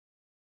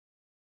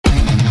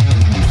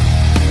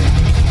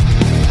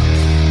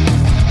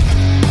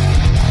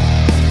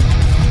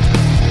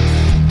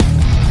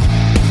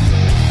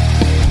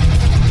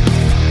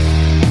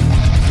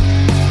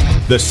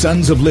The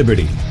Sons of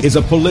Liberty is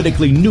a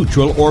politically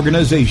neutral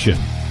organization.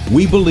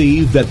 We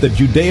believe that the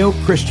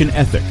Judeo-Christian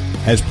ethic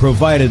has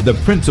provided the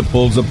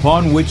principles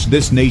upon which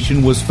this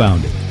nation was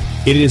founded.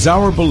 It is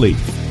our belief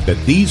that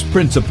these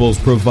principles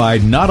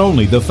provide not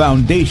only the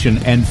foundation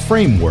and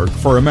framework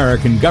for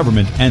American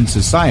government and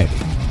society,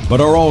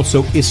 but are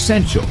also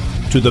essential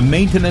to the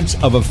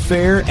maintenance of a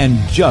fair and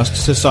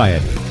just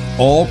society.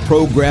 All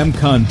program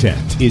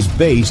content is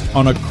based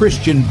on a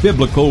Christian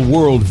biblical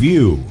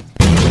worldview.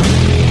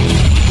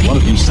 One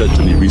of you said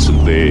to me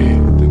recently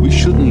that we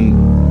shouldn't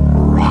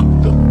rock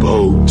the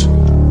boat.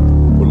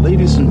 Well,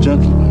 ladies and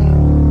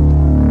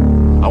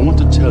gentlemen, I want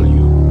to tell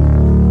you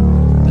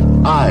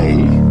that I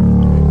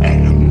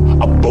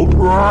am a boat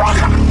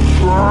rocker.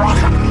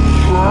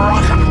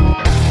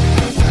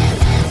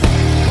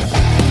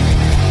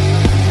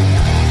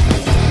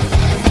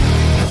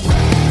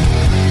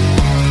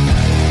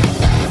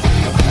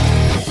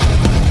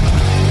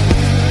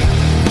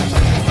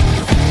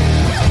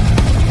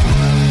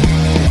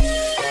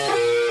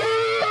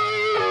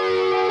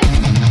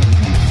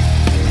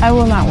 I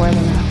will not wear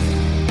the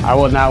mask. I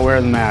will not wear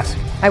the mask.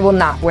 I will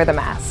not wear the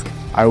mask.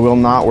 I will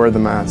not wear the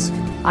mask.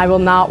 I will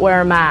not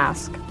wear a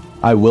mask.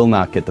 I will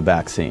not get the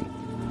vaccine.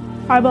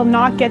 I will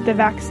not get the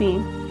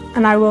vaccine.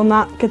 And I will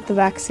not get the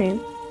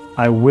vaccine.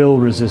 I will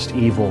resist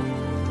evil.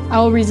 I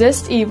will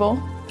resist evil.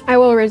 I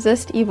will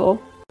resist evil.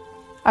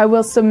 I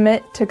will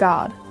submit to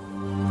God.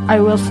 I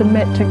will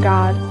submit to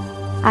God.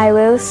 I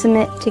will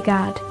submit to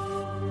God.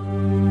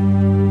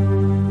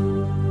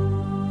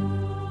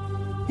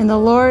 In the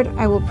Lord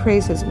I will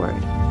praise His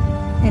word.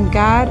 In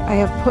God I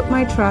have put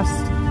my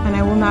trust, and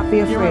I will not be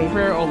afraid. Hear my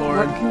prayer, O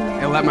Lord,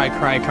 and let my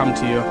cry come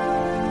to you.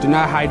 Do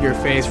not hide your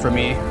face from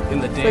me in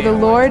the day. For the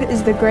Lord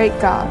is the great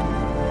God,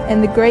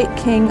 and the great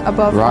King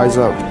above all. Rise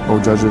up,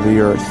 O judge of the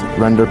earth,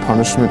 render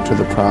punishment to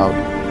the proud.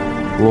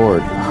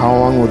 Lord, how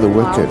long will the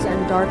wicked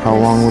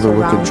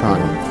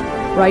triumph?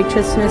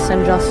 Righteousness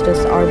and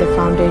justice are the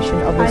foundation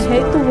of His I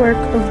hate the work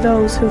of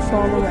those who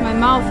fall away. With my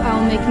mouth I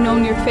will make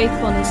known your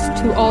faithfulness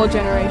to all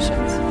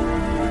generations.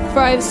 For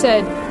I have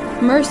said,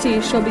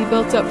 mercy shall be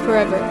built up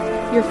forever.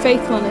 Your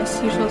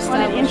faithfulness you shall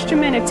establish. On an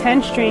instrument of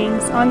 10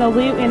 strings, on the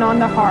lute and on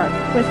the harp,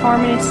 with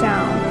harmonious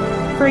sound.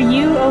 For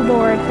you, O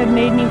Lord, have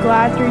made me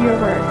glad through your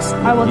works.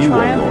 I will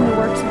triumph in the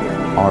works of your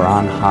hands. Are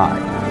on high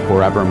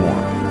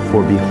forevermore.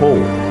 For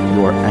behold,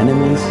 your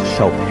enemies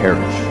shall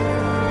perish.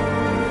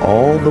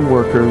 All the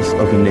workers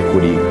of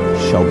iniquity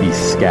shall be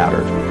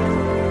scattered.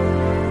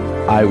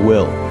 I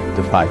will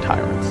defy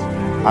tyrants.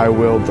 I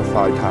will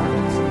defy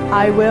tyrants.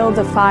 I will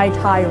defy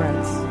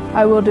tyrants.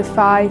 I will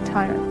defy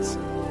tyrants.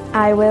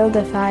 I will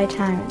defy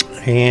tyrants.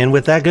 And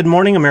with that, good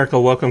morning, America.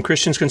 Welcome,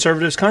 Christians,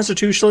 conservatives,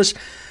 constitutionalists,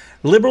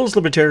 liberals,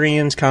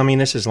 libertarians,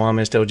 communists,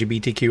 Islamists,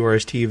 LGBTQ,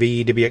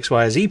 RSTV,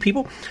 WXYZ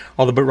people,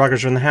 all the boat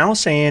rockers are in the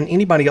house, and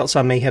anybody else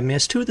I may have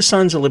missed to the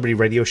Sons of Liberty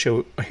radio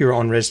show here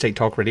on Red State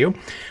Talk Radio,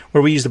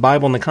 where we use the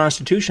Bible and the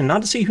Constitution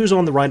not to see who's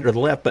on the right or the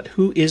left, but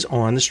who is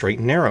on the straight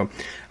and narrow.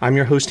 I'm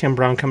your host, Tim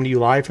Brown, coming to you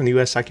live from the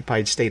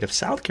U.S.-occupied state of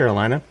South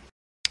Carolina,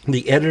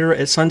 the editor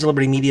at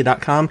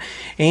sonsoflibertymedia.com,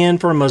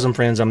 and for our Muslim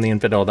friends, I'm the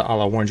infidel that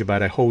Allah warns you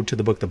about. I hold to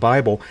the book, the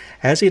Bible,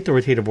 as the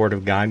authoritative word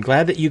of God.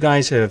 Glad that you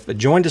guys have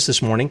joined us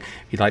this morning.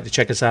 If you'd like to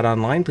check us out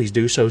online, please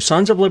do so.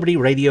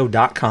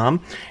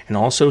 sonsoflibertyradio.com and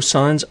also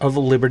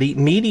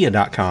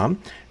sonsoflibertymedia.com.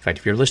 In fact,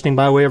 if you're listening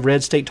by way of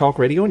Red State Talk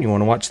Radio and you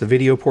want to watch the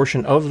video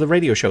portion of the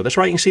radio show, that's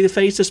right, you can see the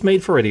face that's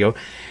made for radio.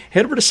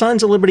 Head over to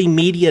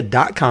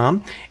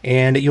sonsoflibertymedia.com,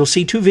 and you'll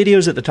see 2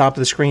 videos at the top of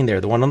the screen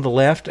there. The one on the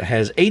left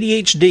has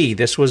ADHD.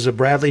 This was a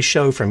Bradley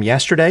show from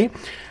yesterday,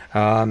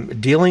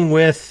 dealing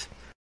with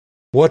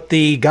what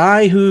the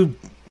guy who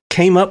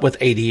came up with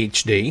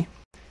ADHD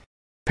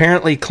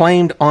apparently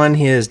claimed on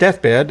his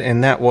deathbed,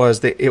 and that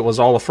was that it was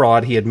all a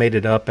fraud. He had made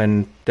it up,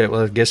 and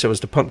I guess it was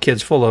to pump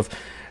kids full of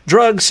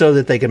drugs so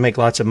that they could make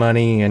lots of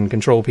money and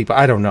control people.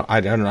 I don't know.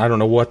 I don't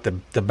know what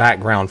the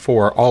background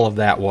for all of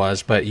that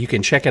was, but you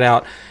can check it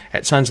out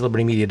at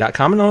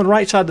sonsoflibertymedia.com. And on the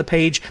right side of the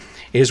page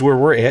is where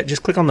we're at.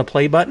 Just click on the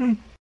play button,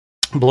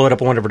 blow it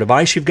up on whatever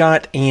device you've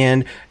got,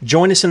 and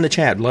join us in the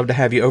chat. Love to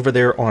have you over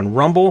there on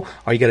Rumble.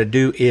 All you got to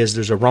do is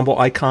there's a Rumble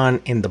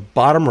icon in the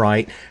bottom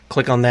right.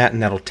 Click on that,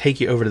 and that'll take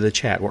you over to the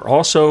chat. We're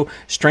also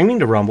streaming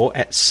to Rumble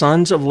at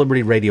Sons of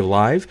Liberty Radio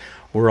Live.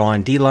 We're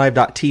on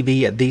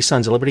dlive.tv at The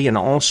Sons of Liberty, and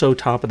also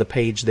top of the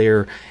page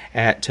there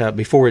at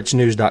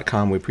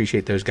beforeitsnews.com. We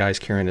appreciate those guys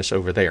carrying us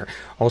over there.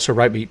 Also,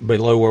 right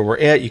below where we're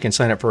at, you can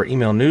sign up for our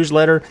email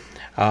newsletter.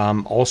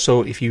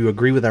 Also, if you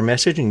agree with our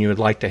message and you would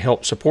like to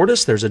help support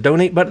us, there's a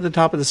donate button at the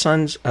top of the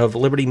Sons of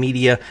Liberty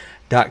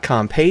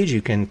Media.com page.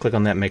 You can click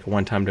on that and make a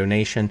one-time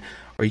donation,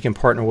 or you can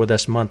partner with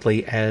us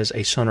monthly as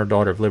a son or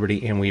daughter of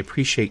liberty, and we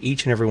appreciate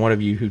each and every one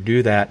of you who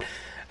do that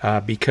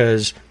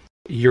because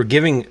you're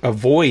giving a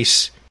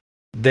voice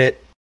that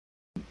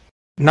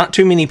not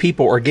too many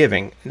people are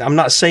giving. I'm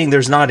not saying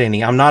there's not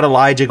any. I'm not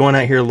Elijah going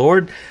out here,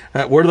 Lord,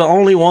 we're the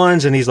only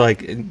ones. And he's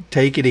like,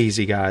 take it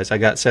easy, guys. I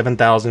got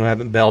 7,000 who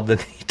haven't bailed the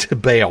need to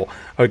bail.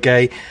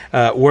 Okay.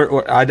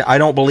 I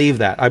don't believe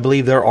that. I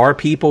believe there are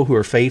people who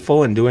are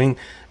faithful and doing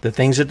the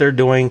things that they're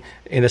doing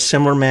in a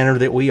similar manner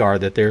that we are,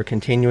 that they're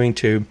continuing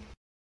to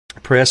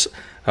press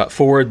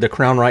forward the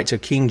crown rights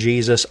of King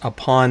Jesus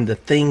upon the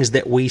things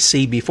that we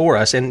see before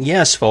us. And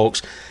yes,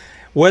 folks,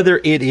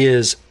 whether it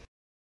is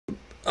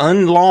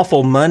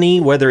unlawful money,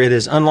 whether it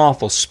is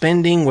unlawful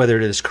spending, whether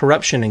it is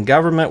corruption in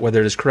government,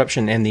 whether it is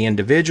corruption in the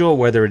individual,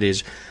 whether it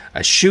is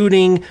a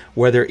shooting,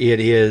 whether it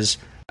is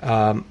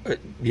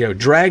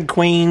drag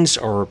queens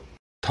or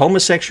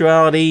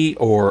homosexuality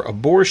or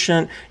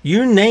abortion,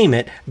 you name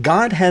it,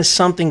 God has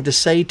something to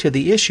say to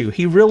the issue.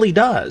 He really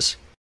does.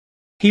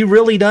 He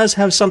really does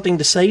have something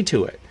to say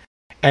to it.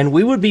 And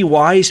we would be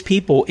wise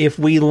people if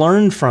we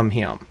learned from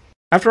him.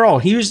 After all,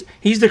 he's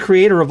the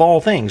creator of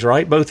all things,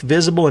 right? Both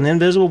visible and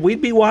invisible.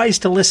 We'd be wise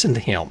to listen to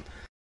him.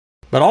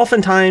 But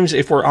oftentimes,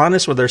 if we're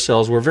honest with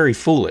ourselves, we're very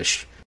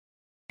foolish.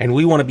 And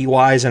we want to be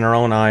wise in our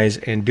own eyes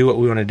and do what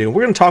we want to do.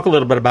 We're going to talk a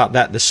little bit about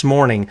that this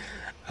morning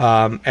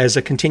as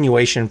a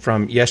continuation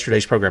from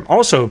yesterday's program.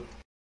 Also,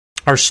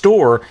 our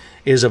store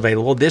is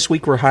available. This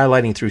week we're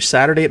highlighting through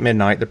Saturday at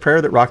midnight, The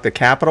Prayer That Rocked the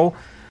Capitol.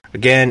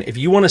 Again, if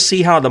you want to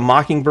see how the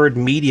Mockingbird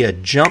media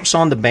jumps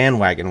on the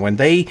bandwagon when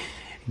they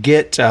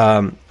get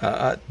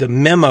the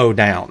memo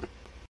down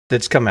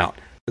that's come out,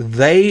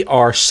 they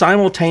are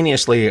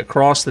simultaneously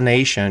across the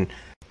nation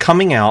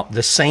coming out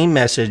the same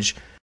message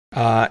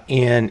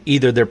in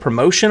either their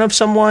promotion of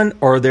someone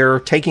or their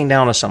taking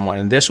down of someone.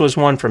 And this was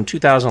one from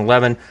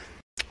 2011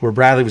 where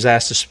Bradley was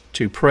asked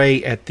to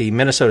pray at the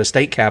Minnesota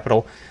State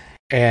Capitol,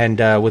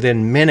 and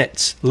within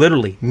minutes,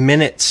 literally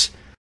minutes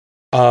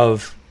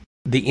of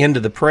the end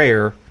of the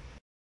prayer,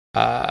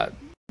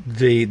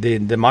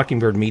 the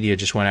Mockingbird media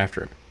just went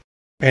after him.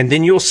 And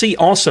then you'll see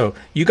also,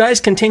 you guys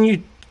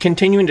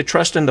continuing to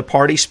trust in the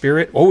party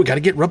spirit. Oh, we got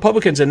to get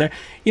Republicans in there.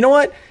 You know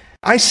what?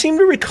 I seem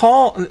to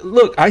recall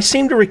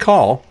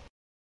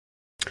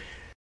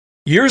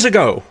years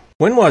ago,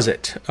 when was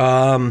it?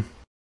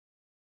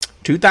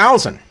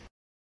 2000.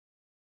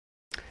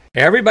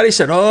 Everybody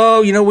said,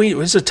 oh,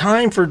 it's a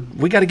time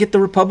we got to get the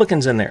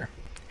Republicans in there.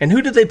 And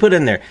who did they put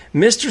in there?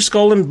 Mr.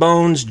 Skull and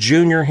Bones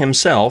Jr.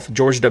 himself,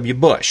 George W.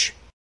 Bush.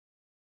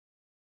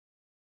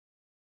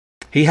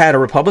 He had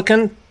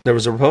there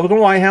was a Republican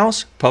White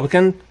House,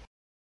 Republican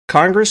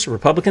Congress,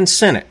 Republican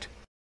Senate.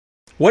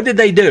 What did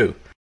they do?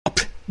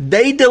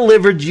 They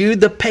delivered you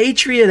the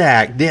Patriot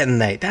Act, didn't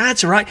they?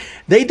 That's right.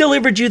 They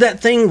delivered you that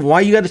thing,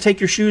 why you got to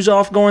take your shoes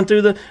off going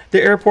through the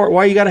airport,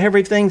 why you got to have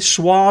everything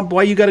swabbed,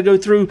 why you got to go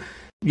through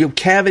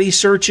cavity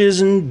searches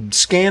and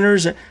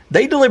scanners.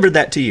 They delivered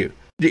that to you.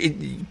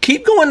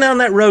 Keep going down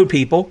that road,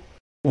 people.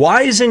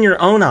 Wise in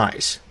your own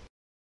eyes.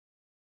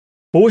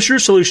 Well, what's your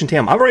solution,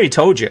 Tim? I've already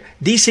told you.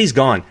 DC's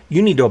gone.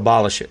 You need to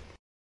abolish it.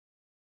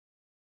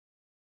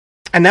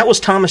 And that was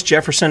Thomas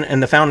Jefferson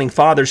and the Founding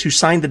Fathers who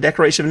signed the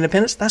Declaration of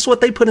Independence. That's what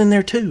they put in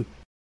there too.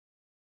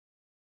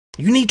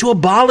 You need to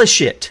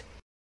abolish it.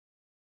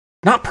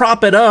 Not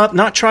prop it up,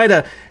 not try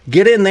to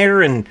get in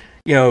there and,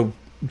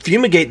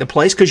 fumigate the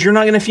place, because you're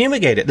not going to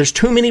fumigate it. There's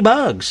too many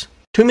bugs,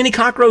 too many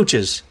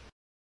cockroaches.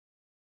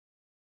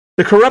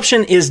 The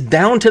corruption is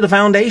down to the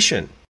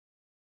foundation.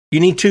 You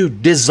need to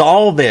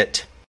dissolve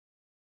it.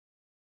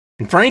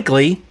 And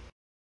frankly,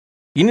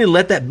 you need to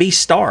let that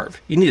beast starve.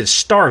 You need to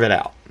starve it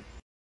out.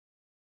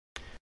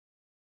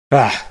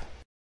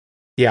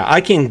 Yeah,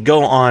 I can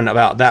go on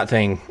about that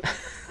thing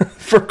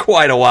for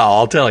quite a while,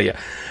 I'll tell you.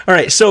 All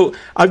right, so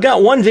I've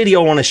got one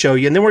video I want to show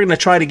you, and then we're going to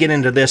try to get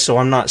into this so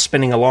I'm not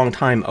spending a long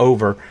time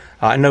over.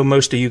 I know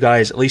most of you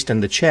guys, at least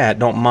in the chat,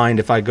 don't mind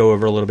if I go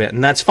over a little bit,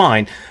 and that's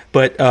fine.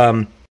 But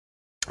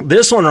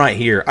this one right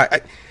here,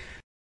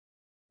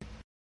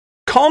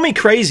 call me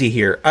crazy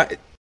here.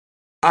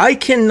 I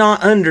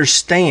cannot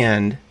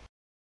understand.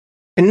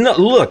 And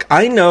look,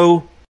 I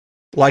know,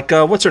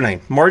 what's her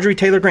name? Marjorie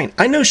Taylor Greene.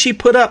 I know she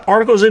put up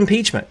articles of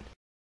impeachment,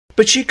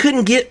 but she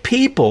couldn't get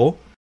people.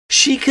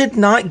 She could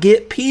not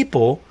get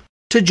people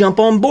to jump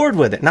on board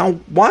with it. Now,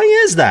 why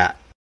is that?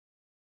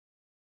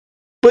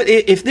 But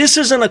if this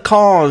isn't a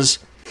cause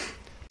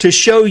to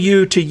show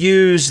you to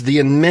use the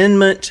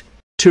amendment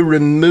to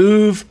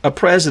remove a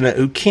president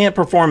who can't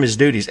perform his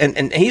duties,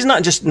 and he's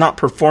not just not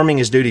performing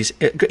his duties,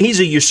 he's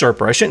a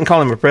usurper. I shouldn't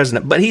call him a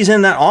president, but he's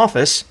in that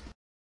office,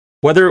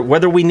 whether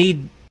we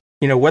need,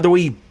 whether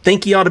we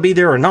think he ought to be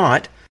there or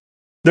not.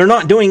 They're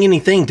not doing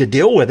anything to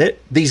deal with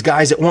it. These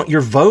guys that want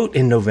your vote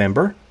in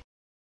November,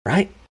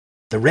 right?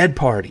 The Red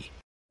Party.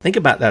 Think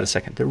about that a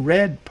second. The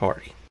Red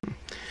Party.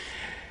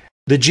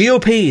 The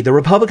GOP, the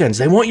Republicans,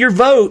 they want your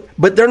vote,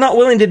 but they're not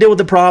willing to deal with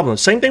the problem.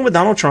 Same thing with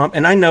Donald Trump.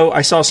 And I know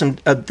I saw some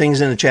things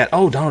in the chat.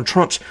 Oh, Donald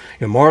Trump's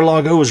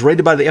Mar-a-Lago was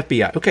raided by the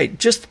FBI. Okay,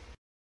 just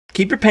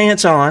keep your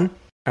pants on,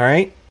 all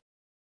right?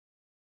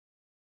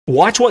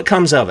 Watch what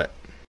comes of it.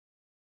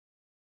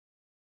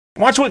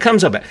 Watch what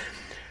comes of it.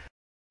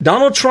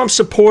 Donald Trump's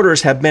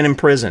supporters have been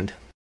imprisoned,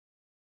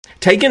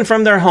 taken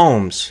from their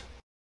homes,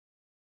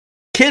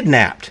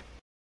 kidnapped,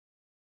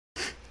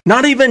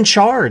 not even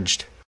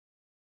charged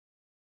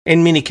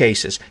in many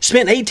cases,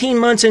 spent 18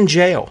 months in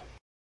jail.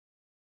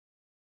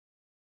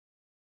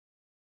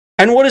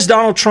 And what has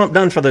Donald Trump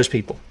done for those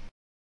people?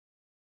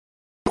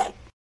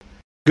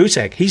 Goose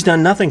egg. He's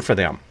done nothing for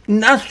them.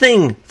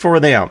 Nothing for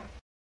them.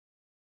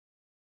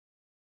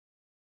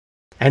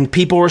 And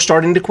people are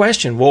starting to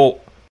question, well,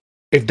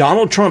 if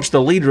Donald Trump's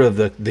the leader of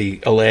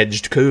the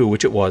alleged coup,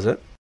 which it wasn't,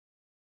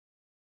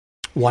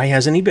 why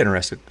hasn't he been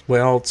arrested?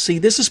 Well, see,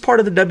 this is part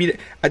of the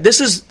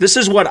This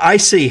is what I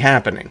see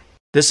happening.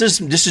 This is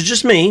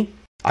just me.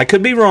 I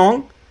could be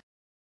wrong.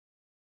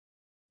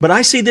 But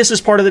I see this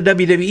as part of the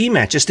WWE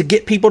match, is to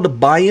get people to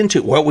buy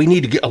into, well, we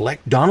need to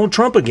elect Donald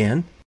Trump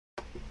again.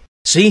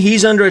 See,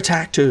 he's under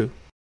attack too.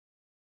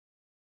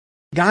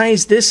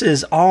 Guys, this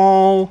is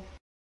all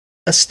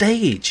a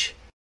stage.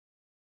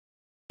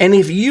 And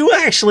if you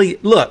actually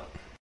look,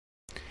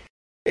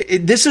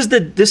 this is the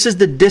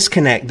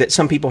disconnect that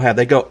some people have.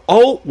 They go,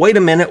 "Oh, wait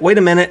a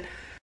minute.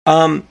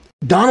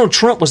 Donald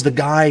Trump was the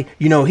guy.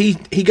 You know, he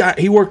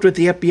worked with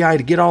the FBI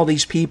to get all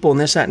these people and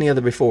this, that, and the other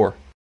before."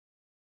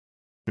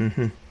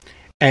 Mm-hmm.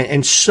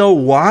 And so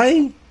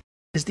why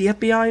is the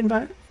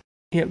FBI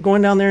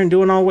going down there and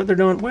doing all what they're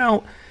doing?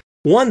 Well,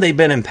 one, they've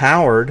been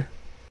empowered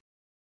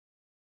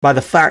by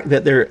the fact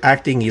that they're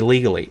acting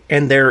illegally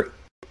and they're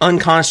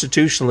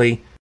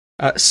unconstitutionally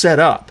set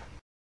up.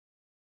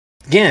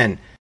 Again,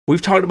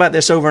 we've talked about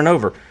this over and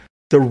over.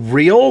 The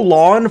real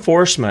law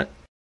enforcement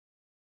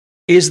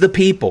is the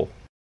people.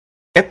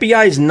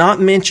 FBI is not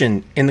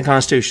mentioned in the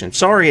Constitution.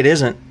 Sorry, it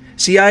isn't.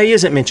 CIA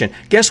isn't mentioned.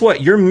 Guess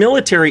what? Your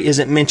military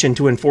isn't mentioned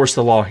to enforce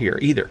the law here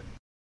either.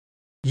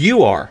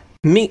 You are.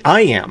 Me,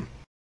 I am.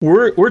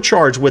 We're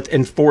charged with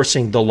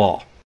enforcing the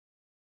law.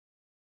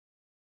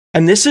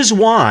 And this is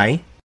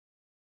why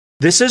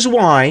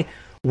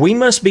we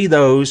must be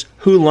those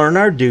who learn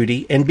our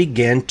duty and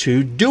begin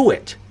to do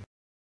it.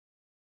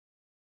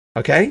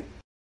 Okay?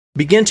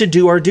 Begin to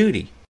do our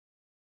duty.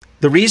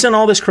 The reason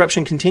all this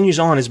corruption continues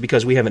on is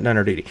because we haven't done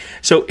our duty.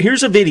 So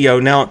here's a video.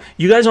 Now,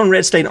 you guys on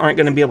Red State aren't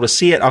going to be able to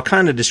see it. I'll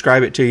kind of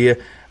describe it to you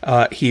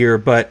here.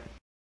 But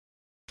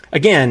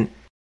again,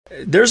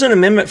 there's an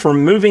amendment for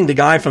removing the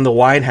guy from the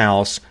White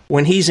House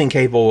when he's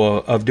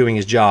incapable of doing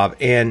his job.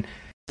 And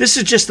this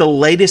is just the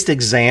latest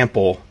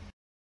example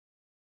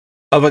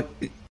of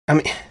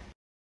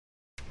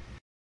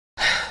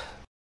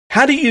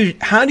how do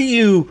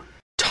you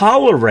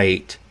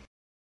tolerate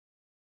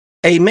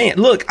a man?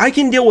 Look, I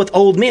can deal with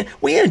old men.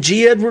 We had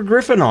G. Edward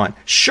Griffin on.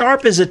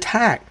 Sharp as a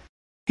tack.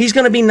 He's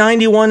going to be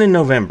 91 in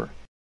November.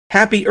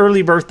 Happy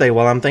early birthday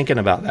while I'm thinking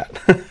about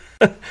that.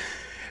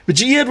 But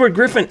G. Edward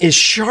Griffin is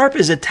sharp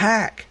as a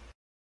tack.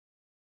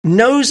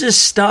 Knows his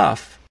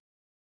stuff.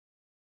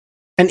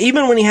 And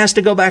even when he has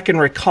to go back and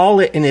recall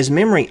it in his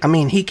memory,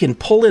 he can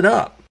pull it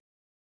up.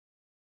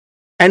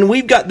 And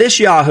we've got this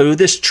Yahoo,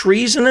 this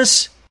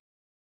treasonous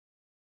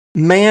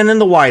man in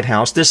the White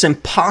House, this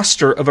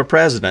imposter of a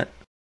president,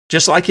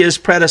 just like his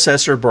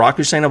predecessor, Barack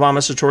Hussein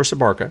Obama Sator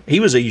Sabarka.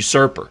 He was a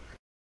usurper,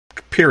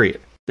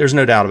 period. There's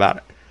no doubt about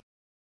it.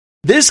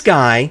 This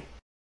guy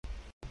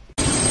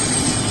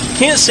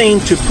can't seem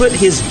to put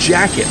his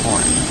jacket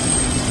on.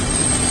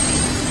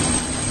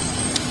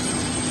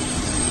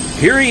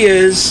 Here he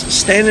is,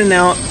 standing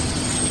out,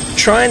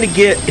 trying to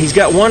he's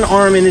got one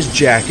arm in his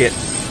jacket.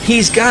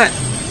 He's got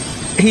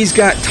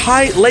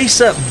tight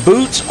lace-up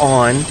boots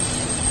on.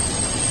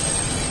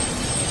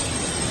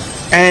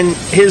 And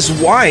his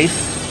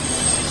wife,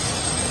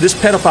 this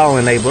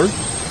pedophile enabler,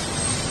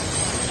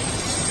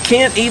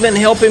 can't even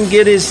help him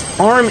get his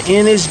arm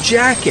in his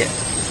jacket.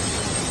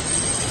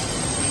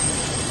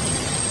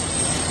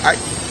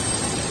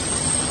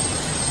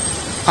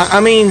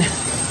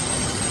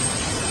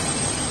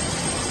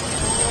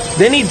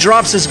 Then he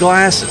drops his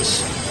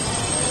glasses.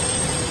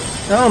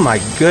 Oh my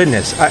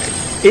goodness.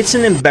 It's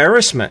an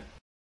embarrassment.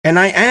 And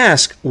I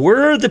ask,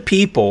 where are the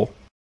people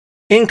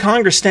in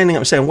Congress standing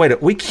up and saying,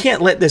 wait, we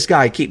can't let this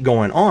guy keep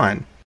going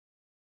on?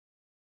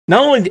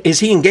 Not only is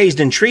he engaged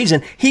in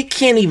treason, he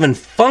can't even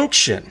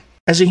function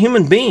as a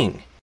human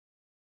being.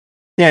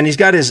 Yeah, and he's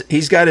got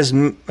his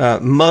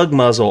mug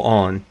muzzle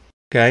on,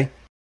 okay?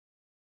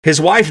 His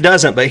wife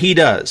doesn't, but he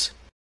does.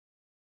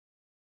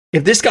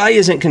 If this guy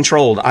isn't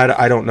controlled,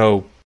 I don't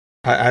know.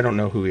 I don't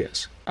know who he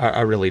is.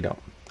 I really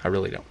don't. I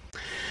really don't.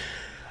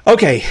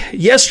 Okay,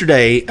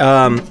 yesterday,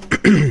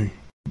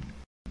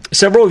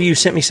 several of you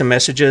sent me some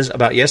messages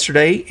about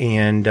yesterday,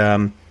 and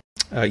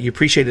you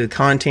appreciated the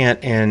content,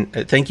 and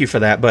thank you for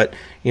that. But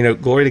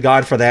glory to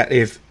God for that.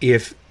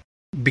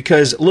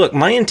 Because look,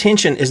 my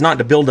intention is not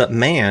to build up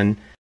man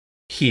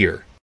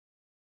here.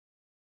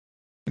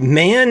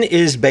 Man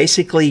is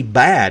basically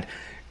bad.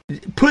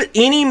 Put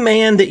any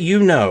man that you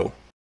know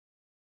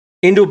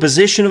into a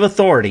position of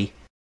authority,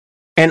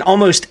 and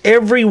almost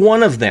every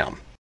one of them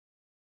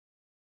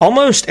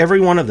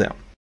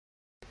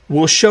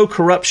will show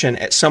corruption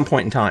at some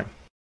point in time.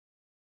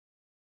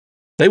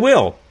 They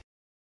will.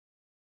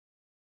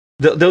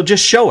 They'll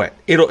just show it.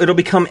 It'll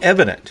become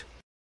evident.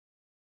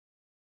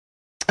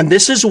 And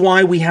this is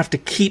why we have to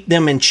keep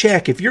them in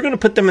check. If you're going to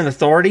put them in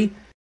authority,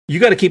 you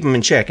got to keep them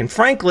in check. And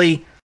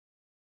frankly,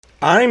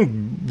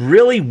 I'm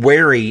really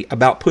wary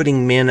about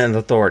putting men in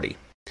authority.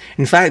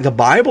 In fact, the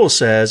Bible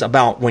says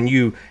about when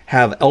you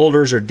have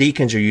elders or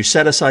deacons or you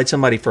set aside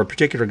somebody for a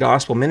particular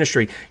gospel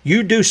ministry,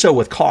 you do so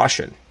with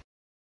caution.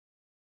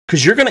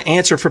 Because you're going to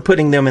answer for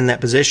putting them in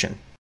that position.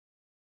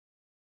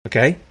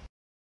 Okay?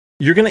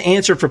 You're going to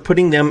answer for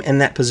putting them in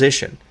that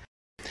position.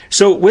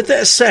 So with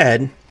that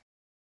said,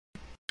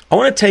 I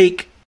want to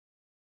take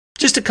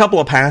just a couple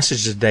of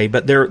passages today,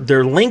 but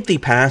they're lengthy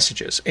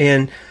passages.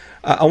 And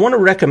I want to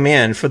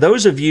recommend for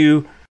those of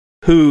you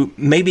who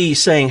may be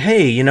saying,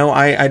 hey, you know,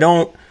 I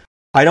don't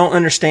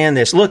understand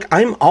this. Look,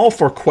 I'm all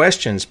for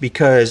questions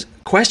because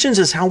questions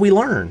is how we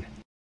learn.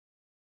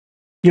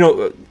 You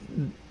know,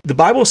 the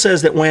Bible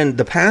says that when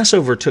the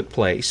Passover took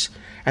place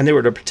and they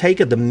were to partake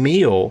of the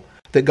meal,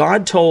 that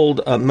God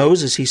told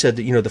Moses, he said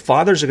that, you know, the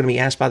fathers are going to be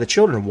asked by the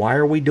children, why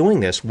are we doing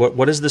this?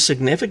 What is the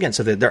significance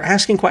of it? They're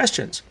asking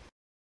questions.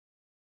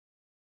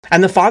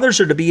 And the fathers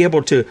are to be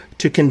able to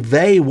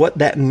convey what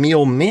that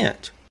meal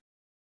meant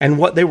and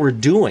what they were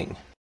doing.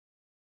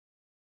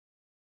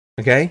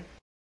 Okay?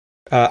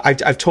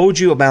 I've told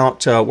you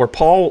about where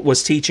Paul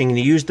was teaching, and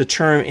he used the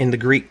term in the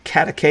Greek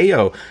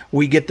katekeo.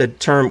 We get the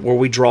term where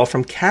we draw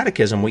from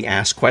catechism. We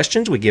ask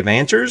questions, we give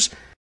answers,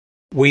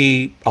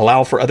 we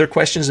allow for other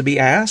questions to be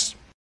asked.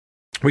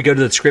 We go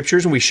to the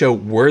scriptures and we show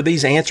where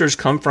these answers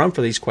come from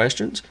for these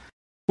questions.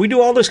 We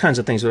do all those kinds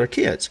of things with our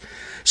kids.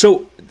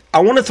 So I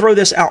want to throw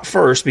this out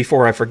first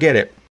before I forget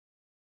it.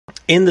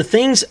 In the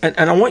things, and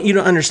I want you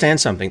to understand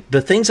something,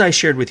 the things I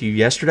shared with you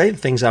yesterday, the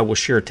things I will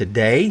share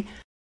today,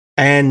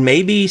 and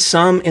maybe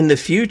some in the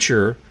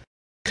future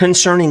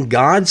concerning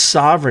God's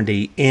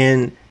sovereignty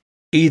in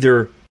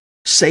either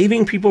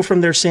saving people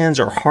from their sins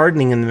or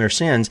hardening in their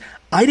sins,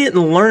 I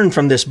didn't learn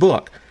from this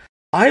book.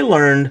 I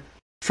learned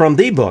from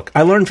the book.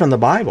 I learned from the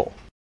Bible.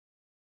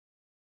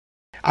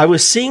 I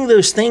was seeing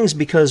those things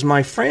because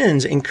my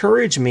friends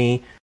encouraged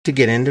me to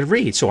get in to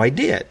read, so I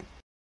did.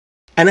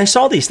 And I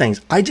saw these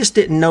things. I just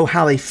didn't know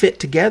how they fit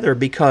together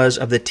because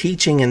of the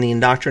teaching and the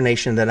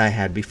indoctrination that I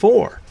had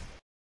before.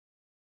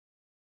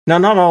 Now,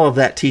 not all of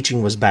that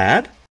teaching was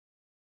bad,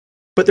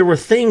 but there were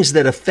things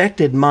that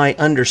affected my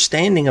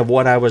understanding of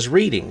what I was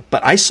reading.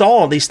 But I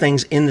saw these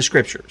things in the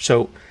Scripture.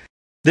 So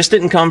this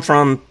didn't come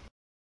from,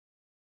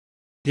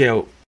 you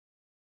know,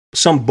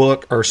 some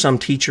book or some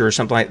teacher or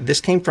something like that.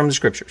 This came from the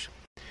Scriptures.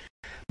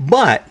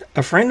 But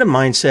a friend of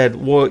mine said,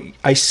 well,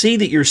 I see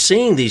that you're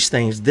seeing these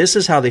things. This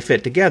is how they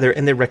fit together.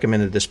 And they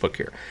recommended this book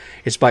here.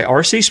 It's by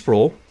R.C.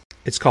 Sproul.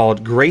 It's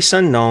called Grace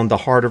Unknown, The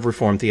Heart of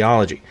Reformed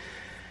Theology.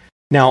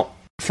 Now,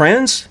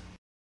 friends,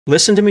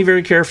 listen to me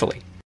very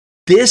carefully.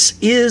 This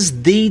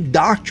is the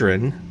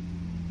doctrine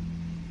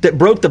that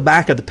broke the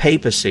back of the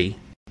papacy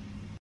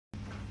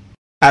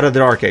out of the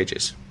Dark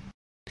Ages.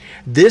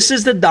 This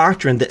is the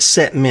doctrine that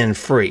set men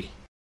free.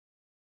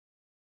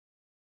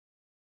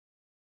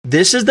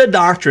 This is the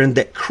doctrine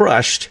that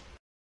crushed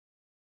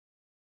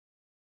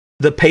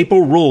the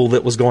papal rule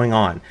that was going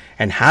on.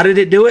 And how did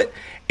it do it?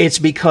 It's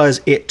because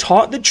it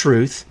taught the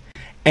truth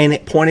and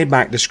it pointed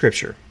back to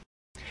Scripture.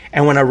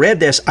 And when I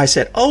read this, I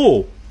said,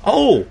 oh,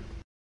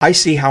 I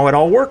see how it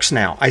all works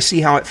now. I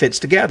see how it fits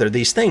together,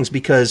 these things,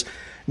 because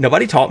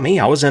nobody taught me.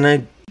 I was in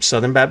a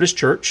Southern Baptist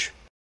church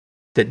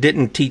that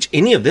didn't teach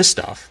any of this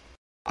stuff.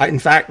 In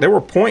fact, there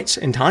were points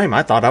in time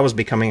I thought I was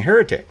becoming a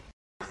heretic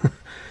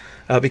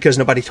because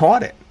nobody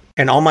taught it.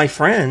 And all my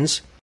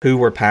friends who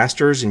were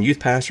pastors and youth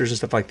pastors and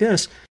stuff like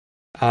this,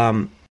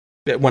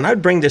 when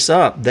I'd bring this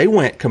up, they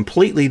went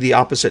completely the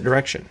opposite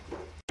direction.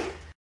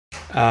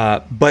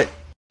 But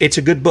it's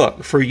a good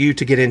book for you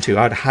to get into.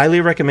 I'd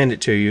highly recommend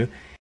it to you.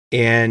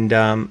 And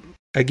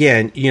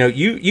again, you know,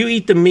 you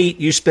eat the meat,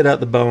 you spit out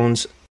the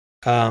bones.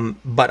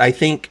 But I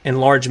think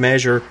in large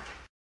measure,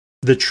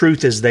 the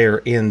truth is there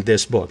in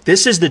this book.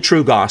 This is the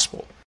true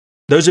gospel.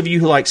 Those of you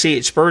who like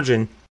C.H.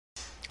 Spurgeon,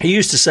 he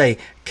used to say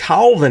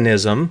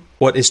Calvinism,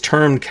 what is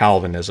termed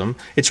Calvinism,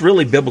 it's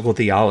really biblical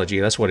theology,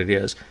 that's what it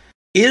is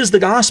the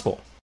gospel.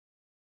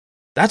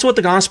 That's what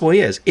the gospel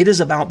is. It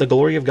is about the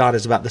glory of God.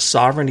 It's about the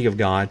sovereignty of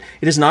God.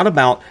 It is not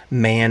about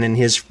man and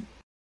his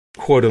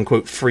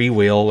quote-unquote free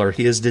will or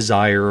his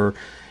desire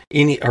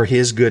or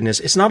his goodness.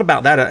 It's not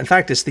about that. In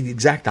fact, it's the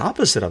exact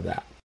opposite of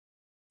that.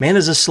 Man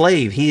is a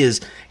slave. He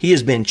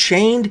has been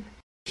chained.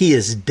 He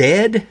is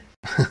dead.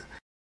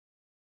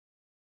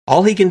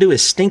 All he can do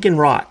is stink and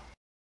rot.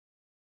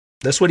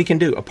 That's what he can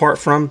do, apart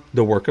from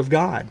the work of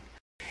God.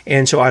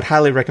 And so I'd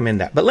highly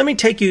recommend that. But let me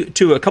take you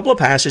to a couple of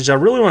passages. I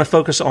really want to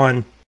focus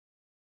on,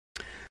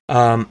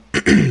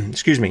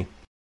 excuse me,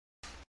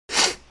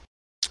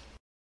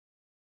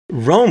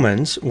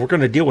 Romans. We're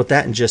going to deal with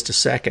that in just a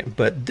second.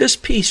 But this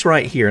piece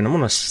right here, and I'm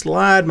going to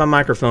slide my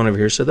microphone over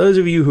here. So those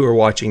of you who are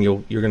watching,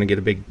 you're going to get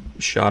a big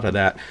shot of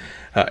that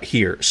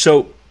here.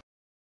 So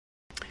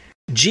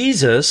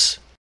Jesus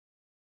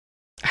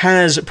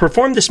has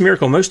performed this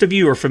miracle. Most of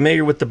you are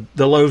familiar with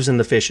the loaves and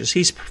the fishes.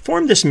 He's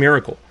performed this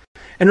miracle.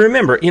 And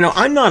remember, you know,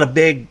 I'm not a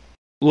big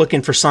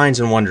looking for signs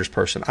and wonders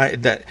person.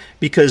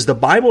 Because the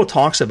Bible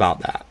talks about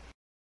that.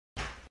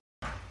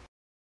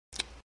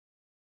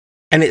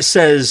 And it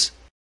says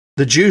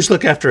the Jews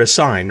look after a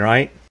sign,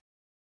 right?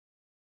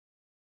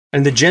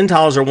 And the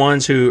Gentiles are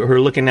ones who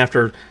are looking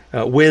after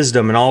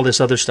wisdom and all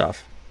this other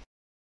stuff.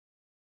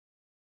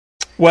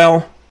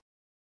 Well,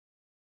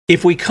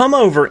 if we come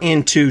over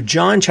into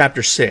John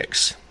chapter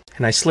 6,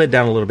 and I slid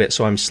down a little bit,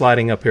 so I'm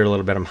sliding up here a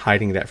little bit. I'm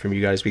hiding that from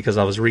you guys because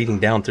I was reading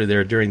down through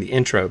there during the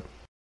intro.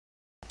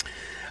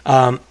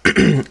 But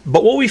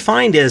what we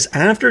find is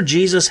after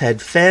Jesus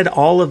had fed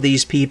all of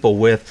these people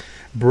with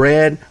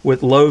bread,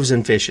 with loaves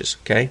and fishes,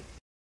 okay,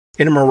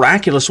 in a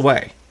miraculous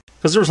way,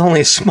 because there was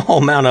only a small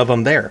amount of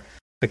them there,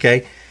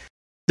 okay,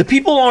 the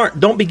people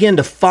don't begin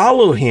to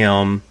follow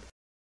him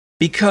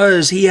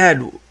because he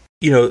had,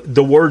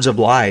 the words of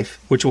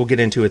life, which we'll get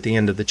into at the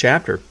end of the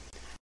chapter.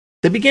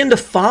 They began to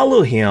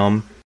follow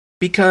him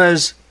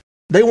because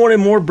they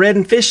wanted more bread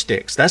and fish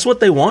sticks. That's what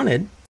they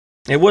wanted.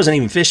 It wasn't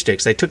even fish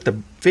sticks. They took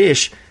the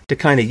fish to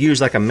kind of use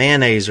like a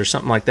mayonnaise or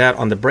something like that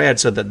on the bread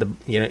so that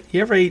you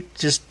ever eat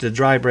just the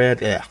dry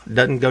bread? Yeah, it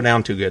doesn't go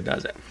down too good,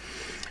 does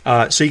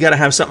it? So you got to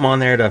have something on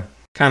there to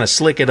kind of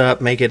slick it up,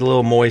 make it a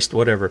little moist,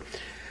 whatever.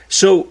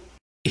 So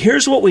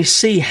here's what we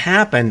see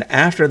happened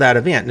after that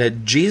event. Now,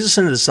 Jesus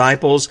and the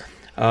disciples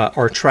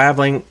are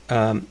traveling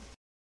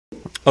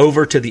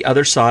over to the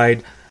other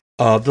side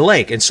of the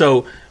lake. And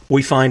so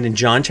we find in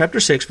John chapter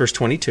 6, verse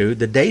 22,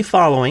 the day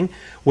following,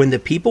 when the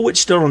people which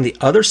stood on the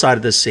other side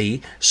of the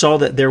sea saw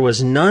that there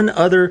was none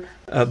other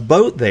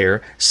boat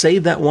there,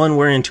 save that one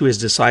whereinto his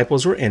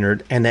disciples were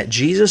entered, and that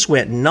Jesus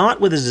went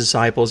not with his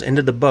disciples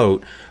into the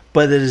boat,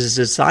 but that his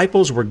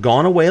disciples were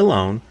gone away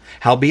alone,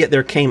 howbeit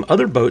there came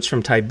other boats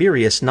from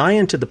Tiberias nigh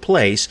unto the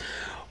place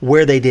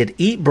where they did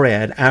eat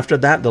bread after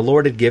that the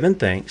Lord had given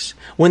thanks.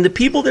 When the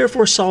people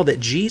therefore saw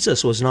that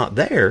Jesus was not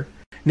there,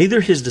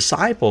 neither his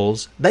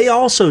disciples, they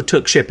also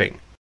took shipping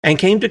and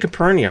came to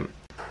Capernaum,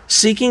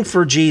 seeking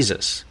for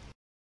Jesus.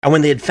 And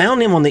when they had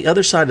found him on the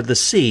other side of the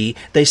sea,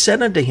 they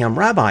said unto him,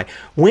 Rabbi,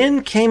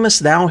 when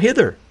camest thou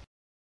hither?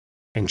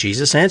 And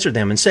Jesus answered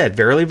them and said,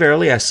 Verily,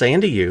 verily, I say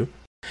unto you,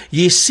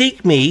 ye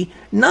seek me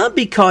not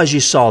because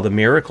ye saw the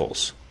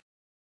miracles.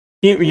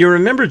 You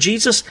remember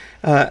Jesus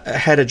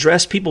had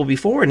addressed people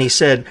before, and he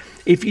said,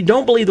 if you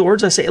don't believe the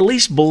words I say, at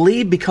least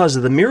believe because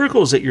of the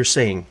miracles that you're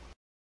seeing.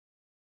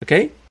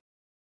 Okay?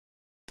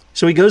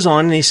 So he goes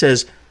on and he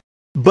says,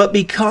 but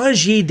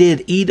because ye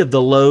did eat of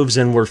the loaves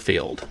and were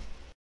filled.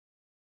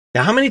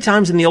 Now, how many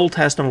times in the Old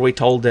Testament are we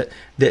told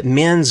that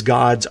men's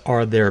gods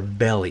are their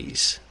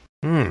bellies?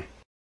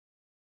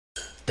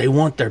 They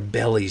want their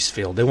bellies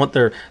filled. They want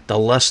the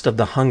lust of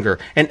the hunger.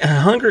 And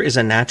hunger is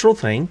a natural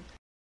thing,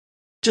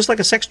 just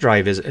like a sex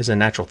drive is a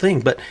natural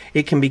thing, but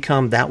it can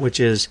become that which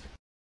is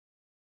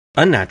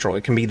unnatural.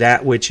 It can be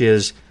that which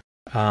is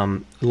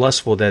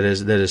lustful, that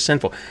is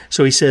sinful.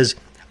 So he says,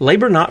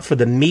 labor not for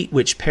the meat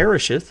which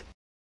perisheth,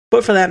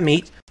 but for that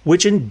meat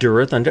which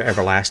endureth unto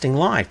everlasting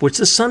life, which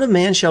the Son of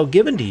Man shall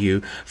give unto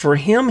you. For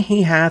him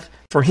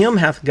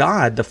hath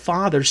God the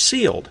Father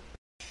sealed.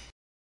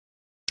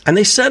 And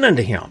they said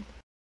unto him,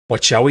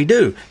 what shall we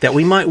do, that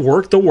we might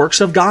work the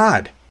works of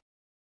God?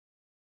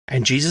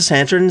 And Jesus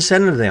answered and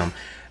said unto them,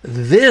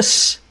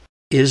 this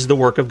is the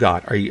work of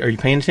God. Are you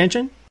paying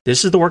attention?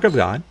 This is the work of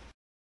God,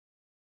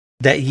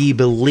 that ye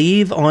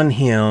believe on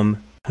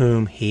him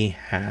whom he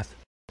hath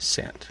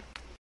sent.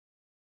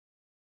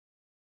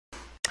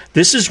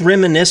 This is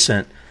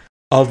reminiscent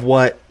of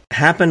what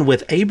happened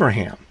with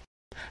Abraham.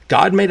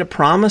 God made a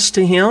promise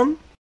to him,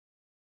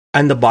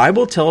 and the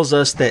Bible tells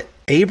us that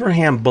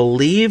Abraham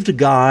believed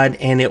God,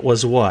 and it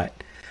was what?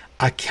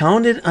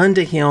 Accounted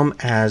unto him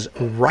as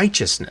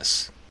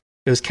righteousness.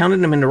 It was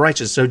counted him into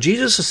righteousness. So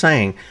Jesus is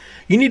saying,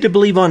 you need to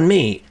believe on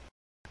me.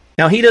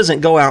 Now, he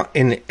doesn't go out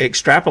and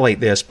extrapolate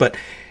this, but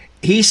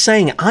he's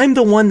saying, I'm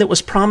the one that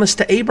was promised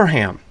to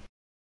Abraham.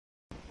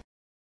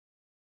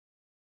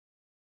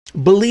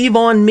 Believe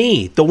on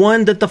me, the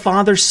one that the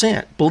Father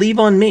sent. Believe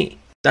on me.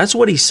 That's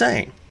what he's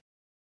saying.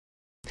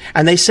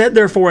 And they said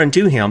therefore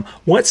unto him,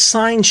 what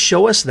sign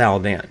showest thou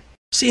then?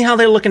 See how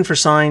they're looking for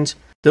signs?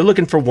 They're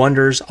looking for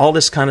wonders, all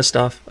this kind of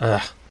stuff.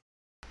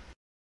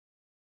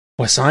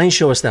 What sign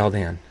showest thou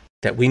then,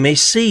 that we may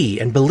see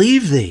and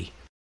believe thee?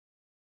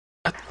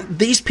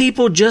 These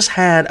people just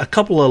had a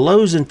couple of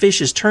loaves and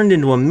fishes turned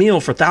into a meal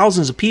for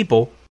thousands of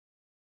people.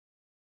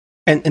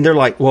 And they're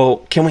like, well,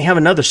 can we have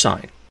another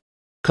sign?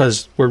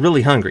 Because we're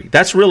really hungry.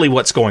 That's really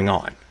what's going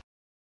on.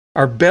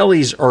 Our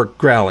bellies are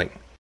growling.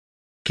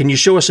 Can you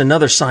show us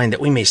another sign that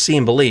we may see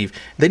and believe?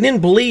 They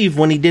didn't believe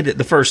when he did it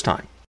the first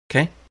time.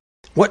 Okay?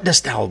 What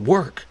dost thou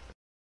work?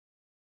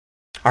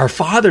 Our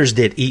fathers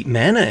did eat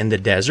manna in the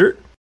desert.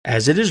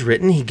 As it is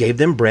written, he gave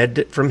them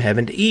bread from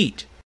heaven to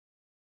eat.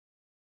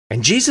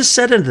 And Jesus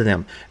said unto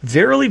them,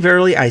 Verily,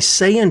 verily, I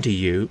say unto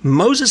you,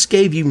 Moses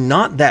gave you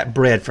not that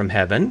bread from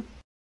heaven,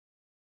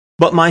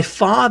 but my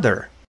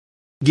Father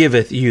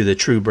giveth you the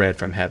true bread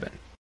from heaven.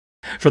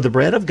 For the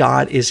bread of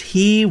God is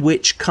he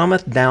which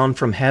cometh down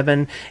from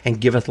heaven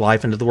and giveth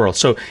life unto the world.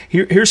 So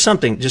here's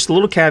something, just a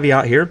little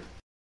caveat here.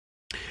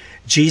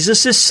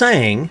 Jesus is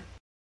saying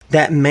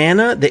that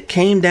manna that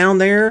came down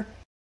there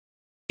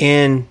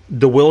in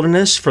the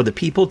wilderness for the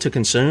people to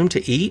consume,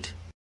 to eat,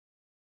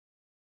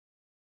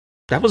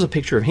 that was a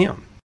picture of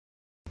him.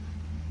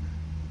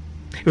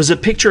 It was a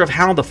picture of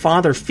how the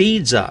Father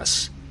feeds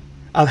us,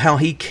 of how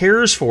He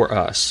cares for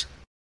us.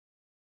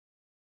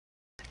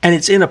 And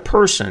it's in a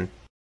person,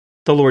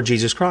 the Lord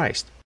Jesus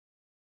Christ.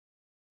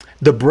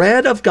 The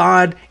bread of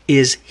God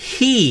is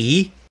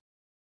He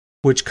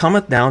which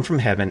cometh down from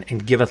heaven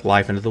and giveth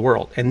life unto the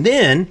world. And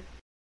then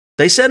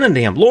they said unto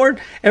Him, Lord,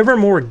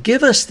 evermore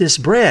give us this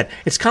bread.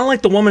 It's kind of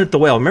like the woman at the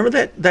well.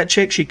 Remember that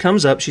chick? She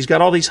comes up, she's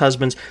got all these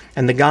husbands,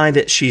 and the guy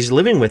that she's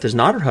living with is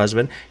not her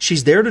husband.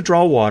 She's there to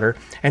draw water,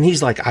 and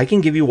he's like, I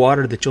can give you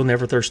water that you'll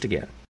never thirst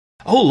again.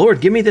 Oh,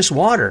 Lord, give me this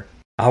water.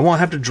 I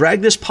won't have to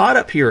drag this pot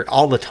up here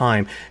all the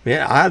time.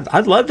 Yeah,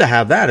 I'd love to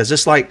have that. Is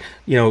this like,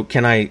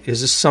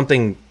 is this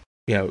something,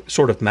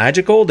 sort of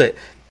magical that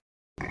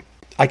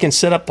I can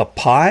set up the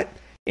pot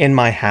in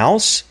my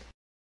house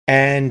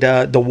and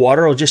the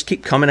water will just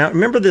keep coming out?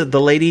 Remember the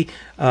lady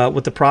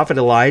with the prophet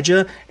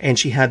Elijah, and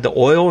she had the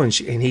oil, and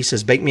he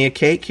says, bake me a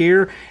cake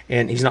here.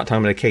 And he's not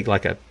talking about a cake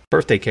like a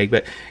birthday cake,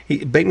 but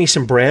he baked me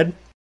some bread.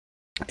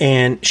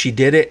 And she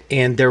did it,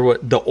 and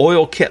the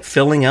oil kept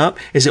filling up.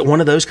 Is it one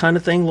of those kind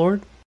of thing,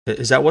 Lord?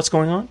 Is that what's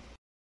going on?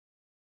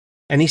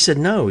 And He said,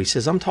 no. He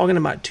says, I'm talking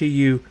about to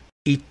you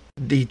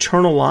the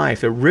eternal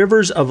life, the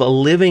rivers of a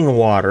living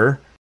water.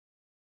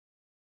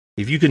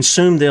 If you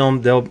consume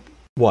them, they'll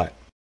what?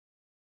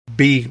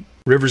 Be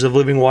rivers of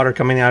living water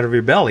coming out of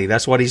your belly.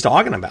 That's what He's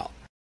talking about.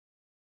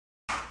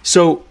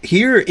 So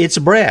here it's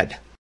bread.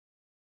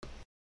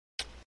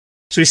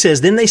 So He says,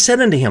 then they said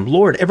unto Him,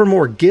 Lord,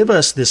 evermore give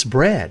us this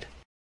bread.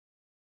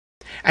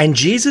 And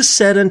Jesus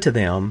said unto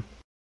them,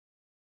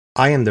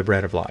 I am the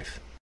bread of life.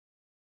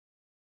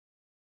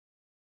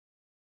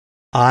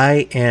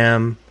 I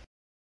am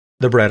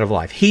the bread of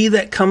life. He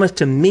that cometh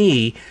to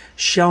me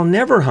shall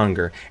never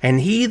hunger,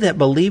 and he that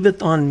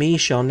believeth on me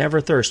shall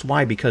never thirst.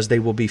 Why? Because they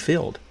will be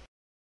filled.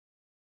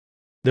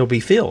 They'll be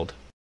filled.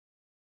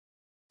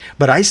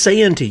 But I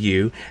say unto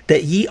you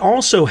that ye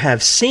also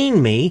have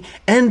seen me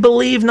and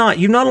believe not.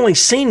 You've not only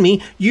seen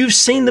me, you've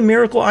seen the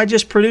miracle I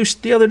just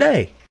produced the other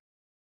day.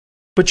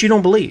 But you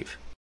don't believe.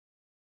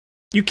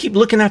 You keep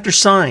looking after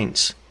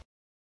signs.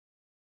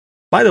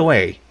 By the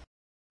way,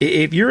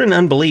 if you're in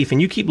unbelief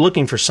and you keep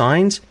looking for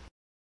signs,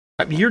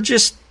 you're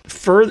just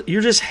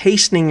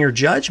hastening your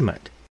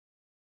judgment.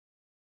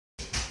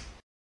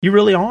 You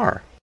really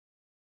are.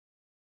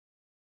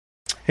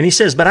 And He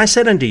says, but I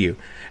said unto you,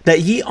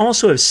 that ye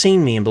also have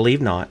seen me and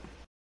believe not.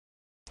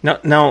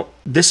 Now,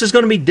 this is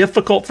going to be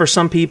difficult for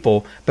some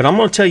people, but I'm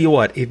going to tell you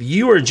what, if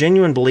you are a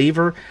genuine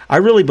believer, I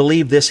really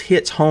believe this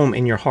hits home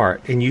in your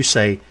heart, and you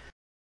say,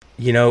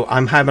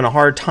 I'm having a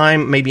hard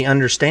time maybe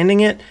understanding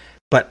it,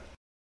 but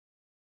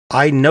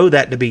I know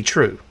that to be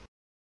true.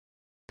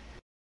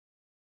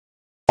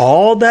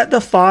 All that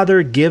the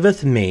Father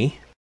giveth me,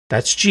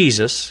 that's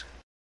Jesus,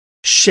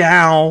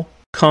 shall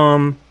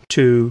come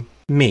to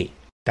me.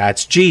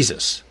 That's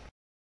Jesus.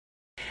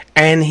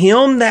 And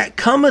him that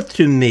cometh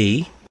to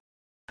me,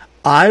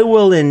 I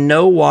will in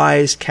no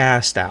wise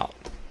cast out.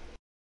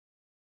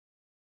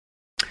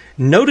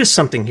 Notice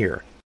something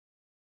here.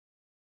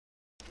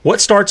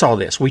 What starts all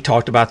this? We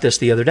talked about this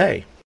the other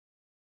day.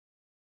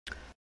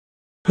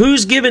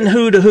 Who's given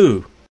who to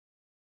who?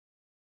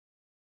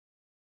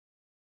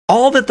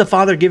 All that the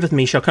Father giveth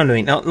me shall come to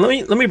me. Now,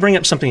 let me bring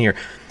up something here.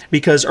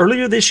 Because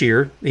earlier this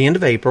year, the end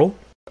of April,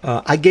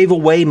 I gave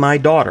away my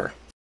daughter.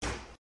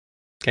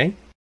 Okay?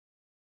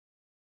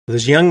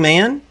 This young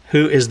man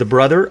who is the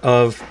brother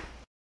of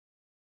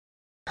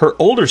her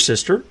older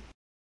sister,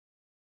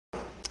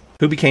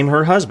 who became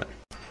her husband.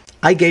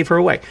 I gave her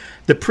away.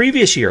 The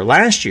previous year,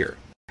 last year,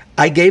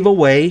 I gave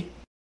away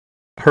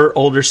her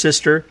older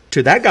sister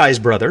to that guy's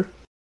brother,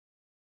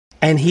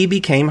 and he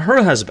became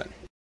her husband.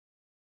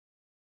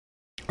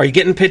 Are you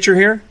getting a picture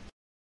here?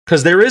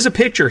 Because there is a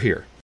picture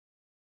here.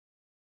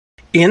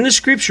 In the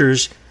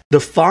Scriptures, the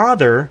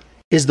Father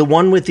is the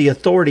one with the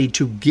authority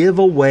to give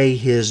away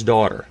His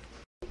daughter.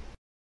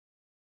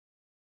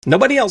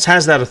 Nobody else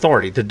has that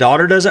authority. The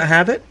daughter doesn't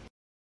have it.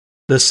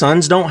 The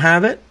sons don't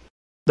have it.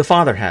 The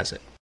Father has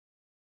it.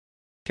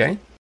 Okay?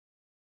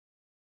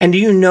 And do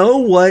you know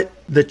what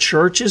the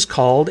church is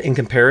called in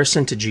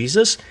comparison to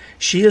Jesus?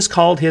 She is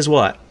called His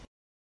what?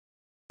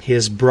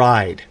 His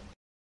bride.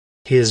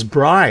 His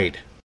bride.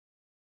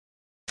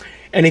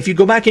 And if you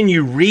go back and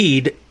you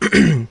read,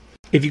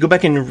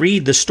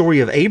 the story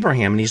of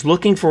Abraham, and he's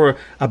looking for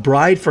a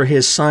bride for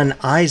his son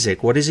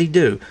Isaac, what does he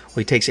do? Well,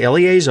 he takes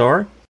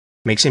Eleazar,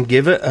 makes him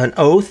give an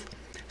oath,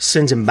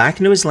 sends him back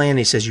into his land.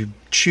 He says, you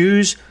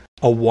choose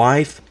a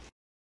wife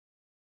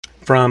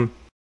from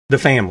the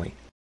family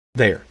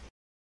there.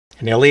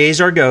 And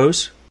Eleazar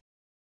goes,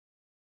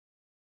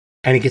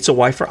 and he gets a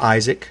wife for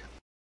Isaac,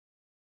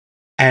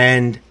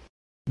 and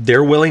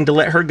they're willing to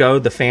let her go.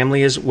 The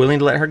family is willing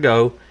to let her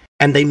go,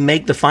 and they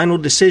make the final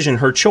decision,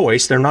 her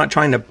choice. They're not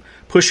trying to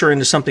push her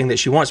into something that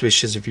she wants, but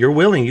she says, if you're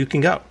willing, you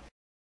can go.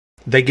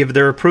 They give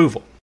their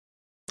approval,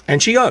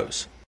 and she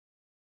goes.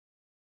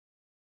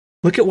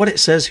 Look at what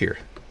it says here.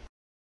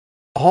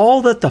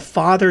 All that the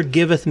Father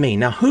giveth me.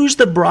 Now, who's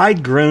the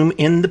bridegroom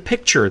in the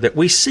picture that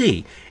we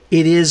see?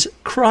 It is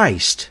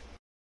Christ.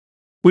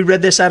 We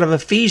read this out of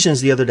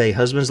Ephesians the other day.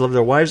 Husbands, love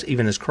their wives,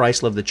 even as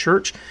Christ loved the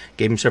church,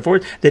 gave himself for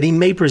it, that he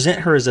may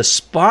present her as a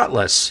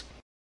spotless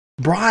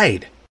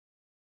bride.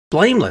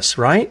 Blameless,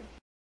 right?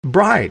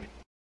 Bride.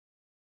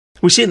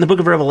 We see it in the book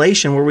of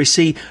Revelation where we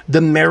see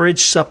the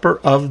marriage supper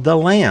of the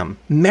Lamb.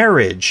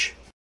 Marriage.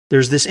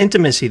 There's this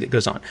intimacy that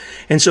goes on.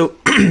 And so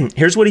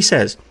here's what he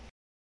says.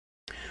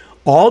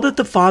 All that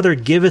the Father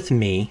giveth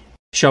me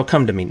shall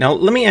come to me. Now,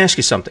 let me ask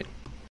you something.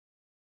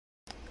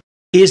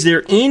 Is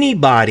there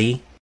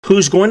anybody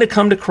who's going to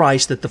come to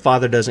Christ that the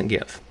Father doesn't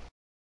give?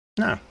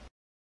 No.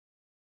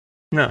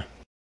 No.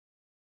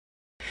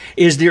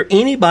 Is there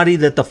anybody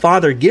that the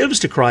Father gives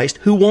to Christ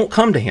who won't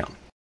come to him?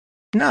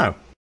 No.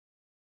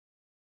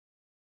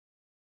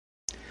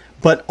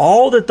 But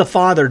all that the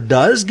Father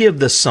does give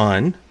the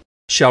Son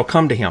shall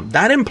come to him.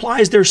 That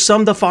implies there's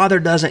some the Father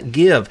doesn't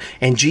give.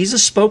 And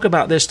Jesus spoke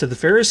about this to the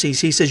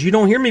Pharisees. He says, you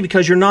don't hear me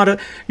because you're not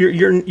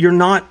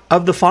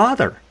of the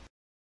Father.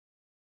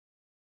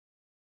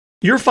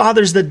 Your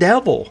father's the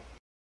devil.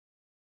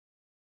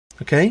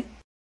 Okay?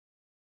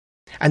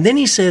 And then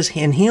he says,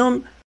 in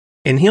him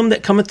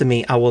that cometh to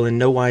me, I will in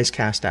no wise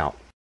cast out.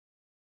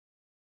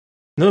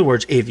 In other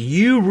words, if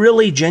you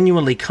really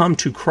genuinely come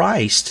to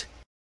Christ,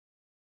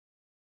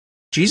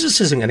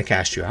 Jesus isn't going to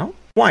cast you out.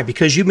 Why?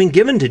 Because you've been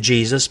given to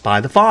Jesus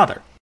by the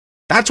Father.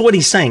 That's what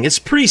he's saying. It's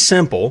pretty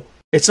simple.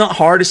 It's not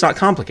hard. It's not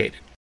complicated.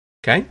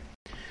 Okay?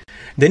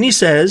 Then he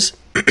says,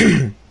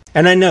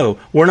 and I know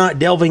we're not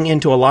delving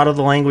into a lot of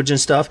the language and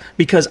stuff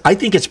because I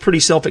think it's pretty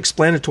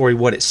self-explanatory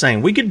what it's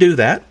saying. We could do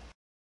that.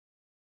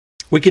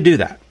 We could do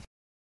that.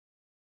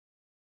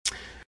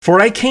 For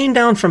I came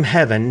down from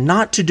heaven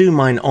not to do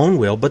mine own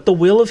will, but the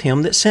will of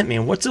him that sent me.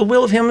 And what's the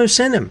will of him who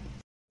sent him?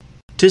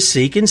 To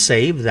seek and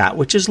save that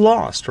which is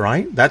lost,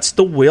 right? That's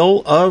the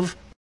will of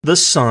the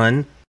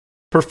Son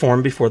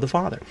performed before the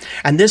Father.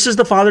 And this is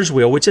the Father's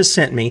will which has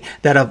sent me,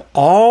 that of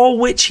all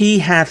which he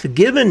hath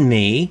given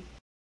me,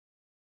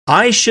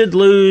 I should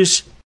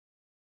lose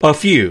a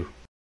few,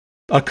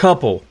 a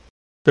couple.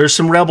 There's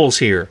some rebels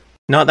here.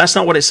 No, that's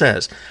not what it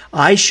says.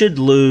 I should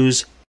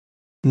lose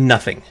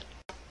nothing,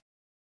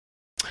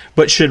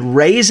 but should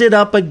raise it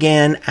up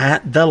again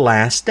at the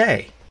last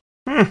day.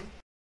 How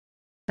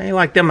you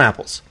like them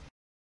apples?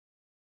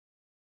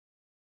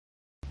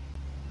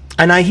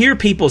 And I hear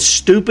people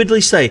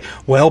stupidly say,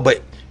 well,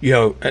 but,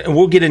 and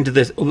we'll get into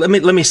this. Let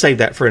me save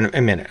that for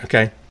a minute,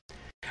 okay?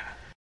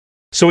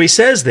 So he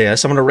says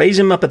this, I'm going to raise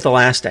him up at the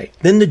last day.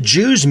 Then the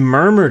Jews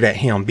murmured at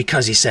him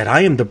because he said,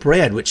 I am the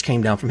bread which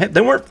came down from heaven.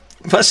 They weren't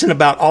fussing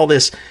about all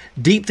this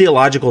deep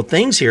theological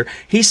things here.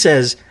 He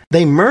says,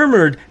 they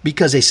murmured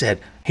because he said,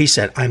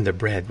 I'm the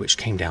bread which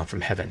came down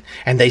from heaven.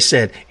 And they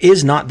said,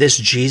 is not this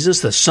Jesus,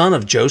 the son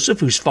of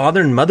Joseph, whose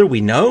father and mother we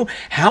know?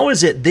 How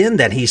is it then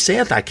that he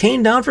saith, I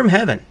came down from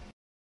heaven?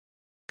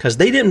 Because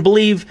they didn't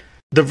believe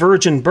the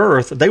virgin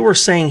birth. They were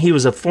saying he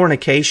was a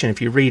fornication, if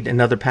you read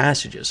in other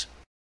passages.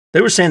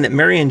 They were saying that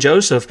Mary and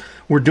Joseph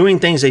were doing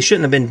things they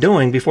shouldn't have been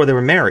doing before they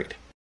were married.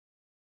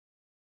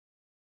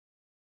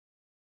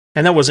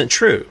 And that wasn't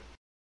true.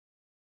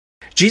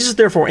 Jesus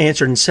therefore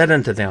answered and said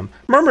unto them,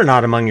 murmur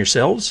not among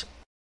yourselves.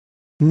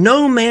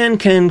 No man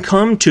can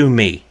come to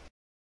me.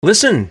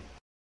 Listen.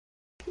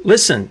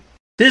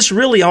 This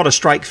really ought to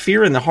strike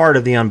fear in the heart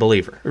of the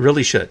unbeliever. It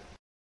really should.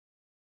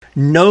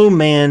 No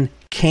man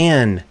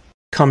can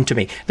come to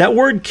me. That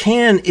word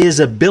can is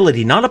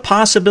ability, not a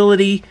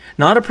possibility,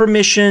 not a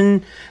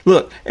permission.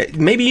 Look,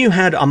 maybe you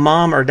had a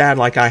mom or dad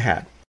like I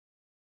had.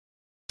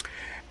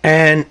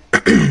 And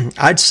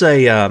I'd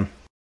say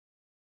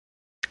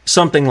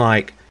something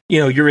like,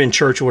 you're in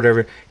church or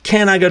whatever.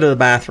 Can I go to the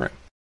bathroom?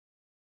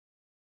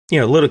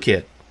 Little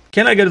kid.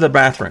 Can I go to the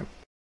bathroom?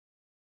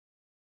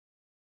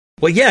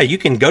 Well, yeah, you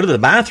can go to the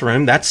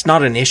bathroom. That's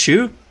not an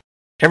issue.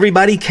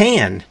 Everybody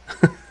can.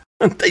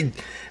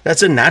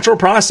 That's a natural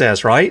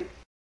process, right?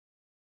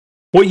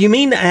 What you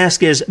mean to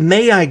ask is,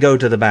 may I go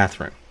to the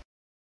bathroom?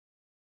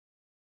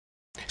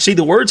 See,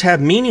 the words have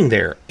meaning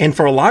there. And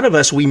for a lot of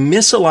us, we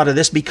miss a lot of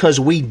this because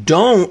we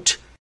don't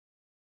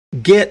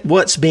get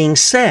what's being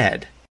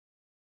said.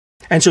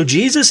 And so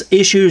Jesus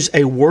issues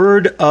a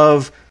word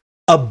of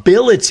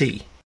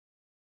ability.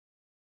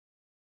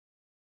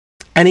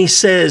 And he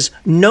says,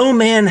 no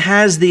man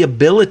has the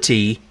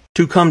ability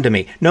to come to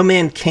me. No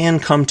man can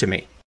come to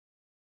me.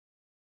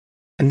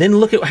 And then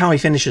look at how he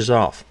finishes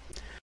off.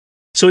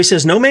 So he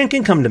says, no man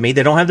can come to me.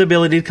 They don't have the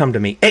ability to come to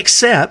me,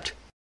 except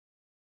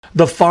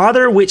the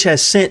Father which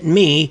has sent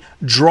me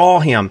draw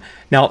him.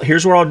 Now,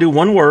 here's where I'll do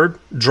one word.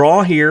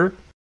 Draw here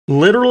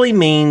literally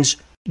means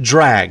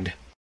dragged.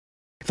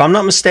 If I'm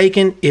not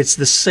mistaken, it's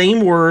the same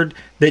word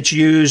that's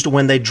used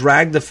when they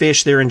dragged the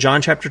fish there in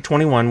John chapter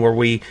 21, where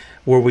we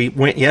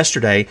went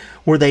yesterday,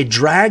 where they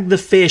dragged the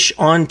fish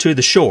onto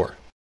the shore.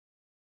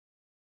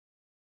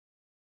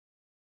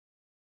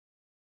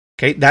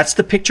 Okay, that's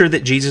the picture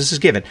that Jesus is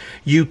given.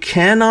 You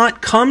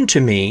cannot come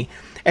to me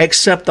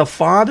except the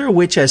Father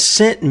which has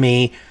sent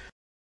me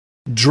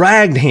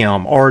dragged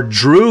him or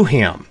drew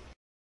him.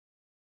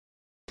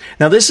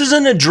 Now, this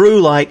isn't a drew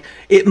like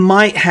it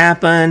might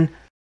happen.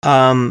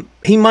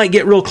 he might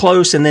get real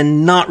close and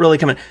then not really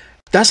come in.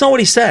 That's not what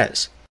he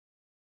says.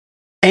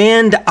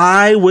 And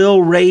I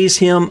will raise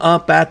him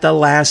up at the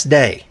last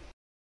day.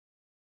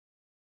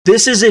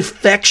 This is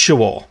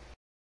effectual.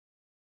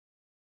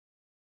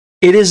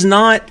 It is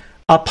not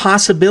a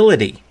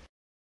possibility.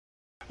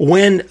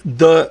 When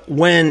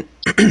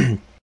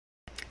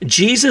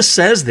Jesus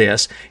says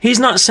this, he's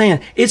not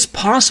saying it's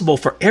possible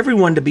for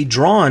everyone to be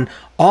drawn,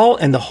 all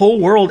in the whole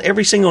world,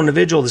 every single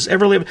individual that's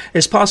ever lived,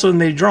 it's possible to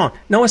be drawn.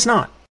 No, it's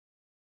not.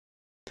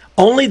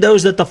 Only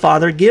those that the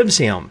Father gives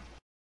him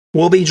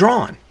will be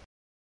drawn.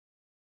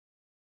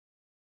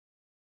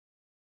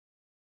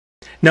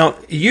 Now,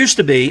 it used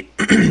to be,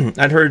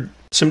 I'd heard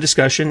some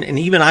discussion, and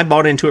even I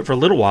bought into it for a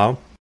little while.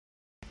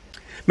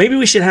 Maybe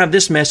we should have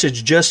this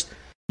message just,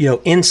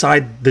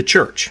 inside the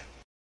church,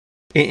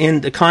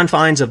 in the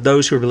confines of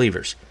those who are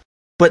believers.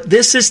 But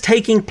this is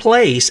taking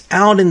place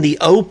out in the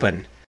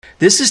open.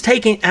 This is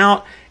taking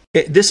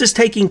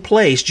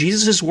place.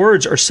 Jesus'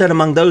 words are said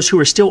among those who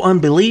are still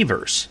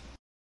unbelievers.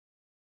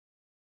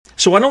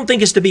 So I don't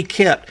think it's to be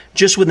kept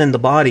just within the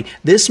body.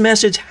 This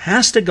message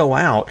has to go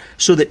out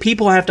so that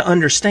people have to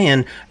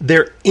understand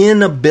their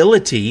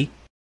inability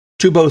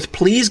to both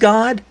please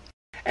God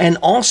and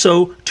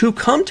also to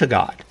come to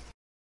God.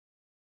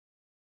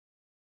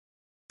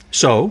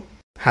 So,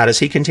 how does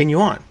he continue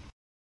on?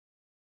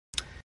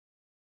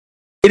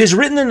 It is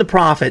written in the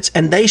prophets,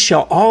 and they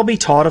shall all be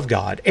taught of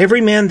God. Every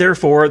man,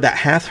 therefore, that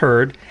hath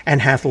heard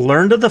and hath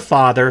learned of the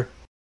Father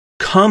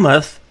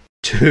cometh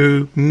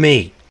to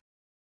me.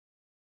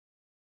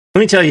 Let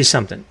me tell you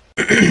something.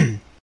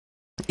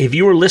 If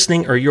you are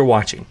listening or you're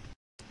watching,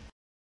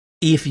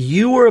 if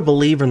you are a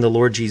believer in the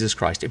Lord Jesus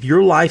Christ, if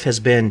your life has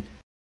been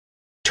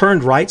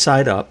turned right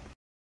side up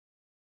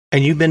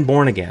and you've been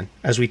born again,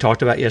 as we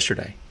talked about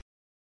yesterday,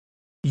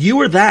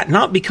 you are that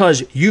not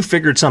because you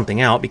figured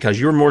something out, because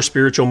you're more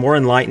spiritual, more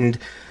enlightened,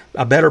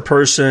 a better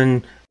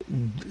person,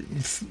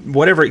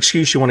 whatever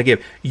excuse you want to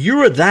give. You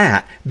are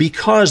that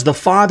because the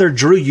Father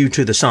drew you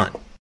to the Son.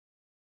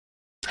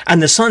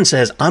 And the Son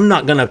says, I'm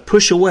not going to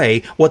push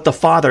away what the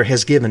Father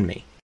has given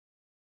me.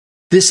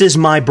 This is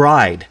my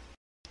bride.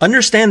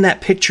 Understand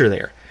that picture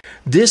there.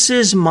 This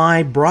is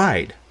my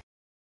bride.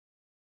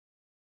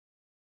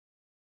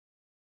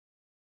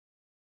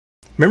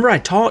 Remember I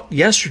taught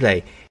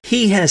yesterday,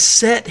 he has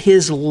set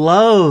his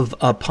love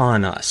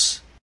upon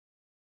us.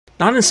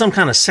 Not in some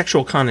kind of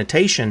sexual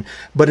connotation,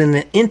 but in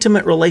an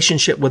intimate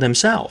relationship with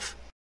himself.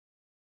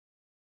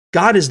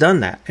 God has done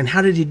that. And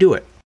how did he do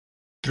it?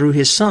 Through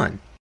his Son.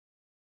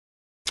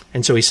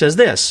 And so he says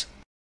this,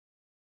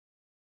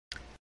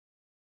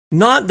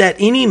 not that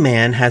any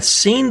man hath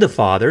seen the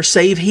Father,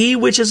 save he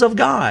which is of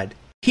God.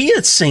 He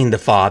hath seen the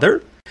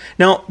Father.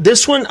 Now,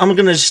 this one, I'm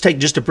going to just take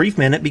just a brief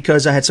minute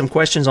because I had some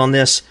questions on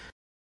this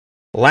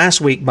last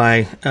week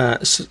by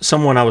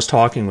someone I was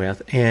talking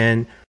with.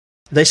 And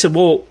they said,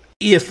 well,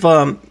 if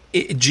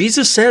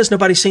Jesus says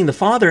nobody's seen the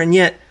Father, and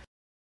yet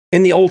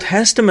in the Old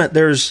Testament,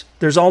 there's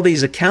all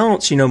these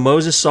accounts.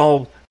 Moses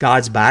saw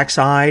God's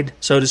backside,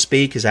 so to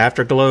speak, his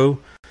afterglow.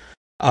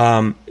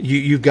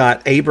 You've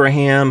got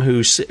Abraham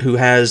who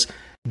has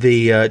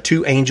the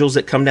two angels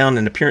that come down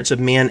in appearance of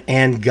men,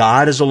 and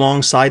God is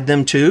alongside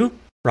them too,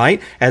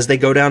 right? As they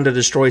go down to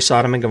destroy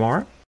Sodom and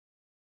Gomorrah.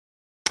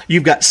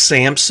 You've got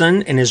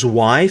Samson and his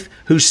wife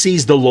who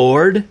sees the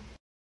Lord.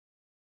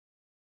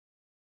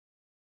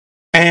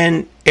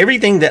 And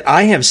everything that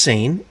I have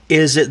seen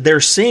is that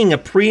they're seeing a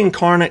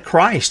pre-incarnate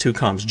Christ who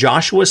comes.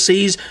 Joshua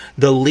sees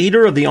the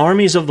leader of the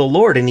armies of the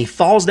Lord, and he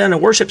falls down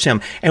and worships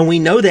him. And we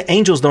know that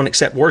angels don't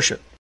accept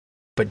worship.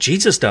 But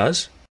Jesus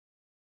does.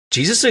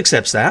 Jesus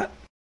accepts that.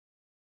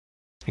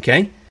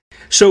 Okay?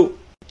 So,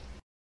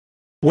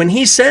 when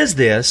he says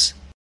this,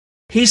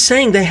 he's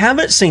saying they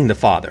haven't seen the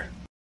Father.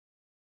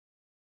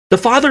 The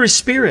Father is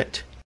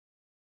Spirit.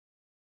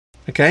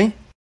 Okay?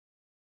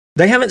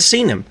 They haven't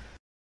seen him.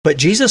 But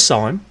Jesus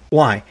saw him.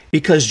 Why?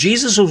 Because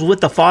Jesus was with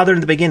the Father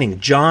in the beginning.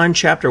 John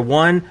chapter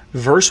 1,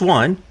 verse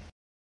 1,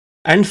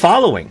 and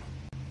following.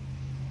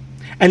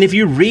 And if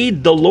you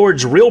read the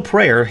Lord's real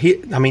prayer,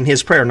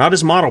 his prayer, not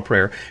his model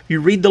prayer, if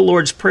you read the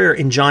Lord's prayer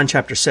in John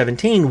chapter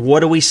 17, what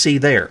do we see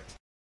there?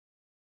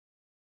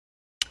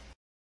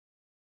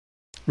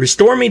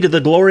 Restore me to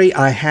the glory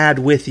I had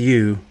with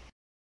you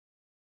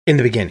in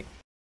the beginning.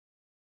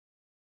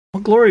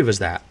 What glory was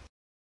that?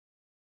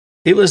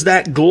 It was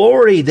that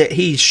glory that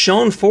he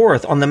shone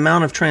forth on the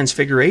Mount of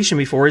Transfiguration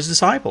before his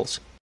disciples.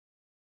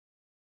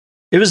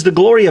 It was the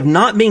glory of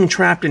not being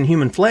trapped in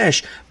human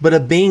flesh, but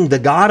of being the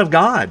God of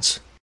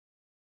gods,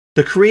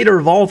 the creator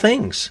of all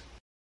things.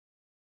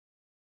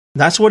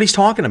 That's what he's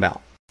talking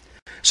about.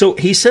 So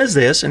he says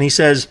this, and he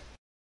says,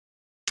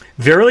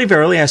 verily,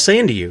 verily, I say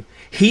unto you,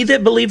 he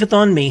that believeth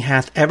on me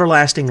hath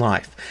everlasting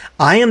life.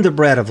 I am the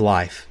bread of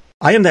life.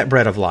 I am that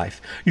bread of life.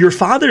 Your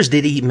fathers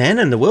did eat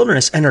manna in the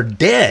wilderness and are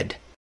dead.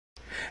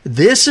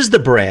 This is the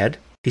bread,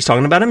 he's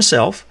talking about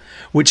himself,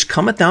 which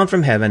cometh down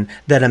from heaven,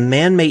 that a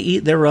man may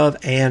eat thereof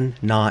and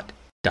not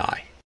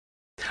die.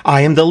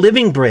 I am the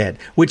living bread,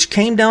 which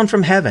came down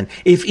from heaven.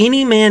 If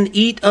any man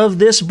eat of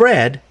this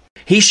bread,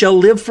 he shall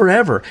live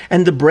forever.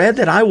 And the bread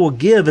that I will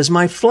give is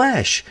my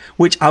flesh,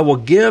 which I will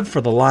give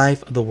for the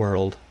life of the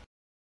world.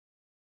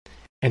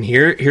 And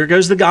here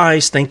goes the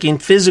guys thinking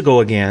physical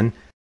again,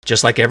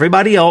 just like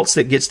everybody else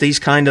that gets these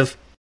kind of,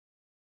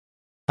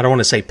 I don't want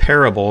to say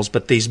parables,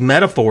 but these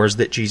metaphors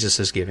that Jesus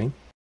is giving.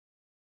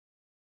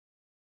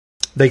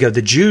 They go,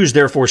 the Jews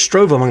therefore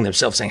strove among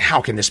themselves, saying,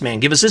 how can this man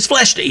give us his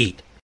flesh to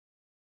eat?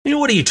 You know,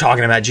 what are you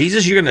talking about,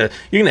 Jesus? You're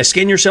gonna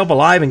skin yourself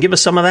alive and give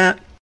us some of that?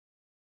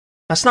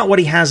 That's not what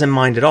he has in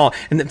mind at all.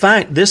 And in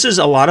fact, this is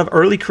a lot of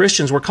early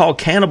Christians were called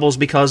cannibals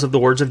because of the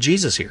words of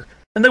Jesus here.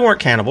 And they weren't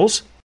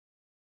cannibals.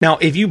 Now,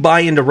 if you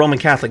buy into Roman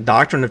Catholic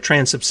doctrine of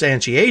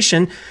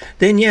transubstantiation,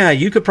 then yeah,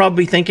 you could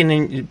probably be thinking,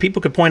 and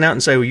people could point out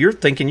and say, well, you're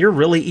thinking you're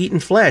really eating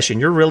flesh and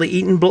you're really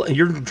eating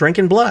you're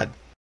drinking blood.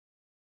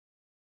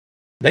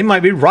 They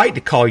might be right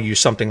to call you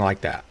something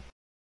like that.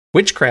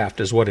 Witchcraft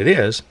is what it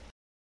is.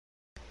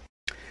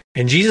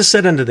 And Jesus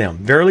said unto them,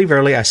 verily,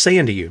 verily, I say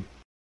unto you,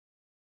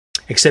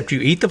 except you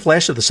eat the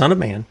flesh of the Son of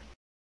Man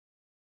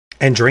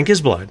and drink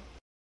his blood,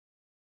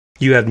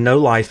 you have no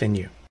life in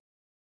you.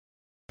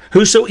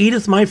 Whoso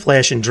eateth my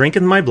flesh and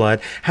drinketh my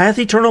blood hath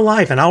eternal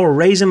life, and I will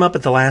raise him up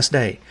at the last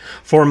day.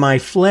 For my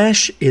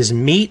flesh is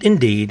meat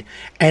indeed,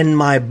 and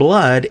my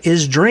blood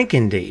is drink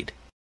indeed.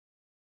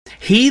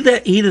 He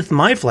that eateth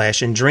my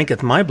flesh and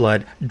drinketh my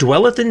blood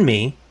dwelleth in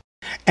me,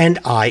 and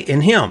I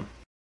in him.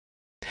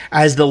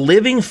 As the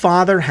living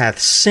Father hath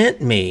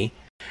sent me,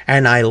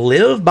 and I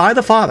live by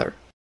the Father,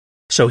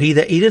 so he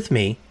that eateth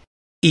me,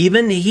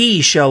 even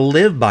he shall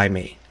live by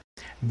me.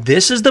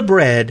 This is the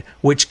bread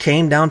which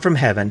came down from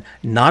heaven,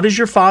 not as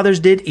your fathers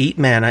did eat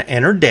manna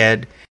and are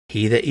dead.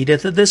 He that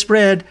eateth of this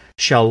bread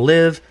shall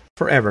live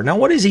forever. Now,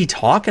 what is he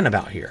talking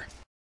about here?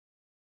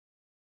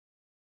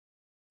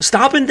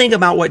 Stop and think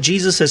about what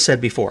Jesus has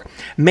said before.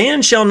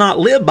 Man shall not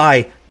live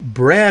by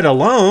bread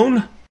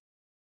alone,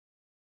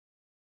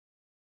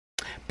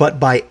 but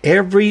by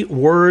every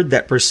word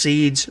that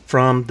proceeds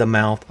from the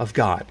mouth of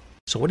God.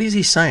 So what is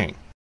he saying?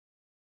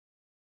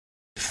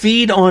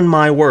 Feed on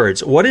my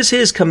words. What is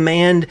his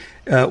command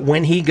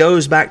when he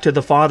goes back to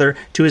the Father,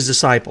 to his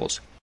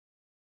disciples?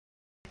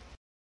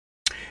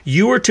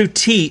 You are to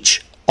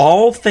teach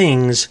all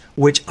things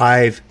which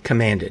I've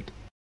commanded.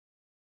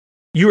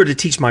 You are to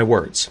teach my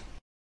words.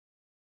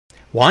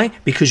 Why?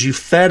 Because you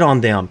fed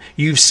on them.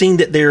 You've seen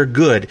that they are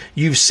good.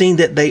 You've seen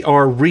that they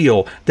are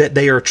real, that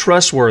they are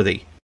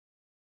trustworthy.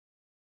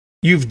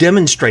 You've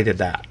demonstrated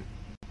that.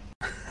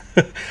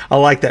 I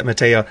like that,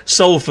 Mateo.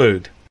 Soul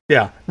food.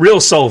 Yeah, real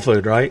soul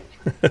food, right?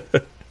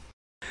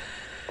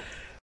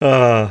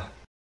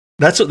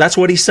 That's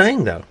what he's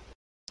saying, though.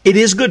 It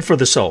is good for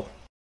the soul,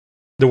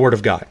 the Word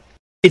of God.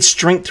 It's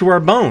strength to our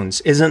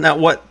bones. Isn't that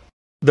what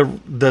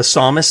the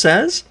psalmist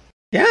says?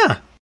 Yeah.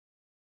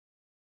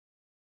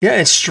 Yeah,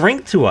 it's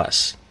strength to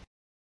us.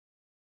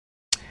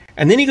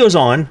 And then he goes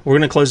on. We're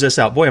going to close this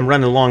out. Boy, I'm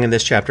running along in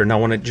this chapter, and I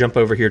want to jump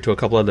over here to a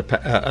couple of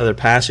other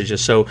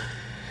passages. So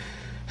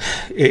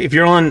if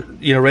you're on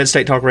Red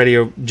State Talk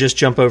Radio, just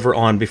jump over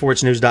on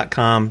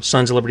beforeitsnews.com,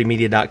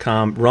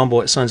 sonsoflibertymedia.com,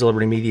 Rumble at Sons of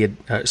Liberty Media,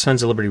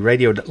 Sons of Liberty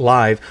Radio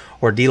Live,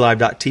 or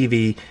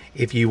dlive.tv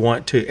if you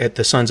want to, at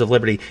the Sons of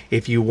Liberty,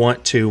 if you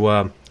want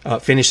to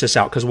finish this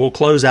out, because we'll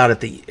close out at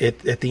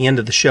the end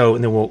of the show,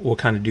 and then we'll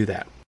kind of do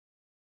that.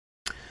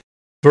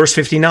 Verse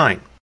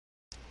 59.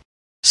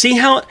 See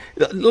how?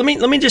 Let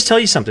me just tell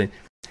you something.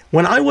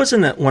 When I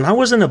wasn't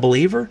a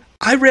believer,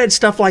 I read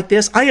stuff like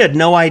this. I had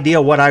no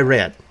idea what I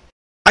read.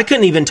 I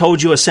couldn't even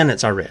told you a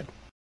sentence I read.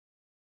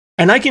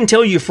 And I can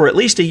tell you, for at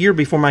least a year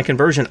before my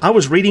conversion, I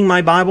was reading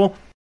my Bible.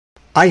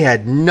 I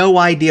had no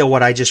idea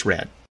what I just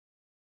read.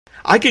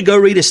 I could go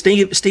read a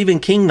Stephen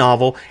King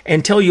novel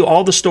and tell you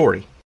all the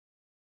story.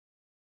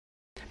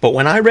 But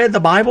when I read the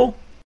Bible,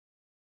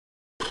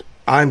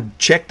 I'm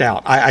checked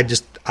out. I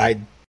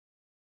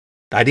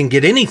didn't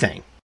get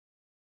anything.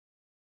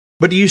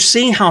 But do you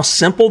see how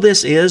simple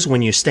this is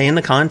when you stay in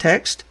the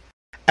context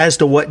as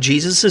to what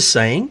Jesus is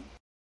saying?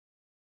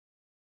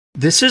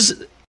 This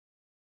is,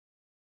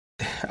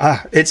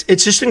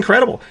 it's just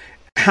incredible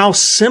how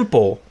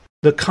simple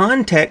the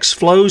context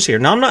flows here.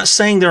 Now, I'm not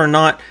saying there are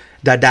not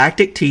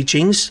didactic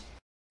teachings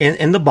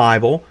in the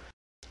Bible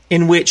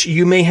in which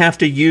you may have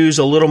to use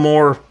a little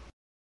more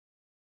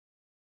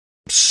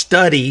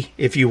study,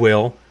 if you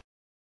will,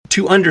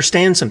 to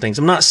understand some things.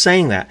 I'm not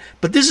saying that.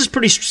 But this is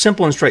pretty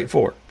simple and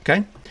straightforward,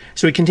 okay?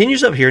 So he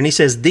continues up here, and he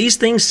says, These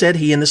things said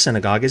he in the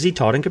synagogue as he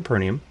taught in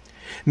Capernaum.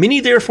 Many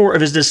therefore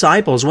of his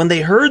disciples, when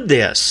they heard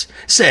this,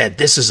 said,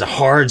 This is a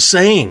hard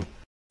saying.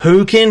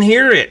 Who can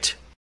hear it?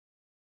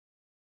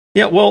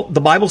 Yeah, well,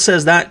 the Bible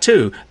says that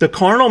too. The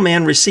carnal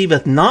man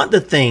receiveth not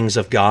the things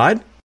of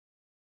God,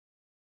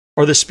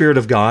 or the Spirit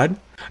of God,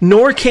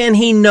 nor can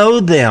he know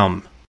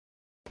them.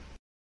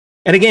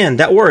 And again,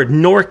 that word,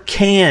 nor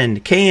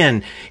can.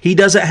 He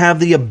doesn't have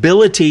the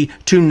ability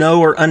to know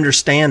or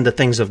understand the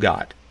things of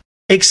God,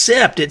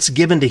 except it's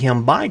given to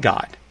him by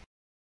God.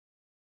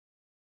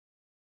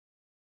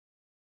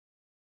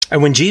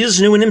 And when Jesus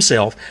knew in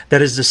himself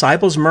that his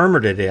disciples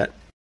murmured at it,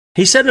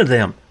 he said to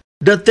them,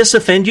 doth this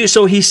offend you?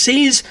 So he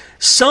sees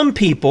some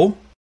people,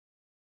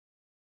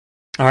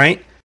 all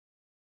right,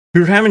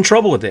 who are having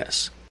trouble with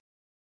this.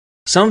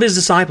 Some of his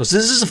disciples,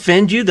 does this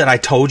offend you that I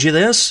told you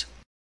this?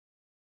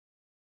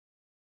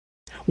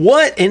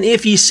 What, and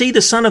if ye see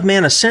the Son of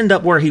Man ascend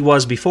up where he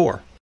was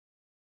before?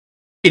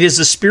 It is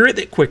the Spirit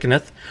that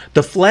quickeneth,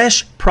 the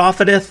flesh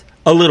profiteth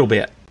a little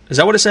bit. Is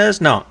that what it says?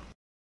 No.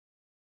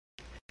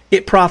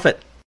 It profit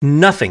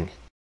nothing.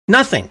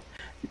 Nothing.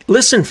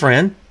 Listen,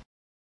 friend,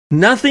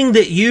 nothing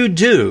that you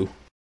do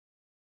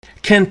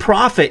can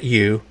profit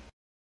you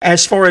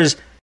as far as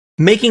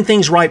making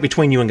things right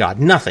between you and God.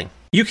 Nothing.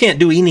 You can't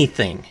do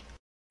anything.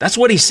 That's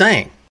what he's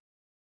saying.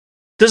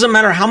 Doesn't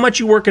matter how much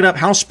you work it up,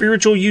 how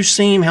spiritual you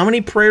seem, how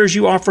many prayers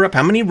you offer up,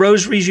 how many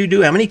rosaries you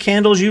do, how many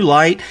candles you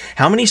light,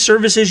 how many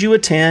services you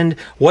attend,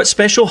 what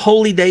special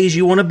holy days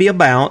you want to be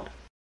about,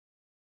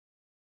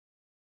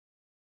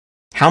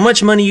 how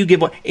much money you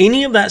give,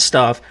 any of that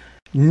stuff,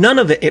 none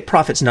of it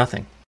profits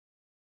nothing.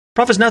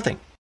 Profits nothing.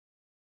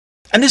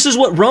 And this is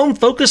what Rome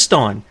focused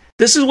on.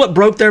 This is what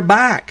broke their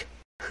back.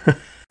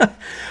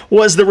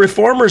 Was the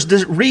reformers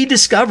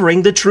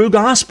rediscovering the true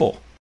gospel.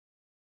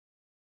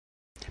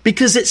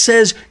 Because it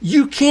says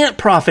you can't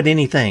profit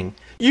anything.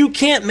 You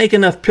can't make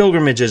enough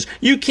pilgrimages.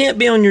 You can't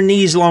be on your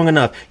knees long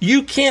enough.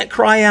 You can't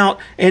cry out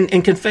and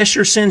confess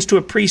your sins to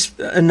a priest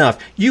enough.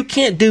 You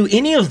can't do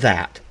any of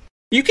that.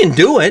 You can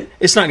do it.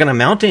 It's not going to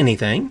amount to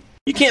anything.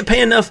 You can't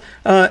pay enough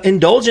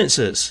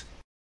indulgences.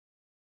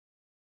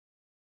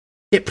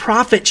 It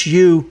profits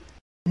you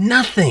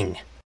nothing.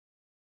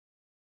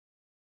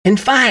 In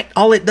fact,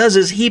 all it does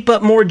is heap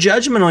up more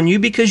judgment on you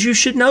because you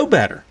should know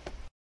better.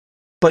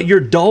 But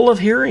you're dull of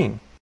hearing.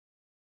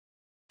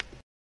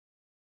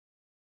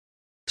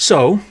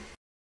 So,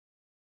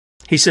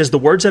 he says, the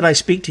words that I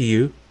speak to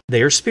you,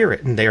 they are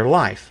spirit and they are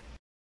life.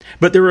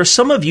 But there are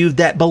some of you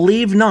that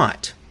believe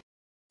not.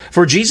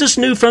 For Jesus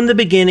knew from the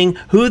beginning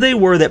who they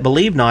were that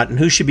believed not and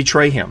who should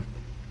betray him.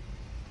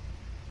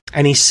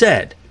 And he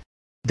said,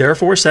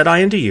 therefore said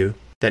I unto you,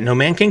 that no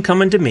man can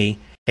come unto me,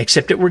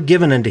 except it were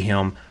given unto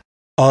him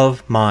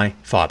of my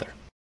Father.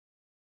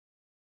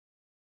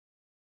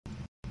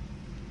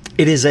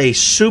 It is a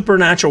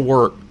supernatural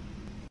work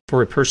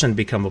for a person to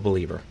become a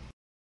believer.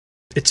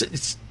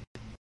 It's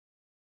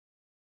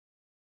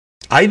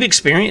I've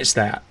experienced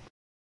that.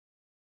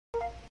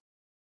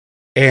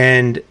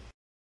 And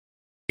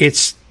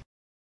it's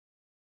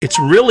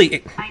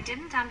really... I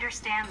didn't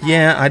understand that.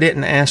 Yeah, I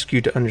didn't ask you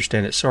to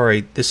understand it.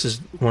 Sorry, this is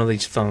one of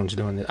these phones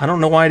doing it. I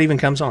don't know why it even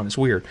comes on. It's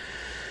weird.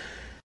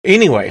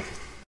 Anyway,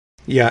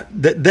 yeah,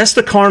 that's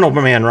the carnal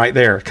man right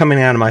there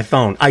coming out of my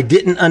phone. I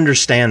didn't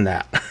understand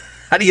that.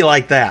 How do you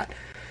like that?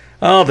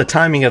 Oh, the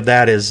timing of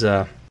that is,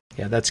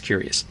 that's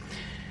curious.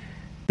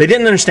 They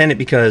didn't understand it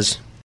because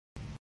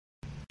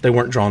they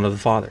weren't drawn to the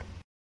Father.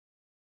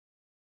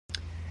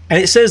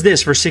 And it says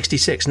this, verse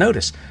 66.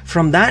 Notice,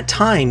 from that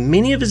time,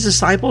 many of his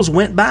disciples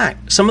went back.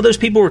 Some of those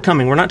people were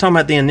coming. We're not talking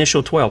about the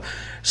initial 12.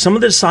 Some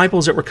of the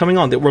disciples that were coming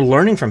on, that were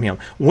learning from him,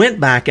 went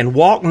back and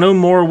walked no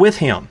more with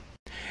him.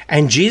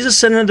 And Jesus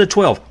said unto the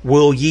 12,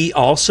 will ye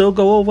also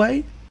go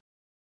away?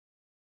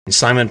 And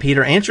Simon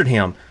Peter answered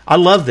him. I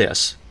love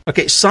this.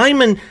 Okay,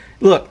 Simon,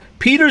 look,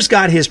 Peter's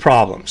got his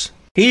problems.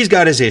 He's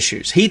got his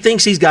issues. He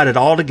thinks he's got it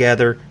all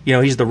together. You know,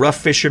 he's the rough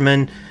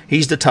fisherman.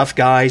 He's the tough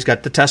guy. He's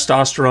got the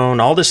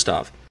testosterone, all this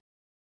stuff.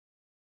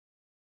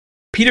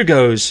 Peter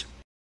goes,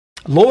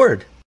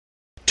 Lord,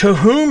 to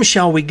whom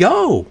shall we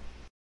go?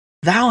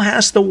 Thou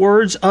hast the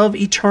words of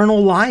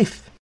eternal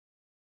life.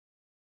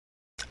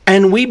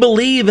 And we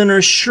believe and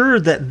are sure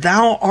that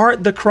thou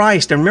art the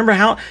Christ. And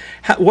remember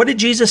what did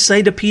Jesus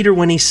say to Peter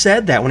when he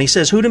said that? When he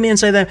says, who do men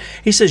say that?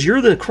 He says, you're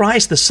the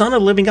Christ, the Son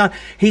of the living God.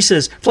 He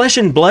says, flesh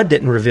and blood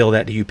didn't reveal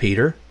that to you,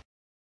 Peter,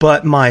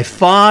 but my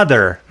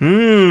Father.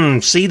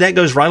 See, that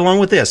goes right along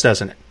with this,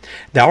 doesn't it?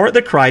 Thou art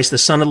the Christ, the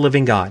Son of the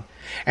living God.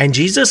 And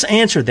Jesus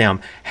answered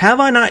them,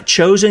 have I not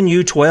chosen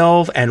you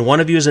 12, and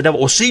one of you is a devil?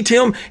 Well, see,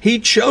 Tim, he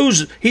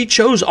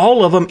chose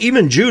all of them,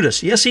 even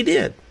Judas. Yes, he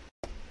did.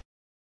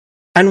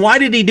 And why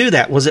did he do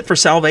that? Was it for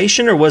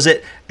salvation, or was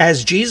it,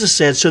 as Jesus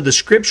said, so the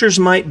scriptures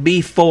might be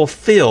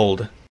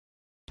fulfilled?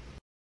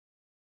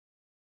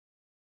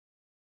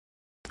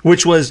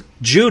 Which was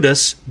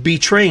Judas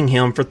betraying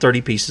him for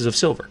 30 pieces of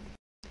silver.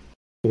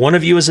 One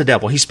of you is a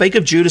devil. He spake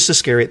of Judas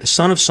Iscariot, the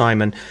son of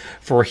Simon,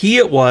 for he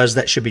it was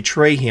that should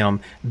betray him,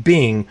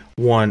 being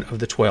one of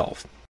the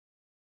 12.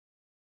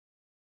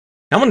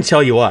 I'm going to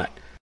tell you what.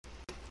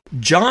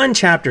 John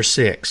chapter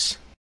 6,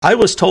 I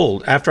was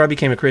told after I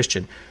became a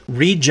Christian,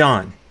 read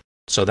John.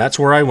 So that's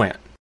where I went.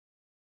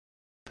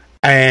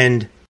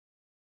 And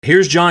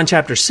here's John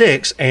chapter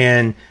 6,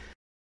 and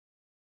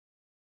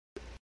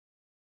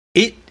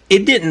it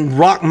didn't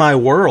rock my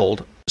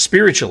world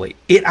spiritually.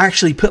 It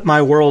actually put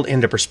my world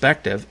into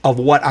perspective of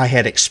what I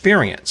had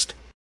experienced.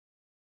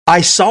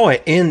 I saw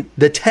it in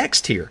the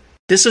text here.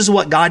 This is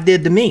what God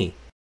did to me.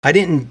 I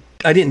didn't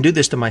do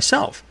this to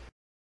myself.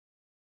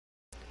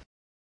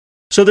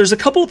 So there's a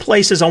couple of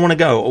places I want to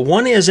go.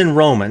 One is in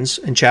Romans,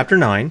 in chapter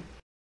 9.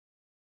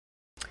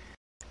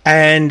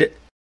 And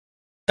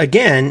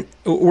again,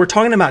 we're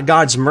talking about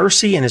God's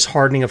mercy and his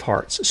hardening of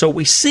hearts. So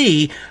we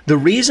see the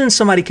reason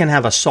somebody can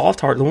have a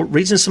soft heart, the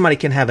reason somebody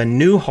can have a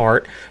new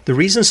heart, the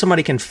reason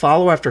somebody can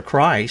follow after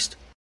Christ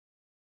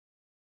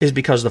is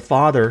because the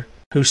Father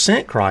who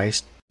sent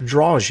Christ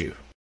draws you.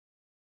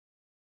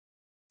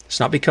 It's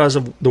not because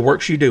of the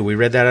works you do. We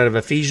read that out of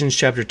Ephesians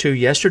chapter 2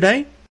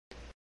 yesterday.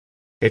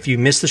 If you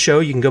missed the show,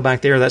 you can go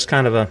back there. That's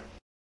kind of a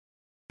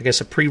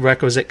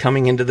prerequisite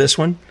coming into this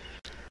one.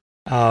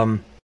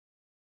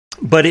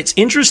 But it's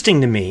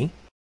interesting to me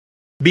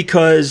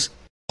because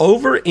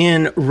over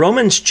in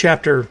Romans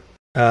chapter,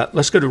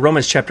 let's go to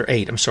Romans chapter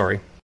 8, I'm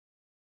sorry.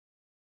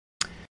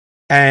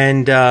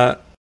 And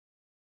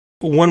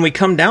when we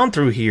come down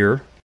through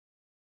here,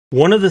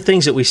 one of the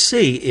things that we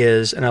see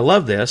is, and I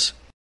love this,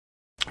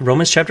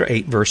 Romans chapter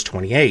 8, verse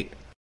 28.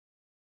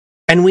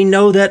 And we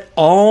know that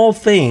all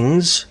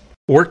things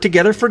work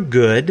together for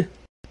good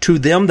to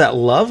them that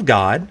love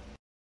God,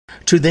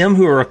 to them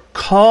who are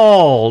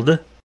called.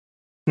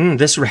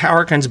 This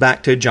harkens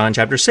back to John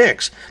chapter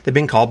 6. They've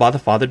been called by the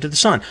Father to the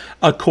Son,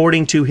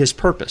 according to his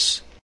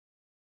purpose.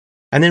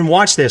 And then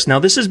watch this. Now,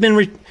 this has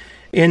been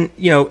in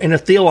a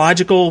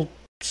theological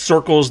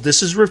circles,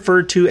 this is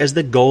referred to as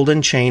the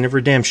golden chain of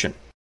redemption.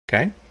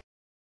 Okay?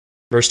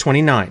 Verse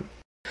 29.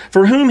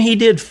 For whom he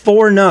did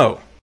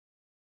foreknow,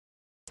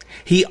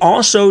 he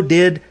also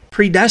did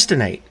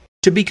predestinate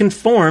to be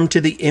conformed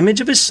to the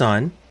image of his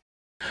Son,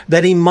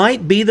 that he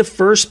might be the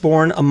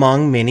firstborn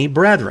among many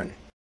brethren.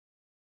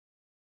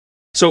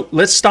 So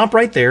let's stop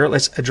right there.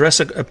 Let's address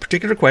a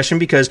particular question,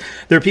 because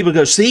there are people who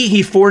go, see,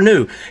 he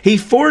foreknew. He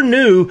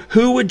foreknew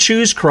who would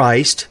choose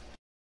Christ,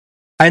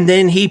 and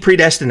then he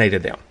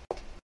predestinated them.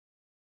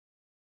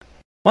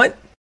 What?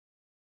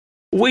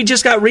 We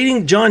just got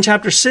reading John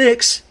chapter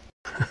 6.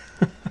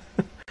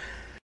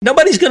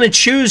 Nobody's going to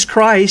choose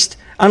Christ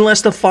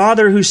unless the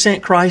Father who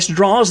sent Christ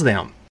draws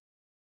them.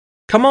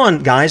 Come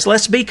on, guys,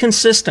 let's be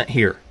consistent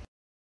here.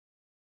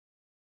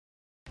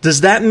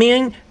 Does that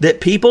mean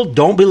that people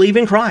don't believe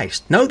in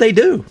Christ? No, they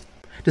do.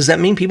 Does that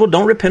mean people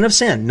don't repent of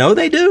sin? No,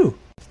 they do.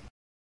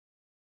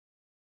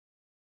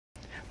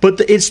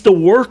 But it's the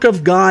work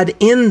of God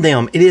in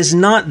them. It is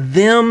not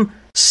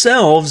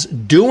themselves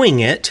doing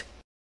it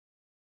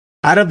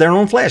out of their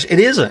own flesh. It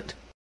isn't.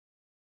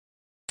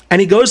 And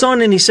he goes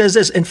on and he says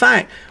this. In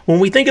fact, when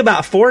we think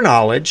about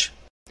foreknowledge,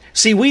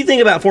 see, we think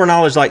about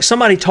foreknowledge like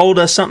somebody told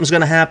us something's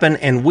going to happen,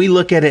 and we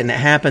look at it and it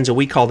happens, and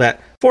we call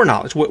that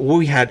foreknowledge.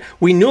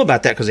 We knew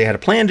about that because they had a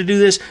plan to do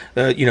this.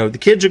 The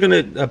kids are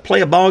going to play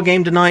a ball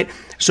game tonight,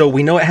 so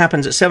we know it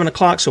happens at 7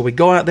 o'clock. So we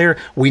go out there.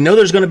 We know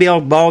there's going to be a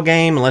ball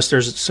game unless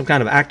there's some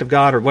kind of act of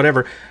God or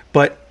whatever.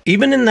 But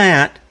even in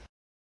that,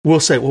 we'll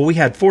say, well, we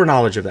had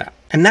foreknowledge of that.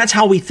 And that's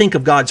how we think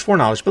of God's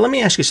foreknowledge. But let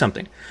me ask you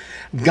something.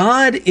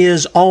 God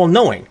is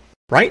all-knowing,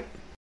 right?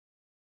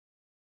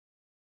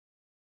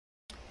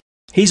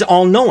 He's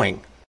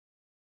all-knowing.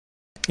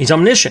 He's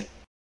omniscient.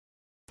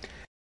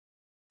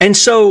 And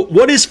so,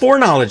 what is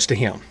foreknowledge to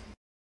him?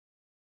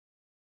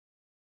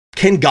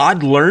 Can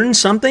God learn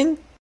something?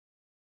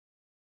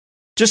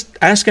 Just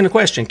asking a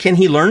question. Can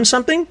he learn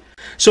something?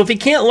 So if he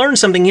can't learn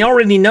something, he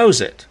already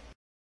knows it.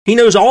 He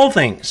knows all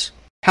things.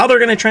 How they're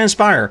going to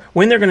transpire,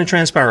 when they're going to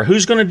transpire,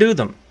 who's going to do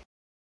them.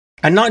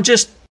 And not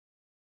just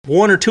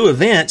one or two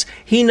events.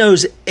 He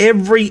knows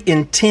every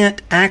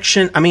intent,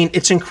 action. I mean,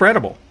 it's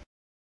incredible.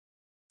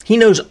 He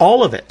knows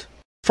all of it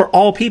for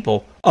all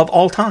people of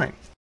all time.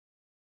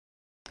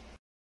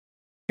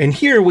 And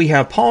here we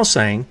have Paul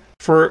saying,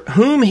 for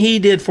whom he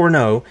did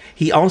foreknow,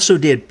 he also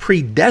did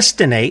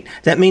predestinate.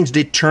 That means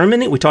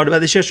determining, we talked about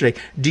this yesterday,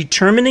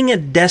 determining a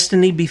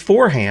destiny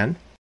beforehand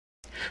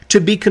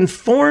to be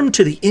conformed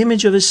to the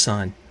image of his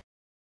Son,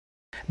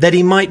 that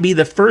he might be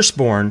the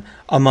firstborn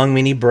among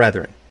many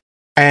brethren.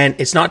 And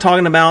it's not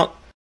talking about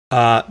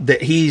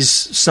that he's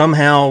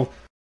somehow,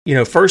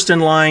 first in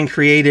line,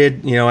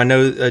 created. I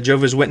know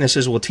Jehovah's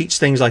Witnesses will teach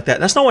things like that.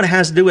 That's not what it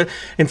has to do with.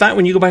 In fact,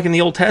 when you go back in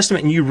the Old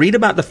Testament and you read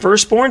about the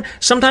firstborn,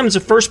 sometimes the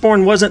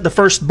firstborn wasn't the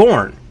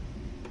firstborn.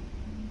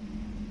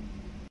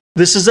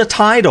 This is a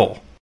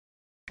title.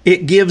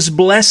 It gives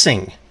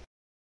blessing.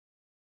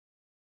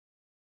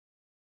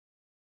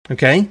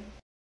 Okay?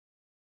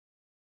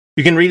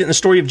 You can read it in the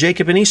story of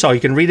Jacob and Esau. You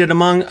can read it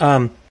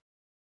among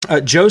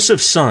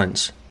Joseph's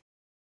sons.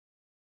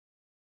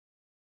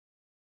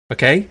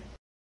 Okay?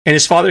 And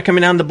his father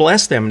coming down to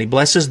bless them. And he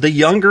blesses the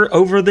younger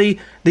over the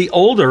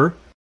older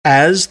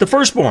as the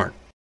firstborn.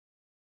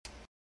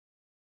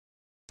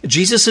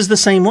 Jesus is the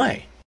same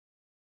way.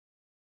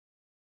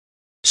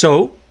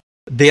 So,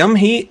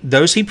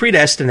 those he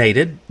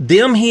predestinated,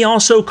 them he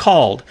also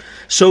called.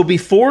 So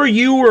before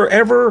you were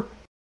ever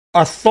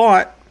a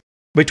thought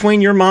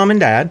between your mom and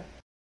dad,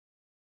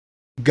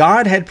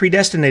 God had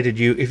predestinated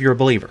you if you're a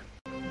believer.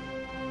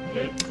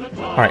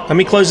 All right, let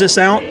me close this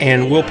out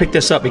and we'll pick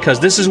this up, because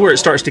this is where it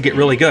starts to get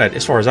really good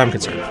as far as I'm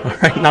concerned. All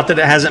right, not that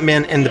it hasn't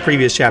been in the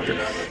previous chapter.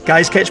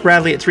 Guys, catch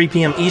Bradley at 3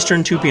 p.m.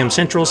 Eastern, 2 p.m.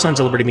 Central,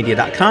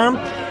 sonsoflibertymedia.com.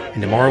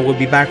 And tomorrow we'll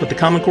be back with the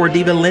Common Core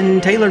diva Lynn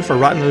Taylor for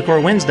Rotten to the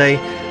Core Wednesday.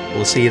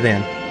 We'll see you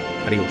then.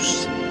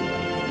 Adios.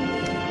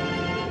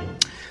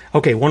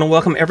 Okay, want to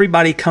welcome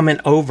everybody coming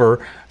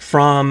over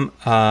from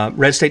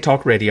Red State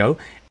Talk Radio.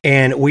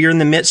 And we are in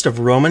the midst of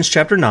Romans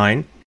chapter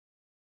 9.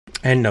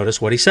 And notice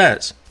what he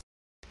says.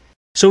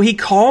 So he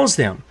calls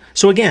them.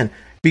 So again,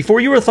 before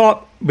you were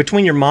thought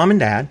between your mom and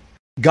dad,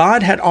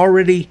 God had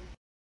already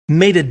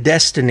made a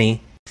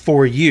destiny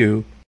for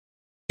you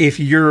if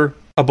you're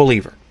a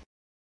believer.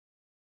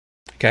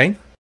 Okay?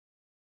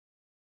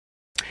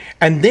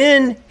 And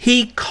then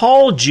he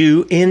called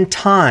you in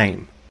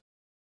time.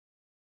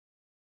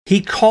 He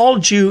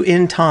called you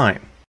in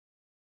time.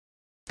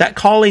 That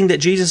calling that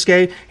Jesus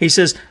gave, he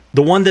says,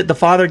 the one that the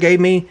Father gave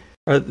me,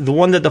 or the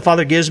one that the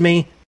Father gives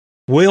me,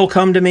 will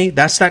come to me.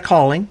 That's that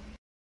calling.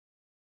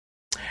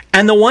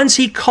 And the ones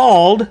he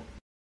called,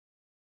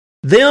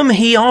 them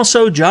he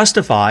also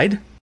justified.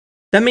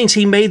 That means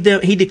he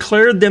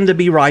declared them to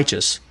be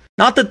righteous.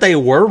 Not that they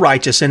were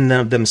righteous in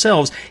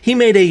themselves. He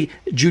made a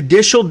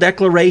judicial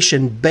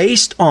declaration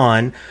based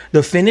on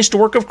the finished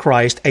work of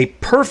Christ, a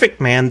perfect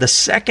man, the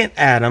second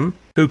Adam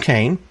who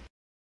came.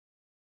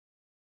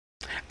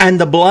 And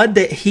the blood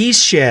that he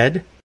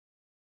shed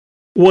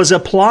was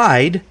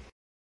applied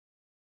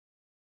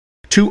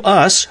to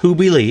us who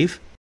believe.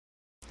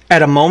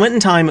 At a moment in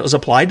time, it was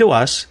applied to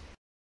us.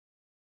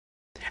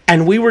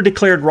 And we were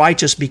declared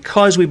righteous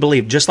because we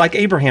believed, just like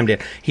Abraham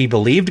did. He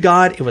believed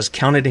God, it was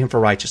counted to him for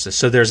righteousness.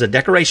 So there's a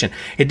declaration.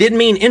 It didn't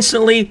mean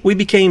instantly we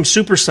became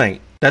super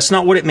saint. That's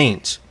not what it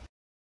means.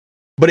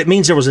 But it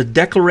means there was a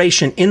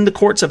declaration in the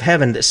courts of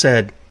heaven that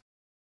said,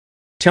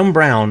 Tim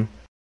Brown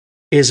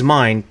is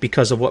mine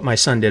because of what my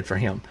son did for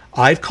him.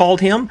 I've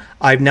called him,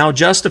 I've now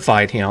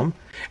justified him.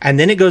 And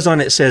then it goes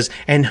on, it says,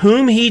 and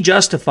whom he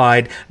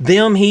justified,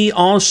 them he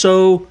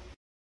also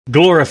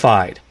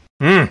glorified.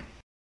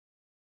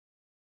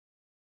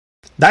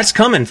 That's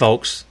coming,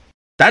 folks.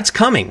 That's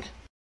coming.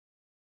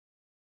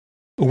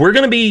 We're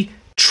going to be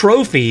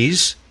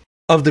trophies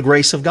of the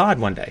grace of God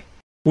one day.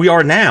 We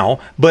are now,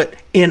 but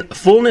in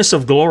fullness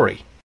of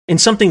glory, in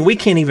something we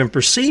can't even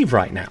perceive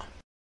right now.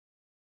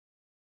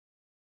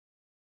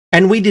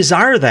 And we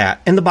desire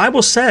that. And the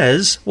Bible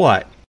says,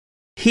 what?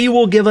 He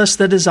will give us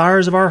the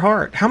desires of our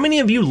heart. How many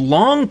of you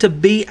long to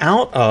be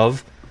out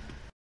of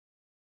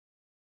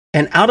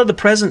the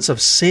presence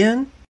of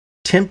sin,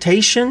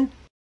 temptation,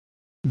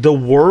 the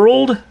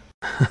world?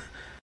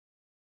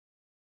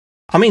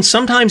 I mean,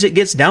 sometimes it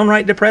gets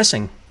downright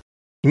depressing.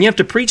 And you have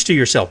to preach to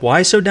yourself,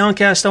 why so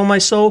downcast, O my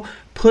soul?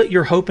 Put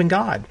your hope in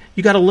God.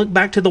 You got to look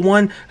back to the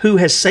one who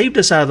has saved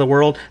us out of the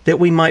world that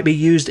we might be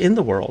used in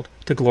the world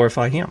to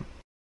glorify him.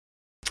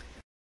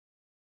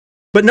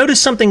 But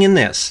notice something in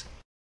this.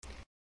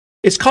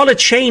 It's called a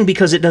chain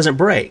because it doesn't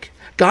break.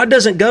 God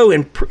doesn't go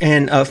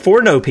and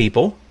foreknow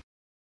people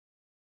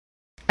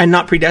and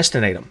not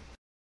predestinate them.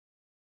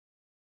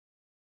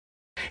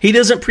 He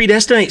doesn't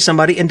predestinate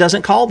somebody and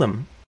doesn't call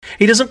them.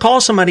 He doesn't call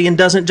somebody and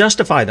doesn't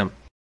justify them.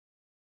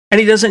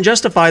 And he doesn't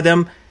justify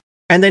them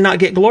and they not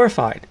get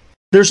glorified.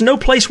 There's no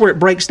place where it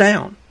breaks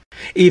down.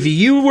 If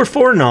you were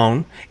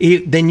foreknown,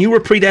 then you were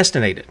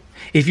predestinated.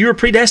 If you were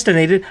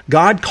predestinated,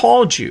 God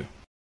called you.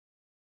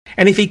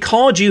 And if he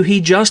called you,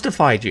 he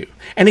justified you.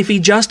 And if he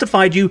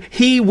justified you,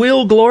 he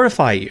will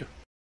glorify you.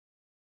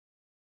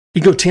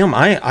 You go, Tim,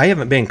 I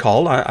haven't been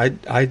called.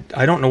 I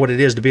don't know what it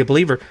is to be a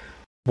believer.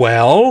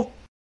 Well,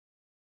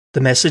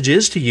 the message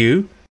is to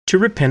you to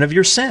repent of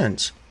your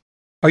sins.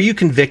 Are you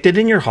convicted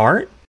in your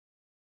heart?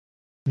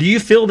 Do you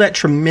feel that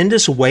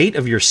tremendous weight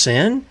of your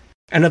sin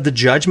and of the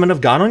judgment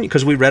of God on you?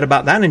 Because we read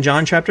about that in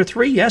John chapter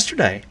 3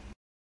 yesterday.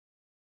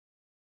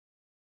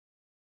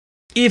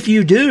 If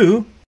you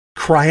do,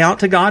 cry out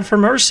to God for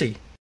mercy,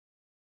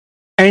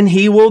 and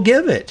he will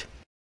give it.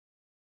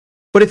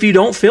 But if you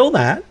don't feel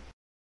that,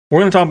 we're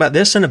going to talk about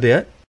this in a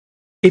bit.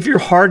 If you're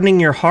hardening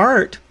your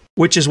heart,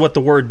 which is what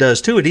the word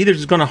does too, it either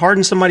is going to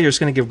harden somebody or it's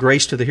going to give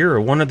grace to the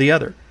hearer, one or the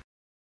other.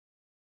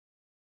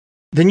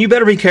 Then you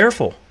better be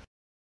careful.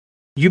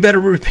 You better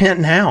repent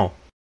now.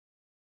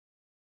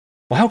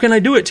 Well, how can I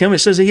do it, Tim? It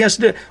says he has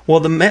to do it.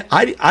 Well,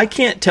 I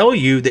can't tell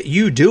you that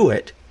you do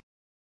it.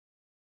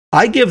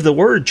 I give the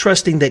word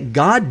trusting that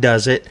God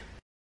does it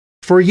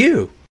for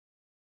you.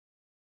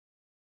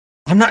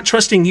 I'm not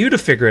trusting you to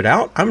figure it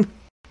out. I'm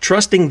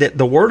trusting that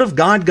the word of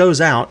God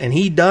goes out and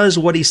he does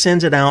what he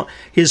sends it out,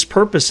 his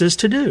purposes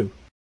to do.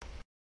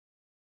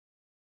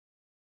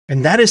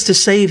 And that is to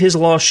save his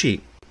lost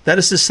sheep. That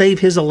is to save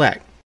his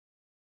elect.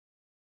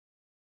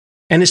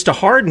 And it's to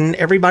harden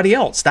everybody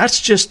else.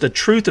 That's just the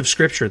truth of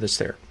Scripture that's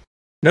there.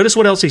 Notice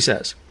what else he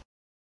says.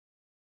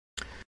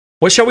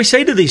 What shall we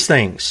say to these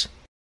things?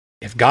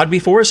 If God be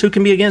for us, who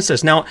can be against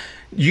us? Now,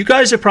 you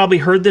guys have probably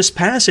heard this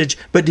passage,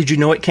 but did you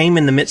know it came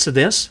in the midst of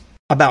this?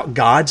 About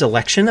God's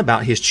election,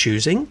 about his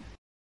choosing?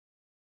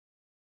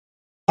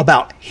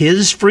 About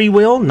his free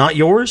will, not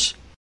yours?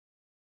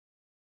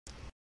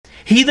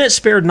 He that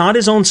spared not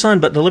his own son,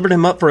 but delivered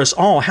him up for us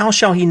all, how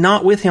shall he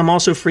not with him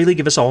also freely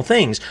give us all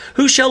things?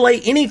 Who shall lay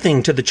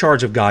anything to the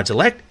charge of God's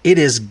elect? It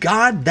is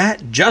God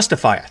that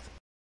justifieth.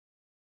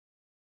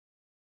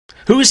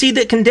 Who is he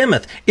that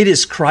condemneth? It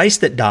is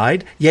Christ that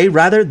died, yea,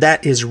 rather,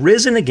 that is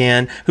risen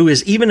again, who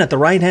is even at the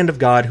right hand of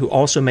God, who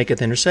also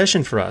maketh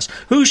intercession for us.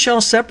 Who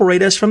shall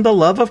separate us from the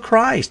love of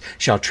Christ?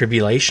 Shall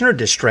tribulation or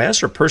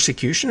distress or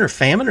persecution or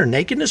famine or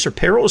nakedness or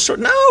peril or sword?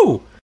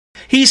 No!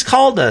 He's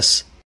called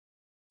us.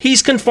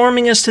 He's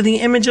conforming us to the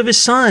image of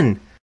his Son.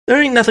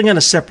 There ain't nothing going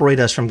to separate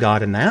us from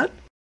God in that.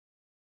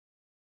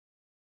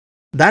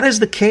 That is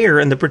the care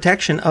and the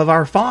protection of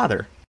our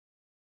Father.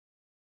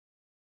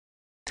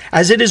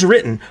 As it is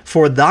written,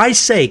 for thy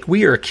sake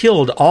we are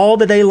killed all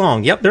the day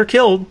long. Yep, they're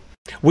killed.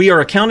 We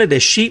are accounted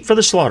as sheep for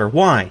the slaughter.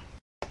 Why?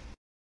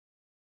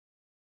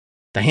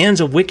 The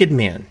hands of wicked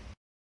men.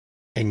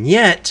 And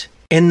yet,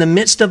 in the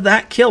midst of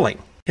that killing,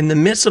 in the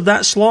midst of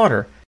that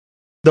slaughter,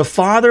 the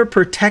Father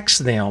protects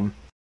them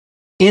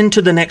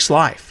into the next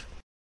life.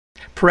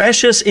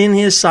 Precious in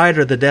his sight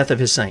are the death of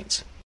his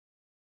saints,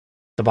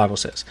 the Bible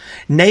says.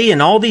 Nay, in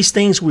all these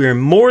things we are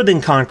more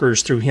than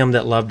conquerors through him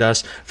that loved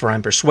us. For I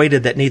am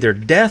persuaded that neither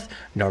death,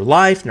 nor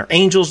life, nor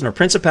angels, nor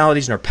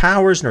principalities, nor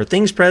powers, nor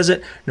things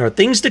present, nor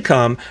things to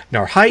come,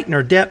 nor height,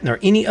 nor depth, nor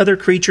any other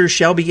creature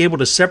shall be able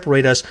to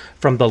separate us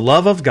from the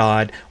love of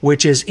God,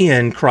 which is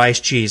in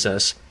Christ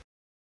Jesus,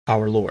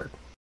 our Lord.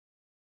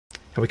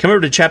 Now we come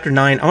over to chapter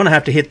 9. I'm going to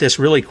have to hit this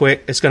really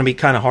quick. It's going to be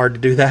kind of hard to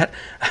do that,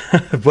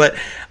 but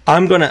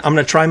I'm going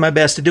to try my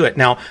best to do it.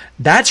 Now,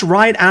 that's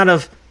right out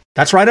of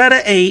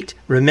 8.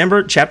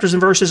 Remember, chapters and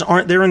verses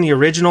aren't there in the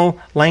original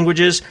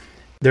languages.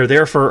 They're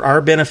there for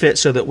our benefit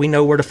so that we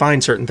know where to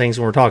find certain things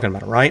when we're talking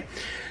about them, right?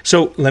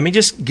 So let me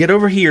just get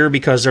over here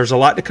because there's a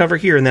lot to cover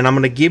here, and then I'm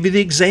going to give you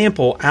the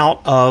example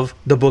out of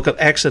the book of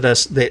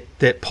Exodus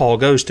that Paul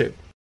goes to.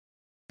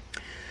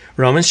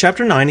 Romans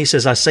chapter 9, he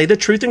says, I say the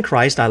truth in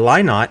Christ, I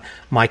lie not,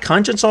 my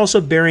conscience also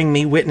bearing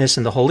me witness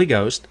in the Holy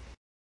Ghost,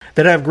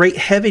 that I have great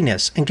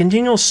heaviness and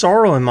continual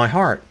sorrow in my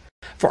heart.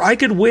 For I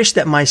could wish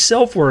that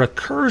myself were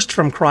accursed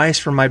from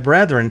Christ for my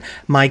brethren,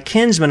 my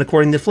kinsmen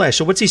according to the flesh.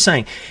 So what's he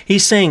saying?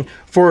 He's saying,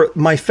 for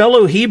my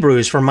fellow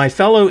Hebrews, for my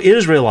fellow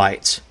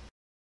Israelites,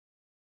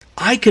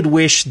 I could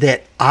wish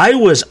that I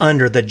was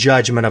under the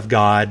judgment of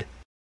God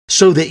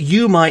so that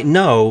you might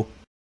know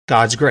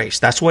God's grace.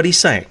 That's what he's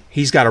saying.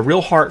 He's got a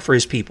real heart for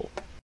his people.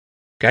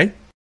 Okay?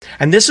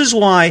 And this is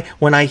why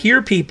when I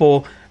hear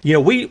people,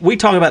 we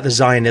talk about the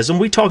Zionism,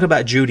 we talk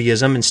about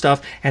Judaism and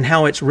stuff, and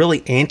how it's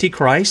really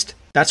antichrist.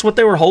 That's what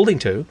they were holding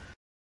to.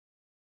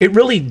 It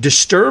really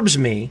disturbs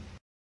me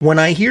when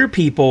I hear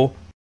people,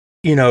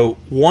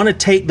 want to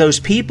take those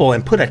people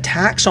and put a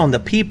tax on the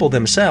people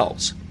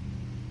themselves.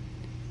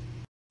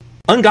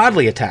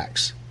 Ungodly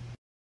attacks.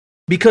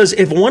 Because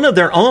if one of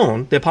their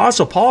own, the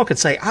Apostle Paul could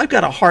say, I've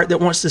got a heart that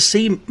wants to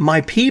see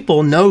my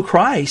people know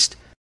Christ,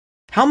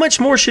 how much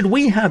more should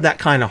we have that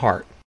kind of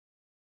heart?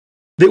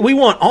 That we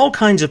want all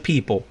kinds of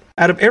people,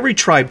 out of every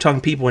tribe,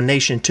 tongue, people, and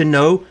nation, to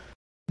know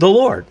the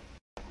Lord.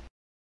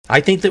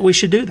 I think that we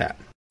should do that.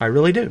 I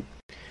really do.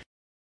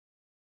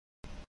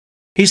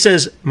 He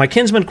says, my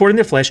kinsmen according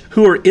to the flesh,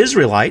 who are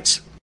Israelites,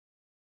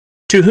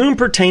 to whom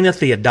pertaineth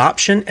the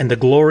adoption and the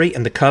glory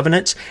and the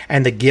covenants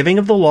and the giving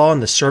of the law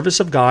and the service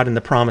of God and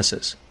the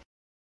promises,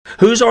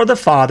 whose are the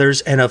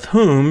fathers, and of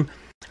whom,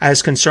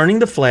 as concerning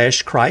the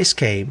flesh, Christ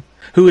came,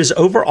 who is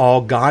over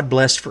all, God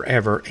blessed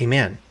forever.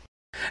 Amen.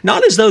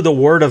 Not as though the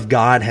word of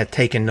God had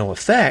taken no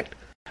effect,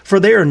 for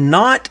they are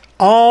not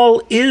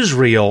all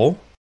Israel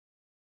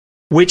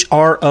which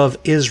are of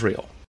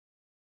Israel.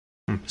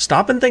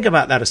 Stop and think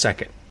about that a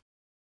second.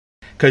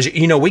 Because,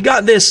 we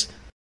got this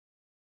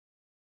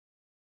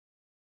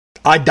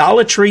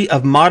idolatry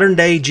of modern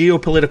day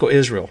geopolitical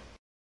Israel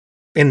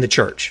in the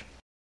church.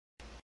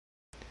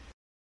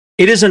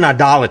 It is an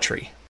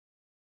idolatry.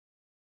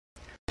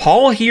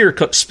 Paul here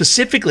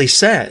specifically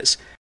says,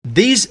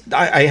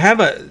 I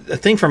have a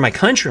thing for my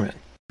countrymen,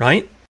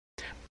 right?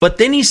 But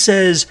then he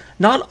says,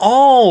 not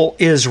all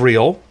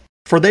Israel,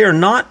 for they are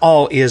not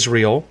all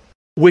Israel,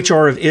 which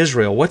are of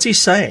Israel. What's he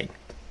saying?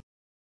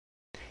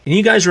 And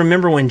you guys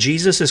remember when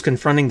Jesus is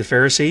confronting the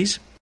Pharisees?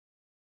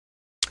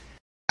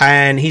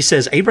 And he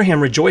says, Abraham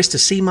rejoiced to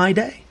see my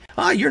day.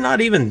 You're not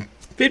even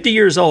 50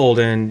 years old,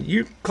 and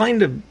you claim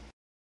to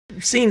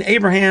have seen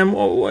Abraham.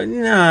 Oh,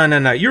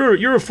 no.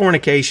 You're a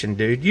fornication,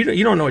 dude.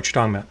 You don't know what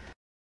you're talking about.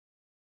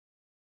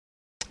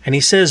 And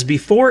he says,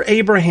 before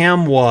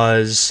Abraham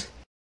was,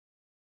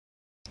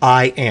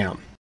 I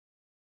am.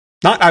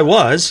 Not I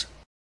was,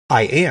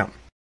 I am.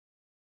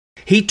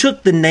 He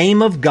took the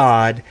name of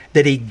God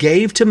that he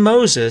gave to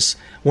Moses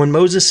when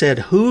Moses said,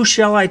 who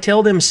shall I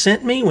tell them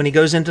sent me? When he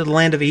goes into the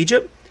land of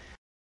Egypt,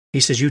 he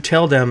says, you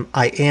tell them,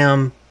 I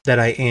am that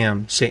I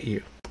am sent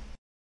you.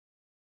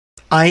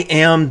 I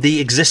am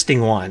the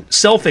existing one,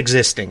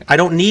 self-existing. I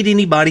don't need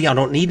anybody. I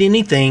don't need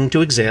anything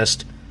to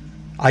exist.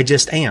 I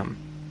just am.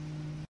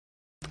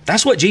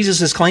 That's what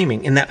Jesus is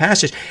claiming in that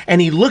passage.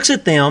 And he looks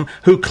at them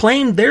who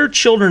claim they're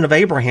children of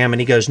Abraham, and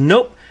he goes,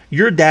 nope,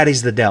 your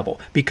daddy's the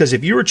devil. Because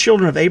if you were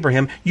children of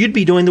Abraham, you'd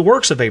be doing the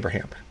works of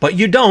Abraham. But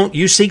you don't.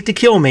 You seek to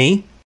kill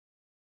me.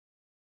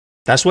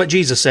 That's what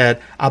Jesus said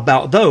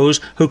about those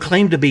who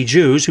claim to be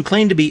Jews, who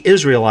claim to be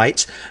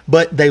Israelites,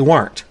 but they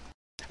weren't.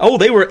 Oh,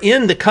 they were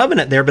in the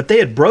covenant there, but they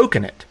had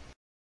broken it.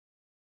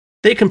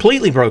 They had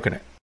completely broken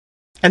it.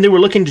 And they were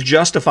looking to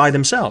justify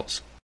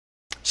themselves.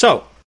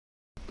 So,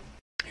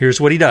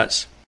 here's what he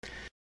does.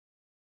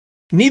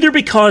 Neither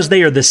because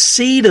they are the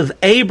seed of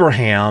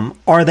Abraham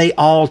are they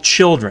all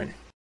children.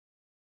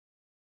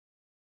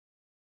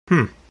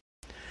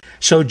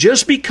 So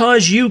just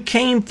because you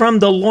came from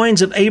the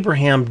loins of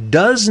Abraham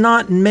does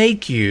not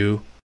make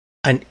you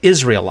an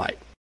Israelite.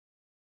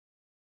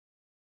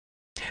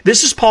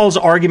 This is Paul's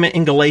argument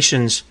in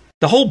Galatians.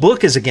 The whole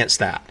book is against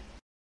that.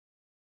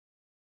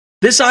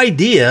 This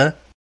idea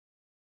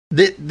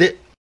that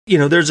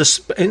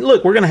there's and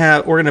look, we're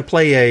going to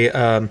play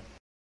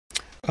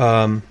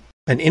an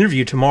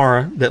interview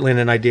tomorrow that Lynn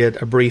and I did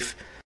a brief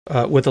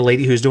with a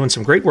lady who's doing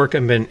some great work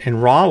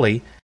in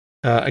Raleigh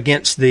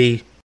against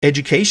the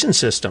education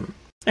system,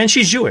 and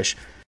she's Jewish.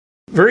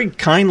 Very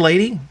kind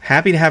lady,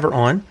 happy to have her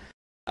on.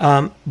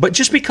 But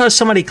just because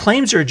somebody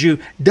claims they're a Jew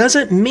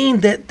doesn't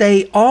mean that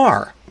they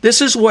are. This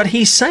is what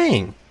he's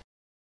saying.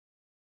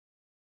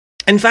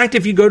 In fact,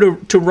 if you go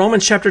to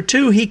Romans chapter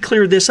 2, he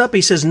cleared this up.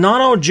 He says,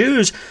 not all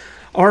Jews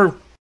are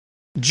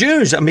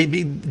Jews. I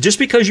mean, just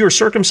because you're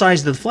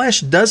circumcised of the flesh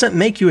doesn't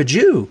make you a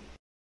Jew.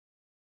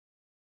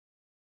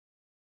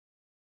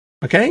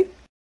 Okay?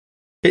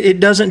 It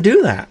doesn't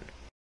do that.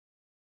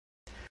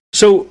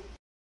 So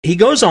he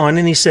goes on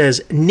and he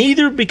says,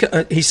 neither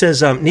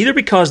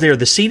because they are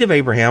the seed of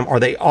Abraham are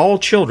they all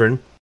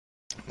children,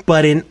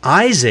 but in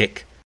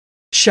Isaac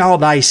shall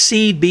thy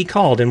seed be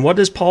called. And what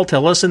does Paul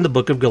tell us in the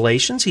book of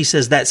Galatians? He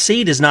says that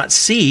seed is not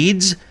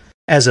seeds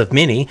as of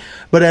many,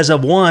 but as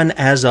of one,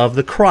 as of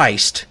the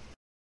Christ.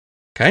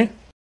 Okay?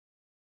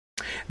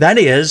 That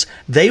is,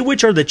 they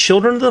which are the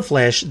children of the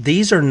flesh,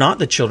 these are not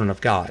the children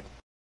of God,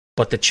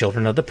 but the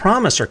children of the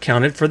promise are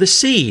counted for the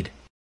seed.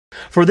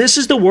 For this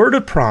is the word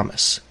of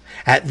promise.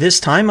 At this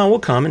time I will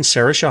come, and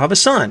Sarah shall have a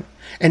son.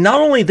 And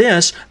not only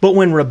this, but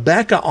when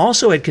Rebekah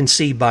also had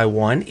conceived by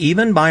one,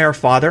 even by our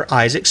father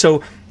Isaac.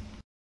 So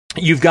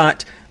you've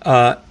got,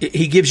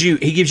 he gives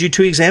you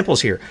two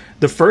examples here.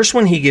 The first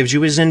one he gives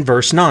you is in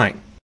verse 9.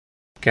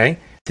 Okay?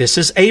 This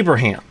is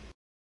Abraham.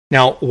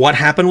 Now, what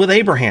happened with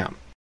Abraham?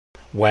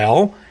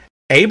 Well,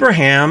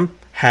 Abraham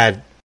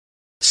had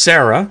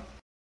Sarah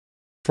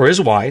for his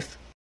wife,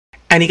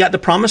 and he got the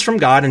promise from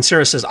God, and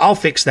Sarah says, I'll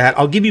fix that.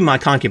 I'll give you my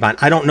concubine.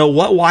 I don't know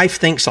what wife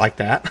thinks like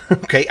that.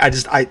 Okay,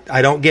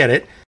 I don't get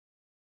it.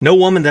 No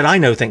woman that I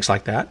know thinks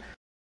like that.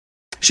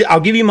 I'll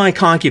give you my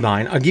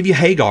concubine. I'll give you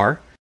Hagar.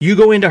 You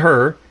go into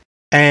her,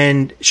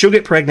 and she'll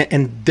get pregnant,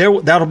 and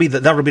that'll be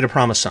the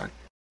promised son.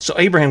 So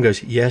Abraham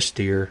goes, yes,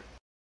 dear,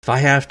 if I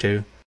have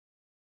to.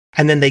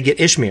 And then they get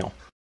Ishmael.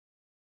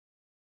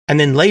 And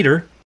then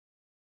later,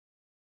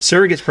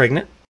 Sarah gets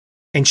pregnant,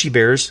 and she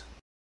bears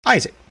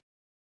Isaac.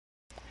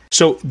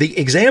 So the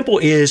example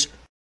is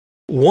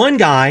one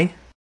guy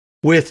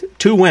with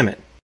two women.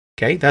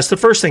 Okay, that's the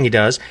first thing he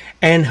does.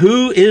 And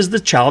who is the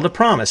child of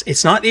promise?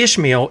 It's not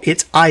Ishmael,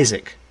 it's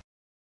Isaac.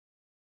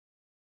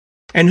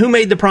 And who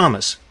made the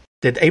promise?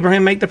 Did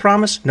Abraham make the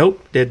promise?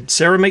 Nope. Did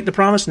Sarah make the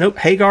promise? Nope.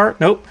 Hagar?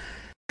 Nope.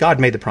 God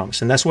made the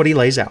promise, and that's what he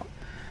lays out.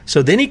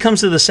 So then he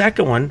comes to the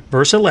second one,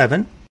 verse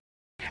 11,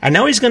 and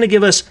now he's going to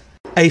give us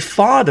a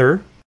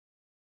father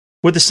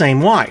with the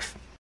same wife.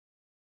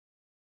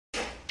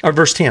 Or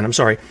verse 10, I'm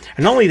sorry.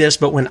 And not only this,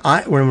 but when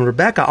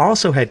Rebekah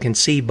also had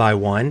conceived by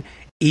one,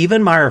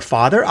 even by her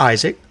father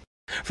Isaac,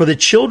 for the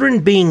children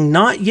being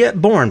not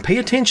yet born, pay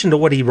attention to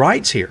what he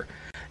writes here,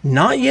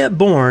 not yet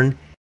born,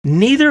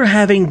 neither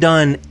having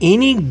done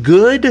any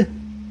good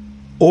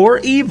or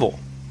evil,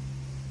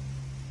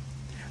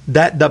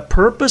 that the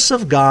purpose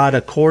of God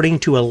according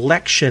to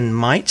election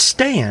might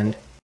stand,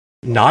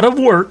 not of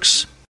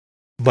works,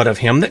 but of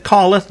him that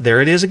calleth.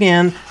 There it is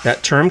again,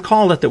 that term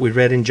calleth that we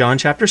read in John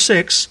chapter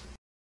 6.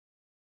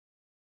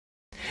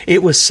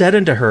 It was said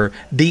unto her,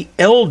 the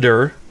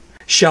elder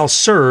shall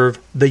serve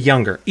the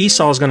younger.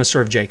 Esau is going to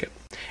serve Jacob.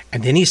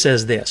 And then he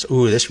says this.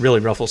 Ooh, this really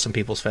ruffles some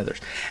people's feathers.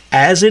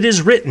 As it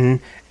is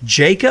written,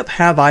 Jacob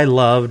have I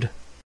loved,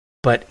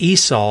 but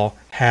Esau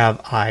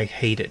have I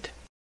hated.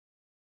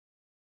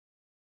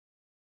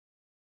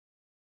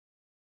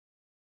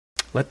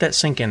 Let that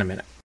sink in a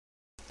minute.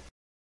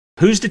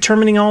 Who's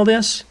determining all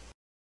this?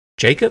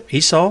 Jacob,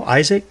 Esau,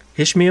 Isaac,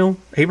 Ishmael,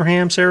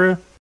 Abraham, Sarah,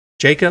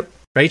 Jacob,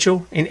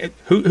 Rachel. And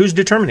who's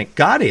determining?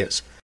 God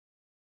is.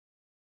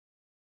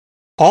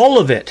 All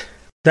of it,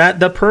 that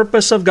the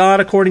purpose of God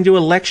according to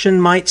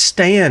election might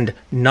stand,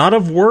 not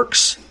of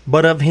works,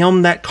 but of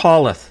him that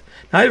calleth.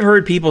 Now, I've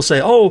heard people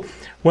say, oh,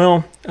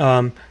 well,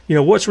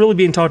 what's really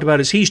being talked about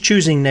is he's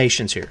choosing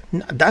nations here.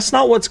 That's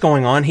not what's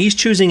going on. He's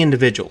choosing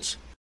individuals.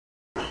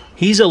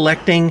 He's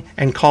electing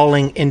and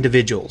calling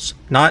individuals,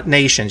 not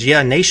nations.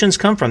 Yeah, nations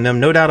come from them,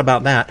 no doubt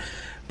about that.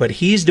 But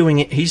he's doing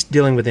it. He's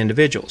dealing with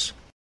individuals.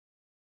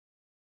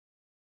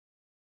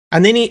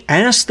 And then he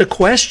asks the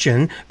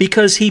question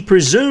because he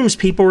presumes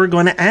people are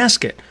going to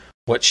ask it.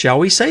 What shall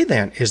we say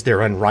then? Is there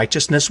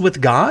unrighteousness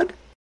with God?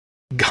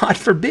 God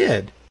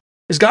forbid.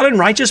 Is God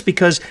unrighteous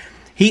because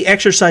he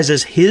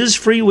exercises his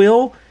free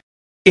will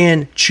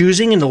in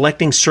choosing and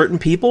electing certain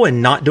people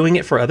and not doing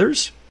it for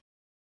others?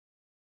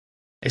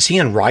 Is he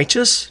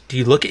unrighteous? Do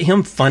you look at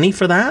him funny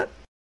for that?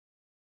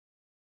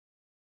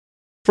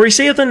 For he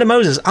saith unto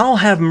Moses, I'll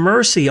have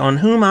mercy on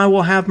whom I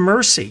will have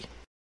mercy,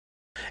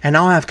 and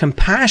I'll have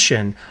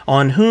compassion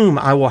on whom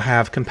I will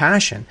have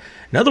compassion.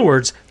 In other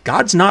words,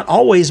 God's not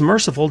always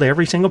merciful to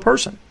every single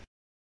person,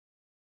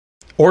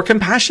 or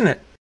compassionate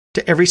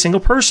to every single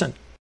person.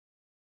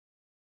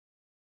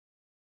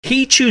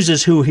 He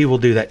chooses who he will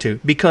do that to,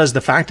 because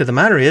the fact of the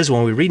matter is,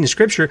 when we read in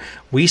Scripture,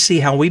 we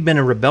see how we've been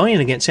in rebellion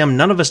against him.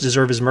 None of us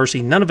deserve his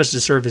mercy. None of us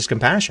deserve his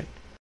compassion.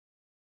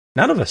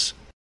 None of us.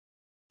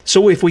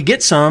 So if we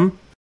get some,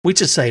 we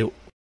just say,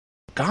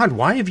 God,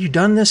 why have you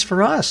done this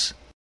for us?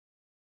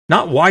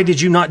 Not why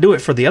did you not do it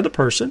for the other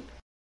person?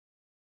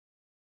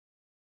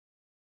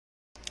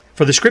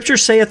 For the Scripture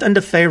saith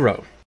unto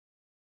Pharaoh,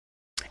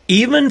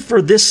 even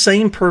for this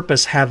same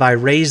purpose have I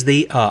raised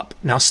thee up.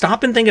 Now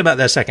stop and think about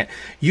that a second.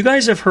 You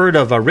guys have heard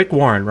of Rick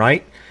Warren,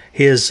 right?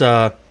 His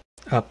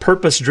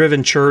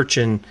purpose-driven church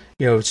and,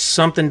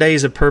 something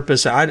days of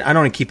purpose. I don't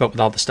want to keep up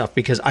with all the stuff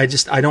because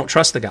I don't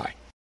trust the guy.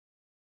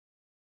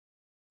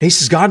 He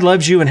says God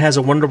loves you and has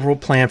a wonderful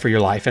plan for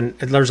your life. And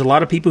there's a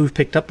lot of people who've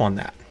picked up on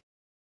that.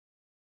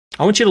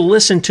 I want you to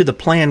listen to the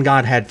plan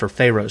God had for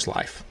Pharaoh's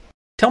life.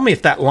 Tell me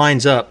if that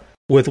lines up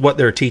with what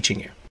they're teaching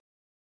you.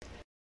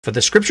 For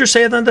the Scripture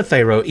saith unto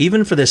Pharaoh,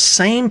 even for this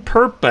same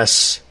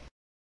purpose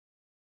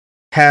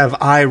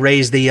have I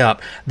raised thee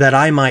up, that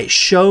I might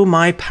show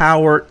my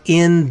power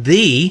in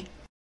thee,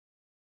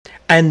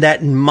 and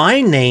that my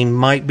name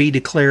might be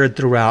declared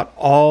throughout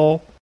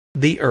all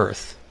the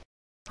earth.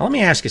 Now, let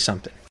me ask you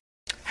something.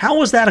 How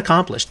was that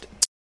accomplished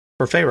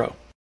for Pharaoh?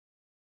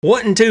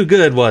 Wasn't too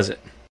good, was it?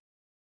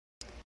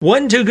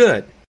 Wasn't too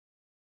good.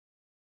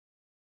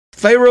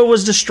 Pharaoh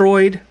was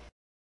destroyed.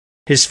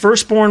 His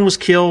firstborn was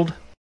killed.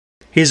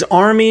 His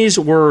armies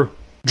were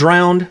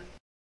drowned.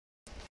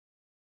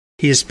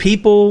 His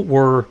people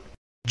were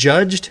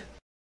judged.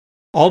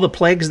 All the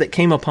plagues that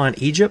came upon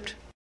Egypt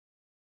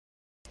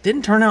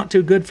didn't turn out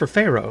too good for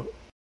Pharaoh.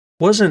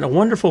 Wasn't a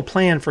wonderful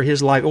plan for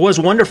his life. It was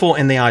wonderful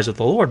in the eyes of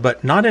the Lord,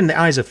 but not in the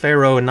eyes of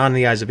Pharaoh and not in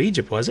the eyes of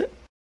Egypt, was it?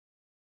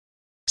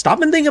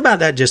 Stop and think about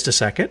that just a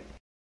second.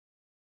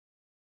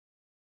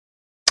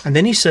 And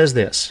then he says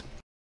this,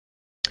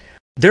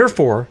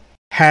 therefore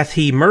hath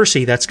he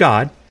mercy, that's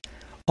God,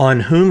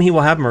 on whom he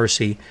will have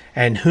mercy,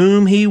 and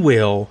whom he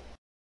will,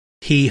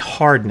 he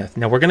hardeneth.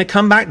 Now, we're going to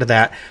come back to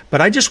that,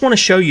 but I just want to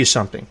show you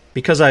something,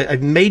 because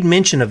I've made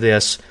mention of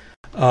this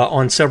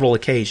on several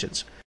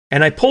occasions.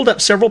 And I pulled up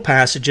several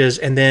passages,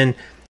 and then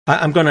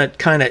I'm going to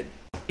kind of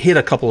hit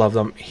a couple of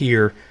them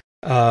here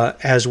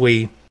as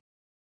we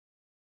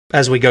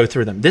go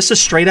through them. This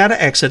is straight out of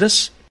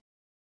Exodus,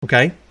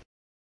 okay?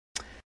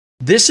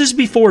 This is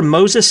before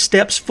Moses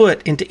steps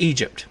foot into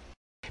Egypt.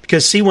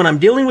 Because, see, when I'm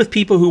dealing with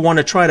people who want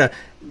to try to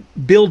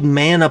build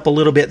man up a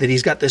little bit, that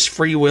he's got this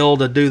free will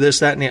to do this,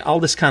 that, and all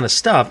this kind of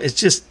stuff, it's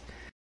just,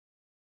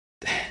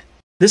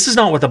 this is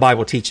not what the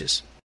Bible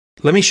teaches.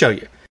 Let me show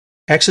you.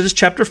 Exodus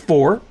chapter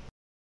 4,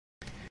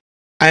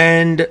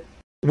 and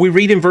we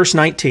read in verse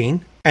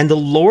 19, and the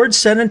Lord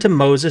said unto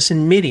Moses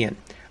in Midian,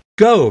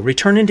 go,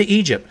 return into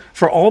Egypt,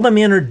 for all the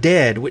men are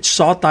dead which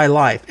sought thy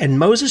life. And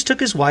Moses took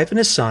his wife and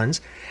his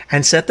sons,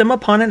 and set them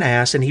upon an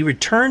ass, and he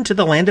returned to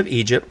the land of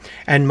Egypt.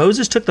 And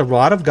Moses took the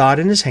rod of God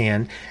in his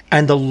hand,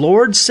 and the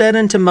Lord said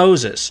unto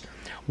Moses,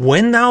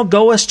 when thou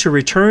goest to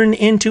return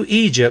into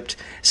Egypt,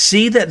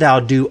 see that thou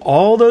do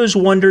all those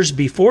wonders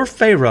before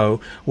Pharaoh,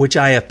 which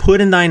I have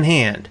put in thine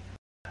hand.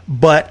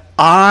 But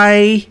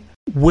I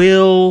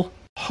will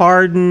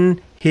harden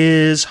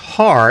his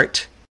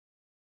heart,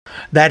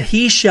 that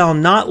he shall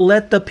not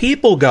let the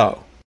people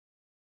go.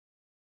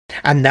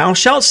 And thou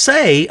shalt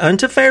say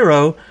unto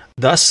Pharaoh,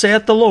 thus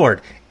saith the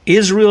Lord,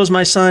 Israel is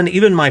my son,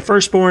 even my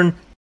firstborn.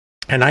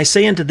 And I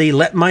say unto thee,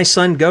 let my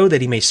son go,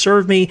 that he may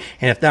serve me.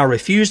 And if thou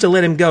refuse to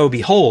let him go,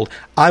 behold,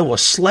 I will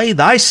slay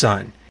thy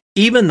son,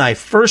 even thy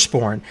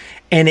firstborn.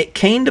 And it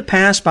came to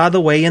pass by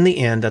the way in the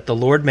end that the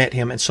Lord met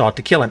him and sought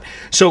to kill him.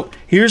 So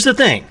here's the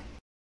thing.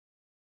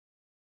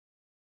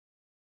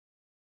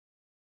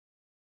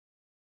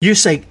 You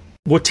say,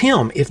 well,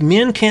 Tim, if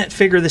men can't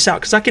figure this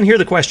out, because I can hear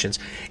the questions.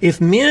 If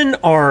men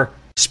are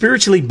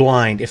spiritually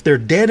blind, if they're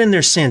dead in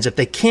their sins, if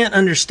they can't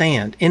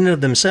understand in and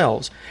of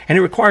themselves, and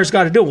it requires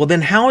God to do it, well,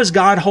 then how is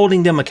God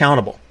holding them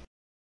accountable?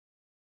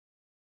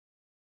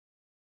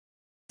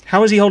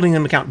 How is he holding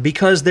them accountable?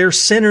 Because they're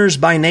sinners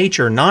by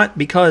nature, not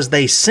because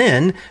they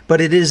sin,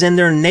 but it is in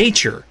their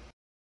nature.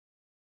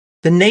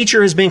 The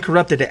nature has been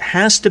corrupted. It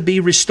has to be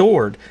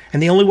restored.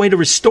 And the only way to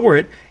restore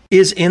it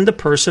is in the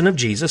person of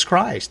Jesus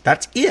Christ.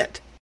 That's it.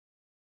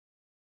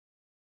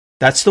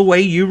 That's the way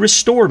you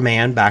restore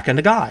man back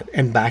into God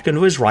and back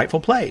into his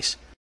rightful place.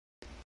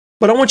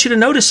 But I want you to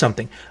notice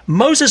something.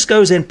 Moses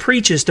goes and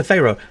preaches to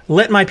Pharaoh,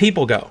 let my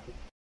people go.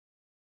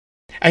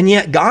 And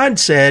yet God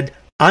said,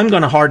 I'm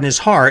going to harden his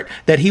heart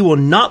that he will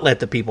not let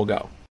the people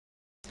go.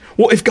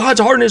 Well, if God's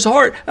hardened his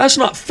heart, that's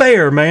not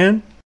fair,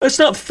 man. That's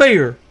not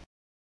fair.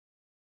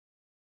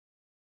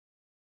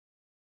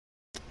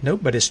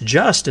 Nope, but it's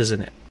just,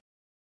 isn't it?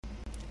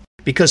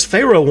 Because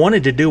Pharaoh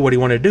wanted to do what he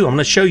wanted to do. I'm going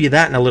to show you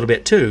that in a little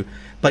bit too.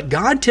 But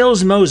God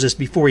tells Moses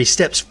before he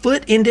steps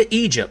foot into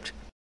Egypt,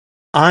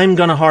 I'm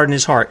going to harden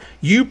his heart.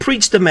 You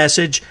preach the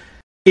message,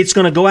 it's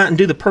going to go out and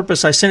do the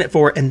purpose I sent it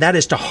for, and that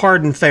is to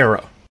harden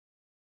Pharaoh.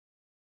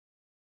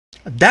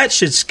 That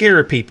should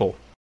scare people.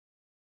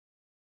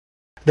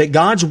 That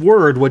God's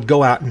word would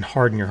go out and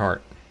harden your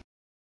heart.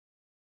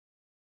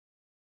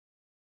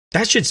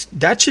 That should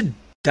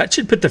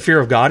put the fear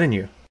of God in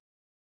you.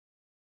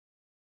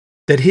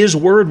 That his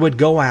word would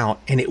go out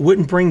and it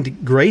wouldn't bring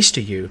grace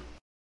to you.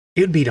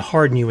 It would be to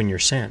harden you in your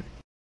sin.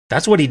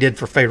 That's what he did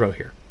for Pharaoh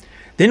here.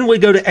 Then we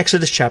go to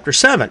Exodus chapter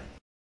 7.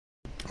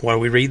 What do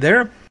we read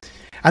there?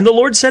 And the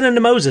Lord said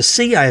unto Moses,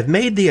 See, I have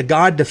made thee a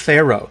god to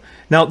Pharaoh.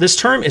 Now, this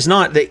term is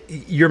not that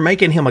you're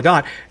making him a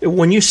god.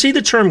 When you see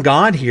the term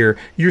God here,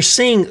 you're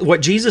seeing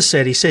what Jesus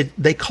said. He said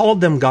they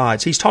called them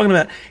gods. He's talking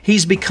about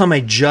he's become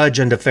a judge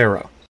unto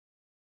Pharaoh.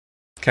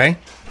 Okay?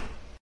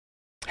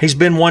 He's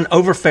been one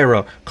over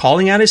Pharaoh,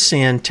 calling out his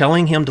sin,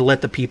 telling him to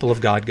let the people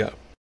of God go.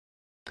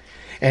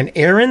 And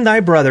Aaron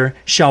thy brother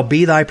shall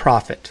be thy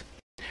prophet.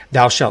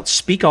 Thou shalt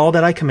speak all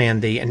that I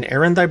command thee, and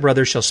Aaron thy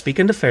brother shall speak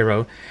unto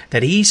Pharaoh,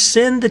 that he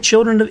send the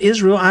children of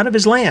Israel out of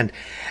his land.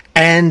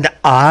 And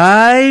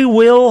I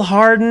will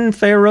harden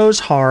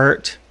Pharaoh's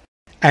heart,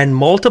 and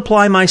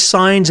multiply my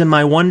signs and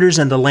my wonders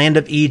in the land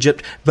of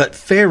Egypt, but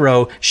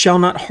Pharaoh shall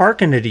not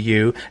hearken unto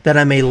you, that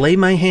I may lay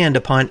my hand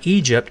upon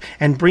Egypt,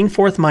 and bring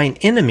forth mine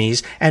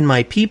enemies and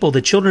my people,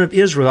 the children of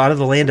Israel, out of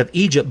the land of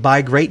Egypt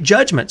by great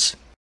judgments.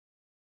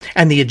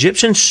 And the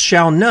Egyptians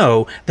shall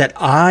know that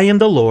I am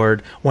the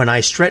Lord, when I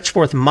stretch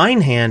forth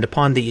mine hand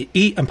upon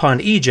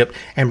Egypt,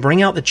 and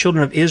bring out the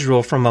children of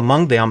Israel from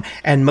among them.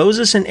 And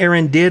Moses and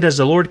Aaron did as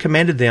the Lord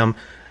commanded them,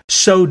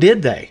 so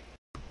did they.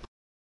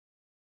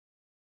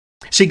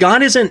 See,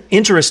 God isn't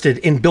interested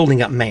in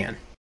building up man.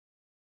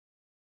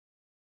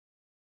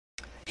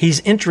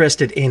 He's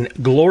interested in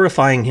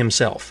glorifying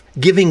himself,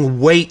 giving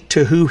weight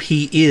to who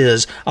he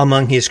is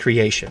among his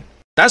creation.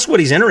 That's what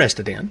he's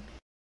interested in.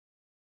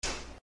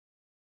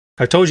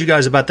 I've told you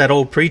guys about that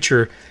old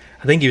preacher,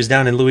 I think he was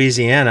down in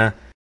Louisiana,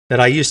 that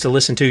I used to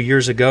listen to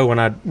years ago when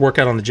I'd work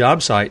out on the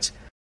job sites.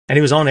 And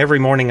he was on every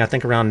morning, I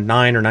think around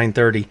 9 or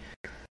 9:30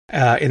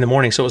 in the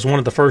morning. So it was one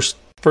of the first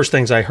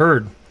things I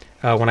heard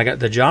when I got to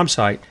the job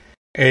site.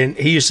 And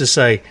he used to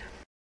say,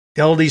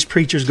 all these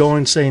preachers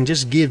going saying,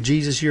 just give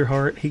Jesus your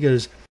heart. He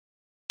goes,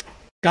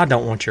 God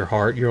don't want your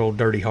heart, your old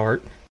dirty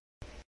heart.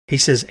 He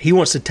says he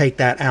wants to take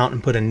that out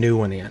and put a new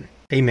one in.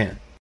 Amen.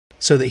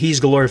 So that he's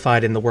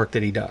glorified in the work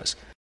that he does.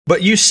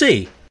 But you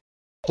see,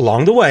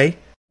 along the way,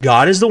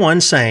 God is the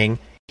one saying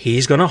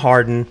he's going to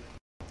harden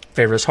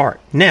Pharaoh's heart.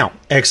 Now,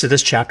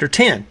 Exodus chapter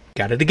 10.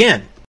 Got it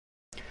again.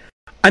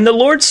 And the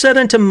Lord said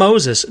unto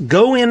Moses,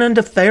 Go in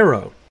unto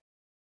Pharaoh,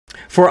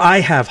 for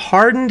I have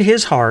hardened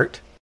his heart.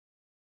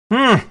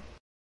 I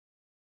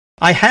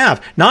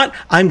have. Not,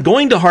 I'm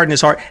going to harden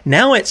his heart.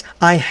 Now it's,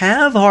 I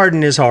have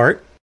hardened his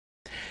heart,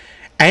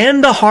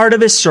 and the heart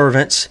of his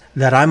servants,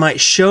 that I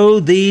might show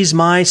these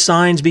my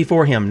signs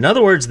before him. In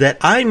other words, that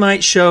I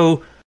might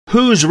show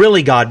who's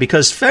really God,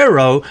 because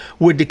Pharaoh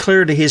would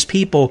declare to his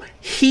people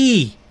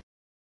he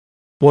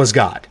was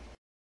God.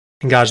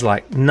 And God's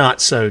like,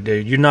 not so,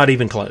 dude. You're not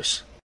even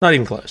close. Not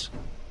even close.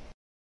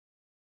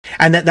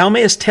 And that thou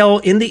mayest tell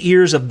in the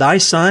ears of thy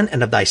son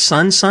and of thy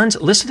son's sons.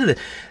 Listen to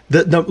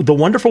the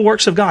wonderful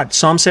works of God.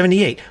 Psalm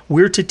 78.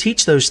 We're to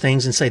teach those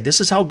things and say,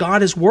 this is how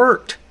God has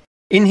worked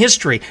in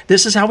history.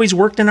 This is how he's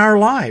worked in our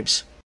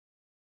lives.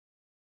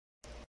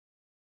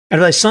 And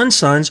of thy son's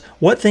sons,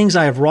 what things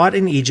I have wrought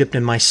in Egypt,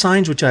 and my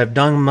signs which I have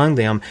done among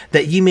them,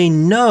 that ye may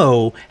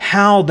know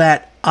how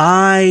that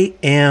I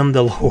am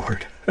the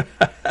Lord.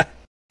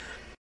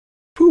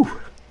 Whew.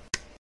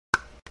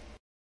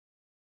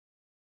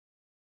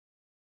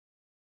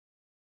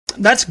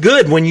 That's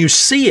good when you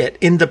see it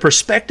in the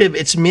perspective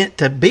it's meant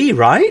to be,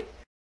 right?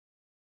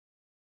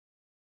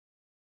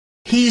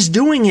 He's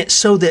doing it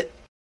so that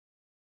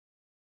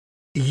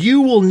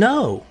you will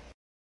know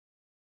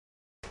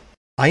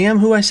I am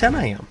who I said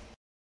I am.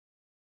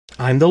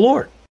 I'm the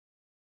Lord.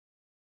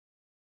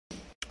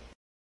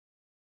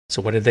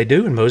 So what did they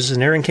do? And Moses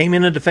and Aaron came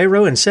in unto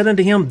Pharaoh and said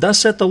unto him, Thus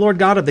saith the Lord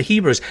God of the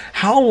Hebrews,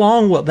 How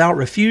long wilt thou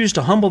refuse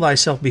to humble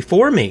thyself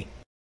before me?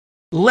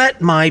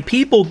 Let my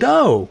people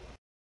go,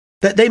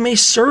 that they may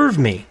serve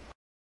me.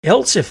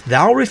 Else if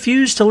thou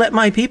refuse to let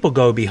my people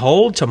go,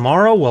 behold,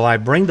 tomorrow will I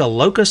bring the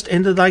locust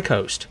into thy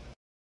coast.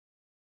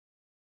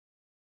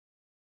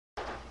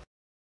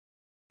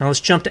 Now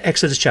let's jump to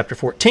Exodus chapter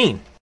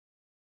 14.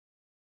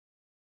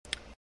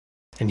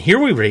 And here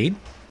we read,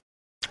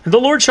 The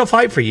Lord shall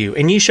fight for you,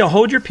 and ye shall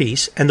hold your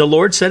peace. And the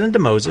Lord said unto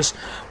Moses,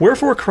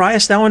 Wherefore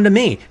criest thou unto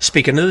me,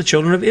 speaking to the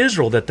children of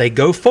Israel, that they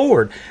go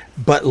forward?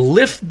 But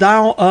lift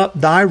thou up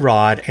thy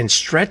rod, and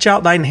stretch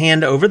out thine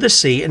hand over the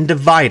sea, and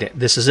divide it.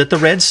 This is at the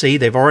Red Sea.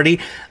 They've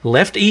already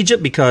left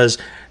Egypt because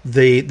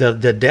the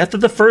death of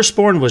the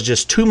firstborn was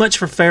just too much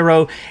for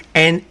Pharaoh.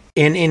 And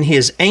in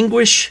his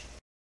anguish,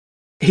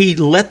 he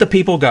let the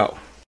people go.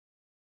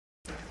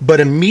 But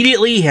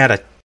immediately he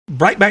had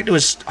right back to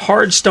his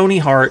hard, stony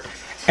heart,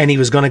 and he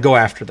was going to go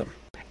after them.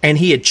 And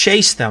he had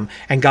chased them,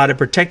 and God had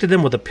protected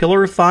them with a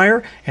pillar of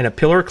fire and a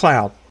pillar of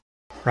cloud,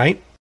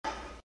 right?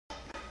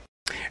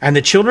 And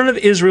the children of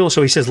Israel,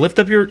 so he says, lift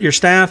up your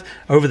staff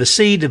over the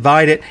sea,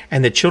 divide it,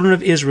 and the children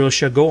of Israel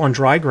shall go on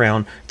dry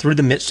ground through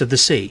the midst of the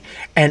sea.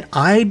 And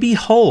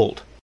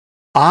behold,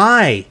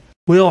 I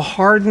will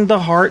harden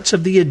the hearts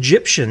of the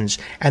Egyptians,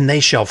 and they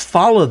shall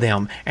follow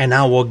them, and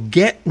I will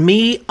get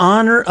me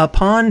honor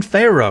upon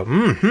Pharaoh,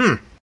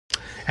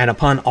 and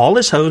upon all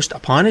his host,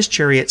 upon his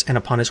chariots, and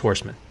upon his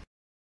horsemen.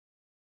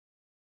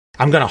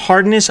 I'm going to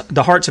harden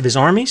the hearts of his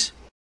armies.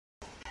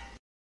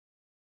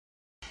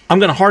 I'm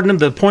going to harden them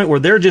to the point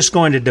where they're just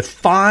going to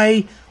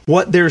defy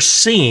what they're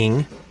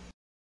seeing,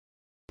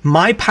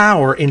 my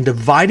power in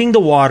dividing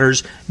the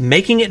waters,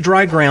 making it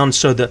dry ground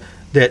so that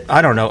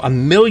I don't know,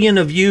 1 million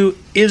of you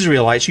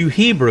Israelites, you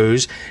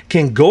Hebrews,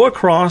 can go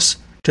across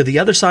to the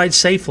other side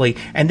safely,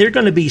 and they're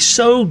going to be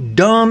so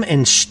dumb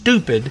and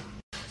stupid,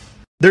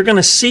 they're going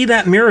to see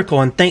that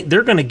miracle and think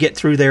they're going to get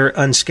through there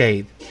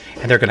unscathed.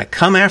 And they're going to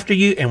come after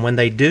you, and when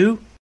they do,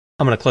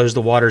 I'm going to close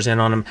the waters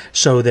in on them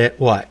so that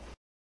what?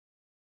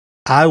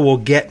 I will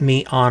get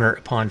me honor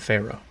upon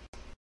Pharaoh.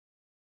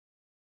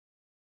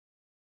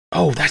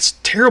 Oh, that's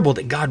terrible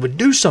that God would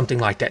do something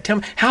like that. Tell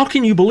me, how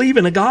can you believe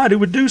in a God who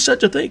would do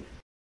such a thing?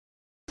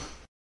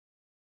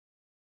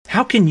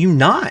 How can you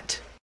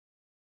not?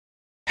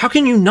 How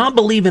can you not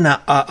believe in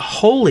a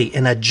holy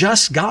and a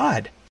just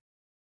God?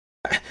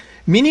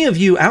 Many of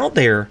you out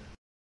there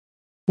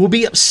will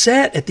be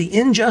upset at the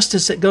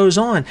injustice that goes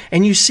on,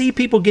 and you see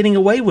people getting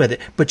away with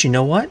it. But you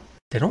know what?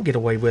 They don't get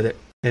away with it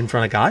in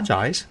front of God's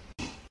eyes.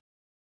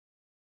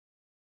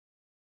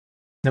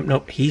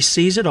 Nope. He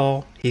sees it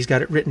all. He's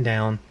got it written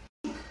down.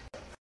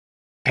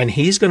 And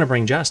he's going to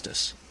bring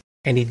justice.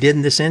 And he did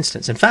in this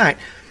instance. In fact,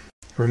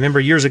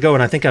 remember years ago,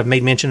 and I think I've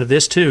made mention of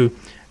this too,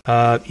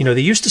 they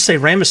used to say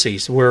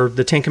Ramesses, where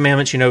the Ten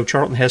Commandments,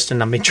 Charlton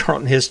Heston, I made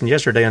Charlton Heston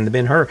yesterday on the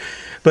Ben-Hur,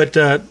 but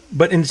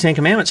in the Ten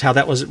Commandments, how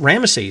that was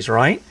Ramesses,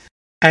 right?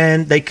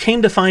 And they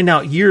came to find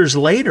out years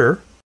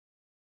later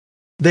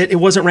that it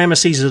wasn't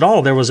Ramesses at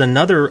all. There was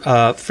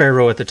another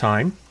pharaoh at the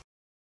time.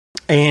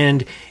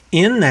 And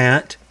in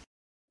that,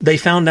 they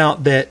found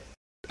out that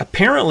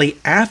apparently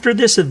after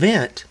this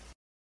event,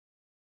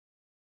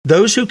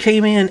 those who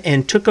came in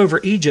and took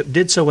over Egypt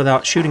did so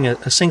without shooting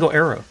a single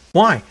arrow.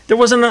 Why? There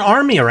wasn't an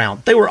army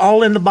around. They were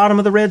all in the bottom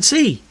of the Red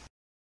Sea.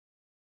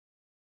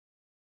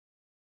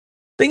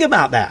 Think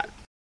about that.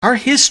 Our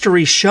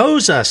history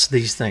shows us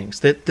these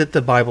things, that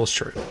the Bible's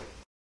true.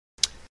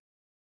 I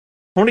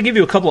want to give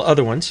you a couple of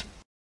other ones,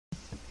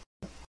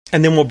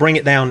 and then we'll bring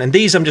it down. And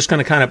these I'm just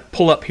going to kind of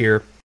pull up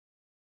here.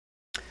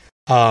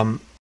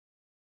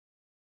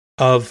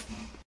 Of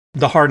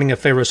the hardening of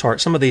Pharaoh's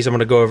heart. Some of these I'm going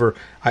to go over.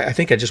 I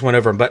think I just went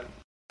over them, but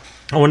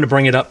I wanted to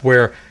bring it up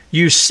where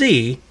you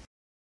see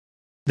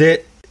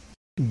that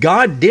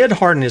God did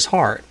harden his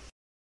heart,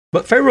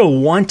 but Pharaoh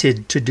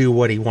wanted to do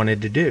what he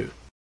wanted to do.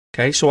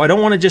 Okay, so I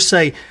don't want to just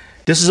say,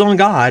 this is on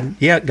God.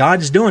 Yeah,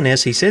 God's doing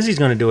this. He says he's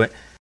going to do it.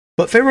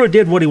 But Pharaoh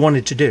did what he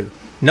wanted to do.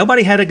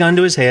 Nobody had a gun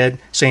to his head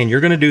saying,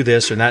 you're going to do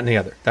this or that and the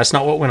other. That's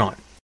not what went on.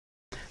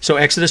 So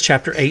Exodus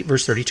chapter 8,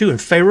 verse 32,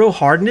 and Pharaoh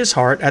hardened his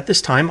heart at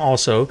this time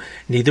also,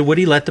 neither would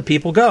he let the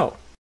people go.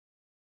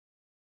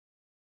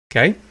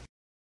 Okay?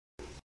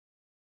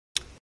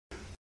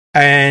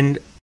 And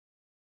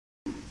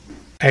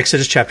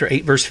Exodus chapter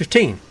 8, verse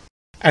 15.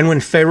 And when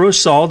Pharaoh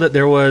saw that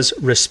there was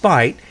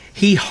respite,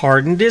 he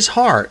hardened his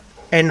heart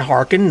and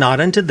hearkened not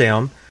unto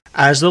them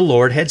as the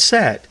Lord had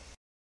said.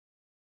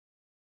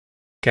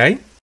 Okay?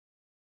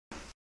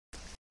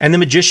 And the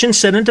magician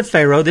said unto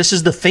Pharaoh, this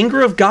is the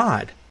finger of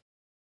God.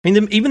 I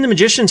mean, even the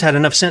magicians had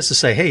enough sense to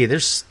say, hey,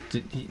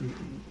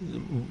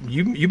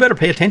 you better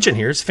pay attention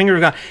here. It's the finger of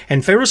God.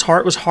 And Pharaoh's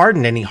heart was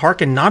hardened, and he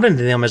hearkened not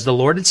unto them as the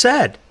Lord had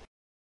said.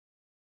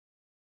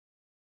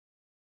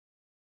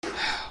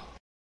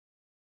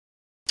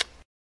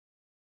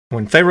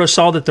 When Pharaoh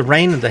saw that the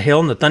rain and the hail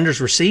and the thunders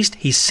were ceased,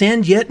 he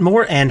sinned yet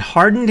more and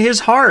hardened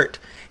his heart,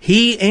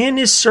 he and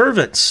his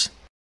servants.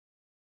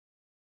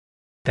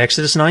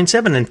 Exodus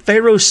 9:7, and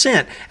Pharaoh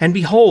sent, and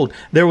behold,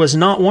 there was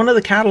not one of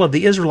the cattle of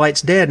the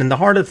Israelites dead, and the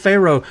heart of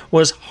Pharaoh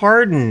was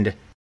hardened,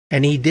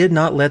 and he did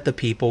not let the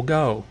people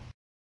go.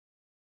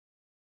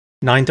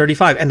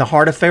 9:35, and the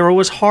heart of Pharaoh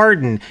was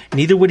hardened,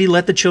 neither would he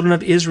let the children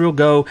of Israel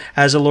go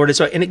as the Lord had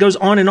said. And it goes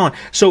on and on.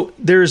 So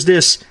there's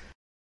this,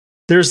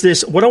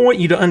 what I want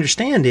you to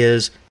understand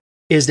is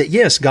that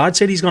yes, God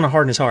said he's going to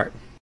harden his heart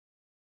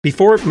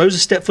before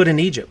Moses stepped foot in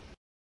Egypt.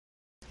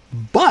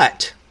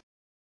 But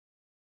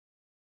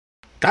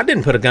God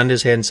didn't put a gun to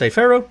his head and say,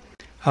 Pharaoh,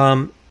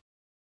 don't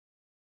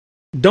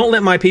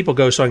let my people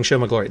go so I can show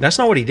my glory. That's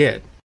not what he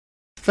did.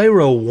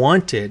 Pharaoh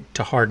wanted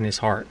to harden his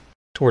heart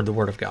toward the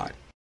word of God.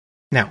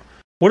 Now,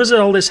 what does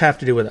all this have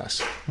to do with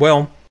us?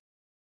 Well,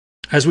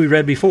 as we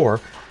read before,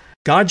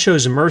 God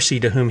shows mercy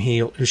to whom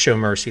he'll show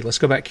mercy. Let's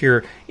go back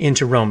here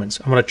into Romans.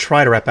 I'm going to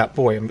try to wrap up.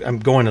 Boy, I'm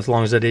going as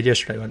long as I did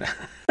yesterday.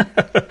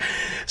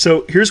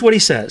 So here's what he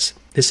says.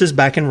 This is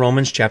back in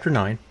Romans chapter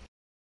 9.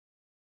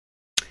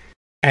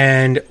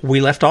 And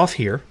we left off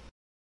here.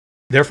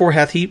 Therefore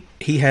hath he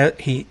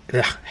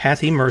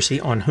mercy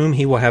on whom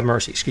he will have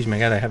mercy. Excuse me, I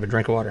gotta have a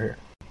drink of water here.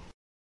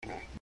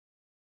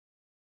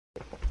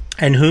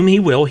 And whom he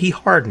will, he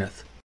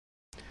hardeneth.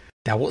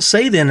 Thou wilt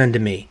say then unto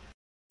me,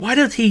 why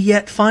doth he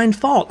yet find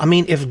fault? I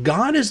mean, if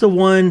God is the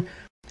one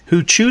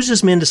who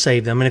chooses men to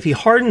save them, and if he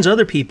hardens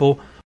other people,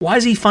 why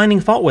is he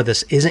finding fault with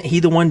us? Isn't he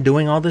the one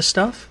doing all this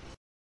stuff?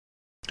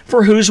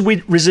 For whose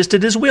we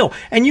resisted his will.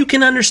 And you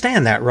can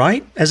understand that,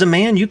 right? As a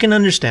man, you can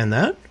understand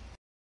that.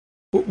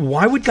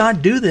 Why would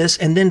God do this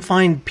and then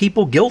find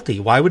people guilty?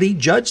 Why would he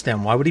judge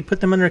them? Why would he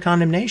put them under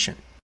condemnation?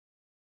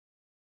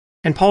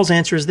 And Paul's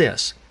answer is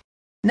this.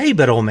 Nay,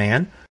 but, O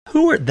man,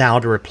 who art thou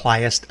to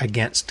repliest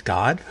against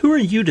God? Who are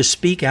you to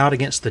speak out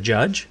against the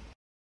judge?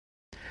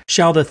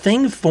 Shall the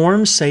thing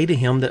formed say to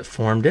him that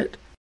formed it,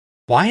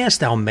 why hast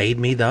thou made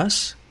me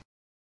thus?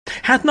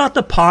 Hath not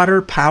the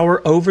potter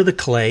power over the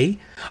clay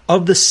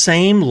of the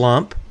same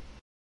lump?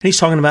 And he's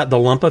talking about the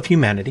lump of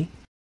humanity.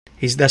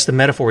 That's the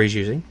metaphor he's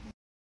using.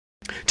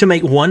 To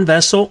make one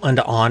vessel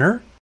unto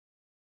honor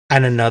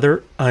and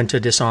another unto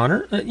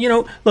dishonor.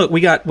 Look,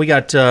 we got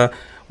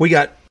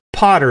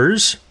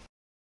potters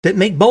that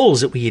make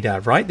bowls that we eat out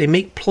of, right? They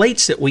make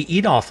plates that we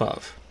eat off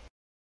of.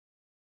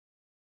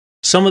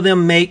 Some of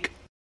them make,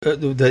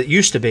 that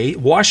used to be,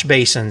 wash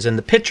basins and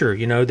the pitcher,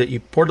 that you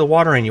pour the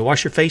water in, you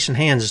wash your face and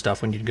hands and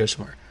stuff when you go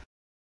somewhere.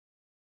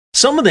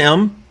 Some of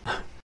them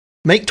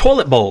make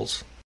toilet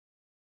bowls.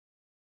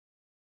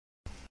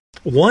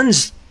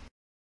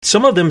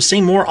 Some of them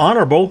seem more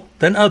honorable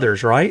than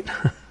others, right?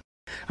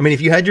 I mean, if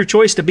you had your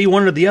choice to be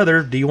one or the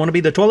other, do you want to be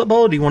the toilet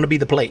bowl or do you want to be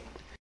the plate?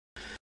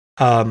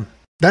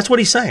 That's what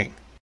he's saying.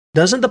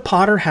 Doesn't the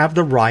potter have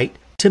the right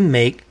to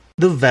make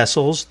the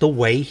vessels the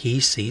way he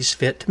sees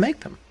fit to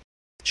make them?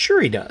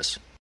 Sure he does.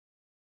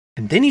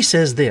 And then he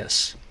says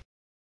this,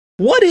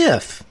 what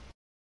if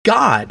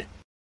God,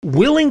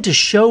 willing to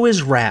show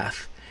his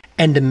wrath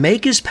and to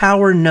make his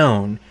power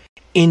known,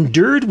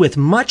 endured with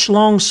much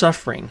long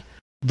suffering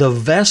the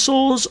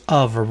vessels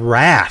of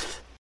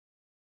wrath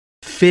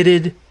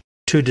fitted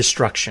to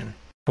destruction?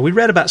 And we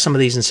read about some of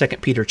these in 2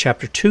 Peter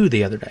chapter 2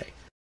 the other day,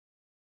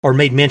 or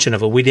made mention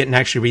of it. We didn't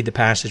actually read the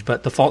passage,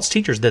 but the false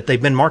teachers that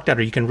they've been marked out,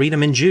 or you can read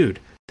them in Jude.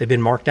 They've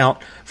been marked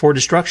out for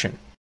destruction.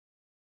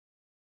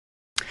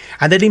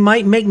 And that he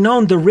might make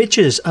known the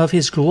riches of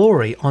his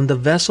glory on the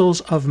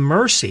vessels of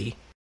mercy,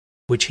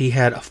 which he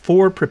had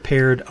afore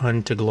prepared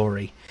unto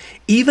glory.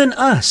 Even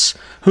us,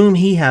 whom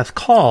he hath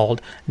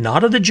called,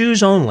 not of the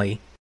Jews only,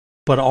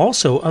 but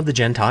also of the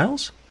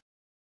Gentiles.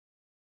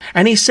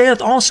 And he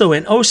saith also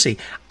in Osee,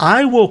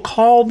 I will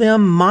call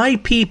them my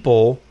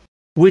people,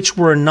 which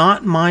were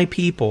not my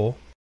people,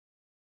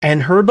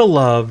 and her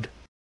beloved,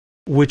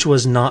 which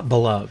was not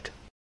beloved.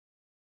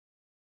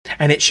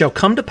 And it shall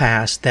come to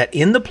pass that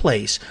in the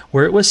place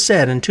where it was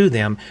said unto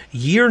them,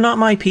 Ye are not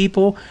my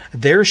people,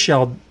 there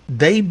shall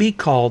they be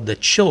called the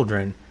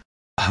children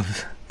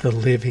of the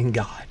living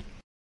God.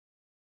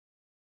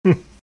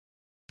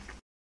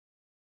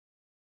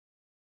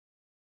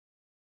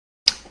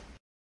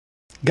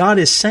 God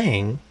is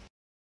saying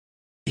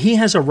he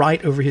has a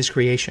right over his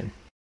creation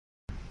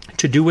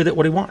to do with it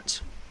what he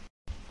wants.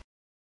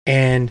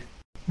 And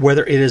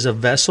whether it is a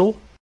vessel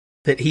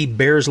that he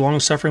bears long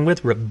suffering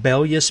with,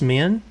 rebellious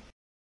men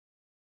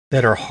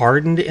that are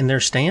hardened in their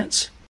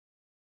stance,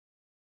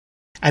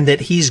 and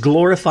that he's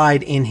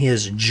glorified in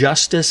his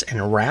justice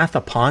and wrath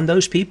upon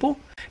those people,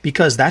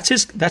 because that's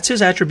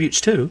his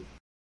attributes too.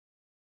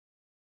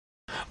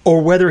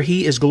 Or whether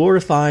he is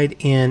glorified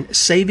in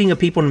saving a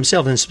people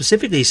himself, and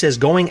specifically he says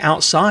going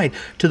outside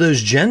to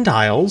those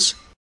Gentiles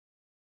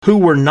who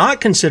were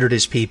not considered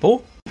his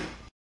people,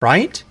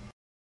 right?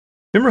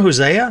 Remember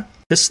Hosea?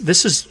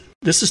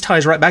 This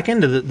ties right back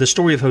into the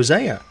story of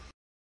Hosea.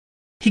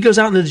 He goes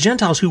out into the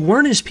Gentiles who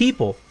weren't his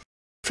people.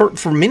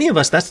 For many of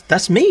us,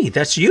 that's me,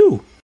 that's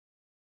you.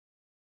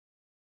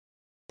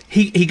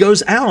 He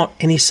goes out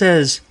and he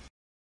says,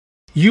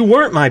 you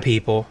weren't my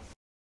people,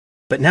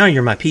 but now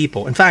you're my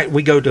people. In fact,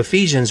 we go to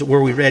Ephesians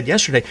where we read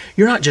yesterday,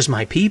 you're not just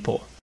my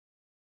people.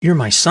 You're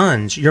my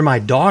sons, you're my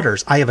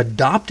daughters. I have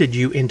adopted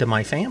you into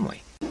my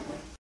family.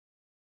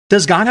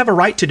 Does God have a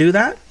right to do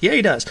that? Yeah,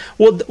 he does.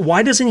 Well,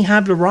 why doesn't he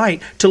have the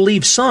right to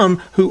leave some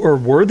who are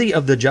worthy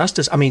of the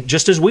justice? I mean,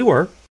 just as we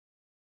were.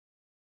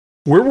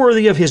 We're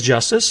worthy of his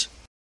justice.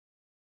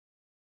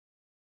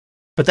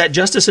 But that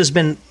justice has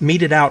been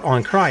meted out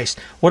on Christ.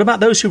 What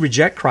about those who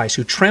reject Christ,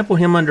 who trample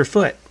him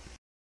underfoot?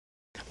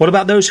 What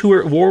about those who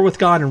are at war with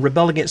God and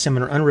rebel against him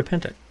and are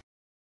unrepentant?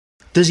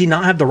 Does he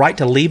not have the right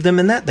to leave them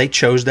in that? They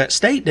chose that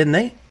state, didn't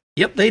they?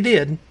 Yep, they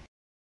did.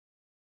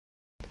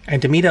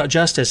 And to mete out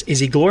justice, is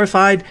he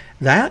glorified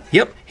that?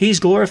 Yep, he's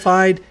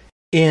glorified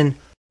in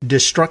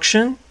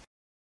destruction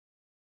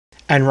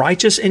and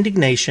righteous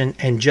indignation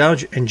and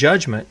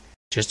judgment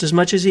just as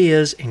much as he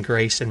is in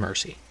grace and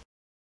mercy.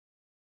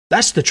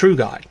 That's the true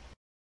God.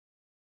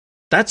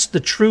 That's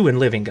the true and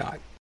living God.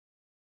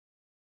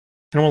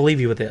 And I want to leave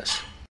you with this.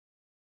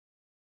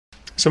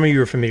 Some of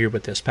you are familiar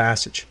with this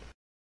passage.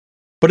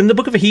 But in the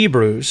book of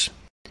Hebrews,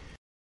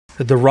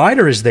 the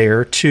writer is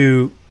there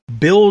to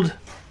build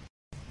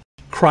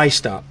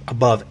Christ up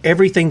above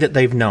everything that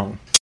they've known.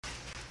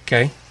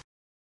 Okay?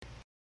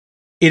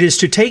 It is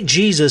to take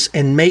Jesus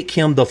and make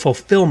him the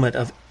fulfillment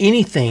of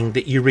anything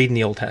that you read in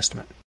the Old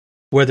Testament.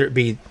 Whether it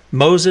be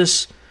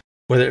Moses,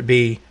 whether it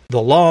be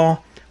the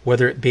law,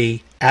 whether it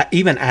be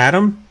even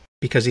Adam,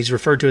 because he's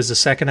referred to as the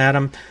second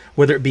Adam,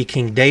 whether it be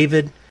King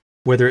David,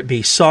 whether it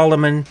be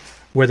Solomon,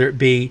 whether it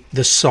be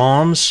the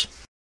Psalms,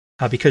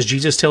 because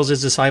Jesus tells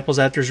his disciples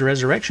after his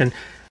resurrection,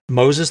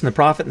 Moses and the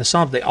prophet and the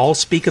Psalms, they all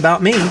speak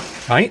about me,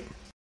 right?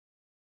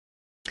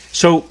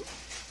 So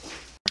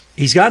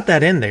he's got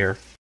that in there,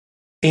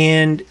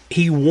 and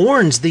he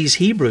warns these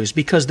Hebrews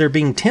because they're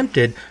being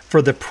tempted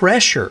for the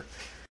pressure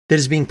that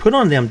is being put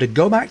on them to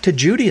go back to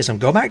Judaism,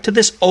 go back to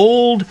this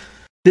old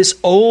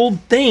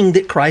thing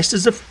that Christ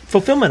is the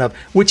fulfillment of,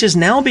 which has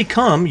now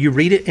become, you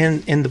read it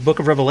in the book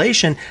of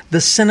Revelation,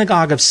 the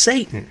synagogue of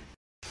Satan.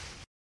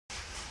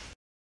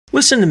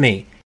 Listen to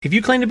me. If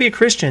you claim to be a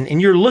Christian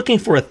and you're looking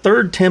for a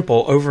third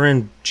temple over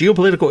in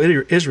geopolitical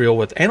Israel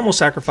with animal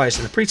sacrifice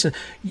and the priests,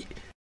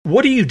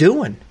 what are you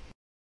doing?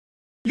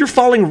 You're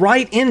falling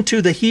right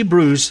into the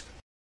Hebrews,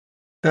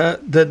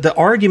 the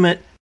argument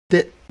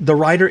that the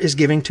writer is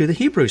giving to the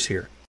Hebrews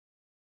here.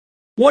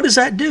 What does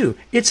that do?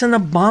 It's an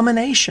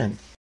abomination.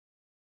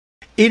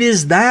 It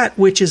is that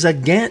which is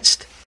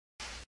against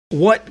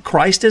what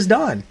Christ has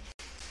done.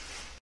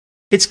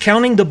 It's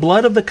counting the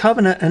blood of the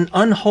covenant an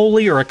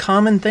unholy or a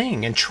common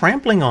thing and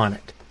trampling on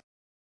it.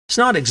 It's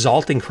not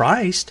exalting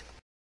Christ.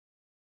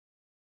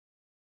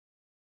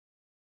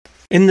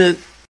 In the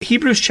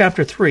Hebrews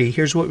chapter 3,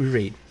 here's what we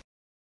read.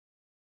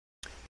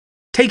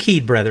 Take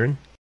heed, brethren,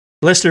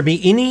 lest there be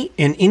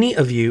in any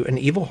of you an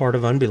evil heart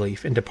of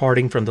unbelief in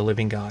departing from the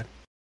living God.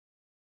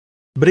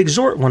 But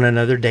exhort one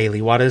another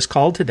daily while it is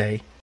called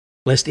today,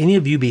 lest any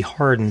of you be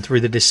hardened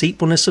through the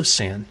deceitfulness of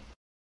sin.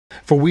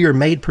 For we are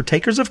made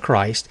partakers of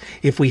Christ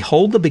if we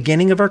hold the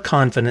beginning of our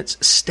confidence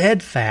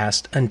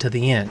steadfast unto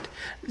the end.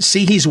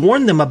 See, he's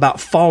warned them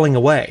about falling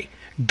away,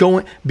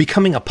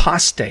 becoming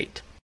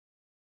apostate,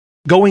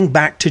 going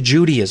back to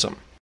Judaism.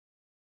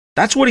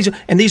 That's what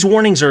and these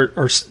warnings are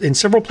in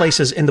several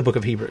places in the book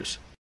of Hebrews.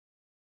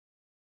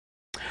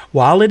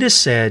 While it is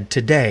said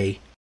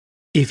today,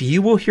 if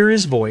you will hear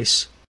his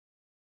voice,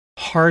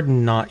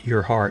 harden not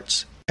your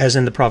hearts, as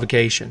in the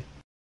provocation.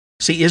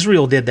 See,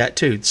 Israel did that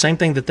too. Same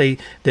thing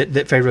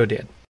that Pharaoh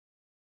did.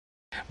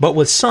 But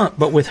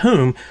with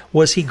whom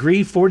was he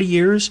grieved 40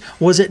 years?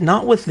 Was it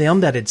not with them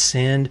that had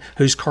sinned,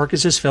 whose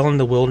carcasses fell in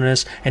the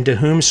wilderness, and to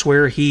whom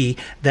sware he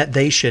that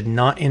they should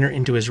not enter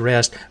into his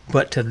rest,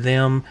 but to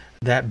them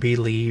that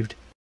believed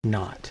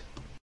not?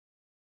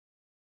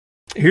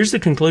 Here's the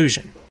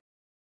conclusion.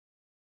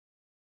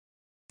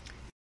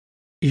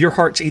 Your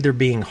heart's either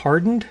being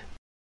hardened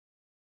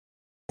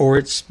or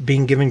it's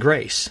being given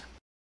grace.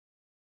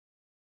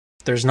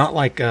 There's not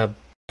like a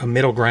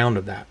middle ground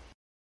of that,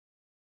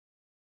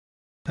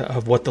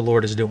 of what the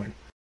Lord is doing.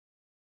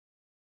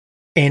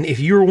 And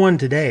if you're one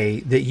today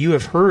that you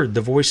have heard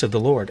the voice of the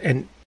Lord,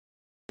 and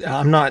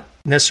I'm not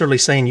necessarily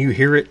saying you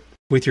hear it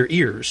with your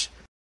ears,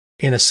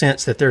 in a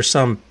sense that there's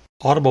some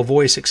audible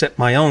voice except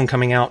my own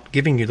coming out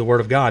giving you the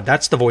Word of God.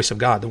 That's the voice of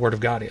God. The Word of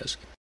God is.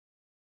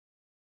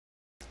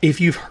 If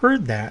you've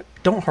heard that,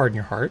 don't harden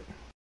your heart.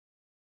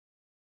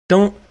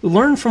 Don't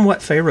learn from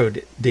what Pharaoh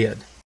did.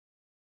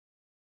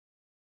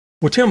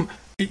 Well, Tim,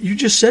 you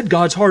just said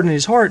God's hardening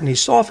his heart and he's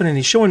softening and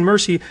he's showing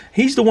mercy.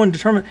 He's the one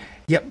determined.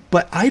 Yeah,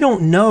 but I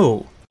don't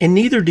know, and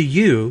neither do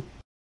you,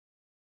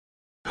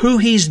 who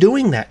he's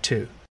doing that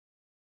to.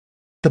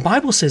 The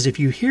Bible says if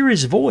you hear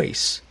his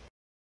voice,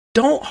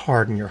 don't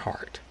harden your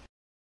heart.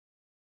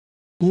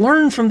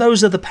 Learn from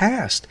those of the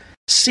past.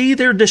 See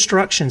their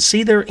destruction.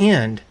 See their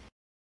end.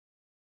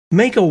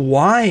 Make a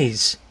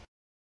wise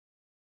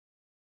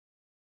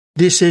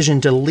decision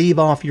to leave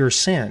off your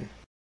sin.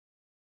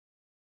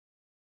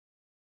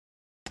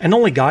 And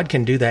only God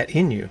can do that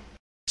in you.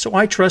 So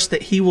I trust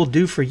that he will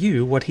do for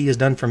you what he has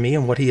done for me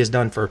and what he has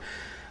done for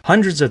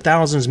hundreds of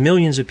thousands,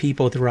 millions of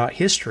people throughout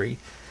history.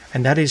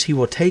 And that is, he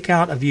will take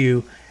out of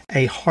you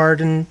a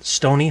hardened,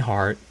 stony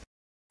heart,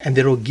 and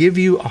that will give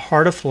you a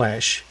heart of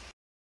flesh,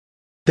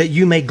 that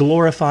you may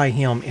glorify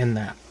him in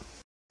that.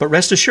 But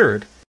rest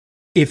assured,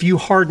 if you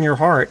harden your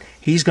heart,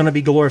 he's going to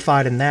be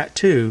glorified in that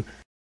too,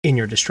 in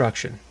your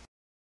destruction.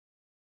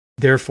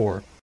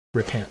 Therefore,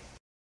 repent.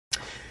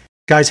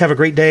 Guys, have a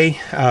great day.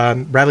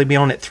 Bradley will be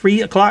on at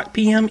 3 o'clock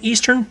p.m.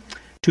 Eastern,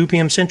 2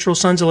 p.m. Central,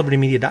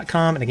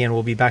 sonsoflibertymedia.com. And again,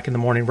 we'll be back in the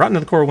morning, right into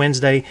the Core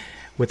Wednesday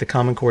with the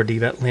Common Core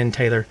diva, Lynn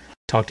Taylor.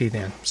 Talk to you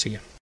then. See you.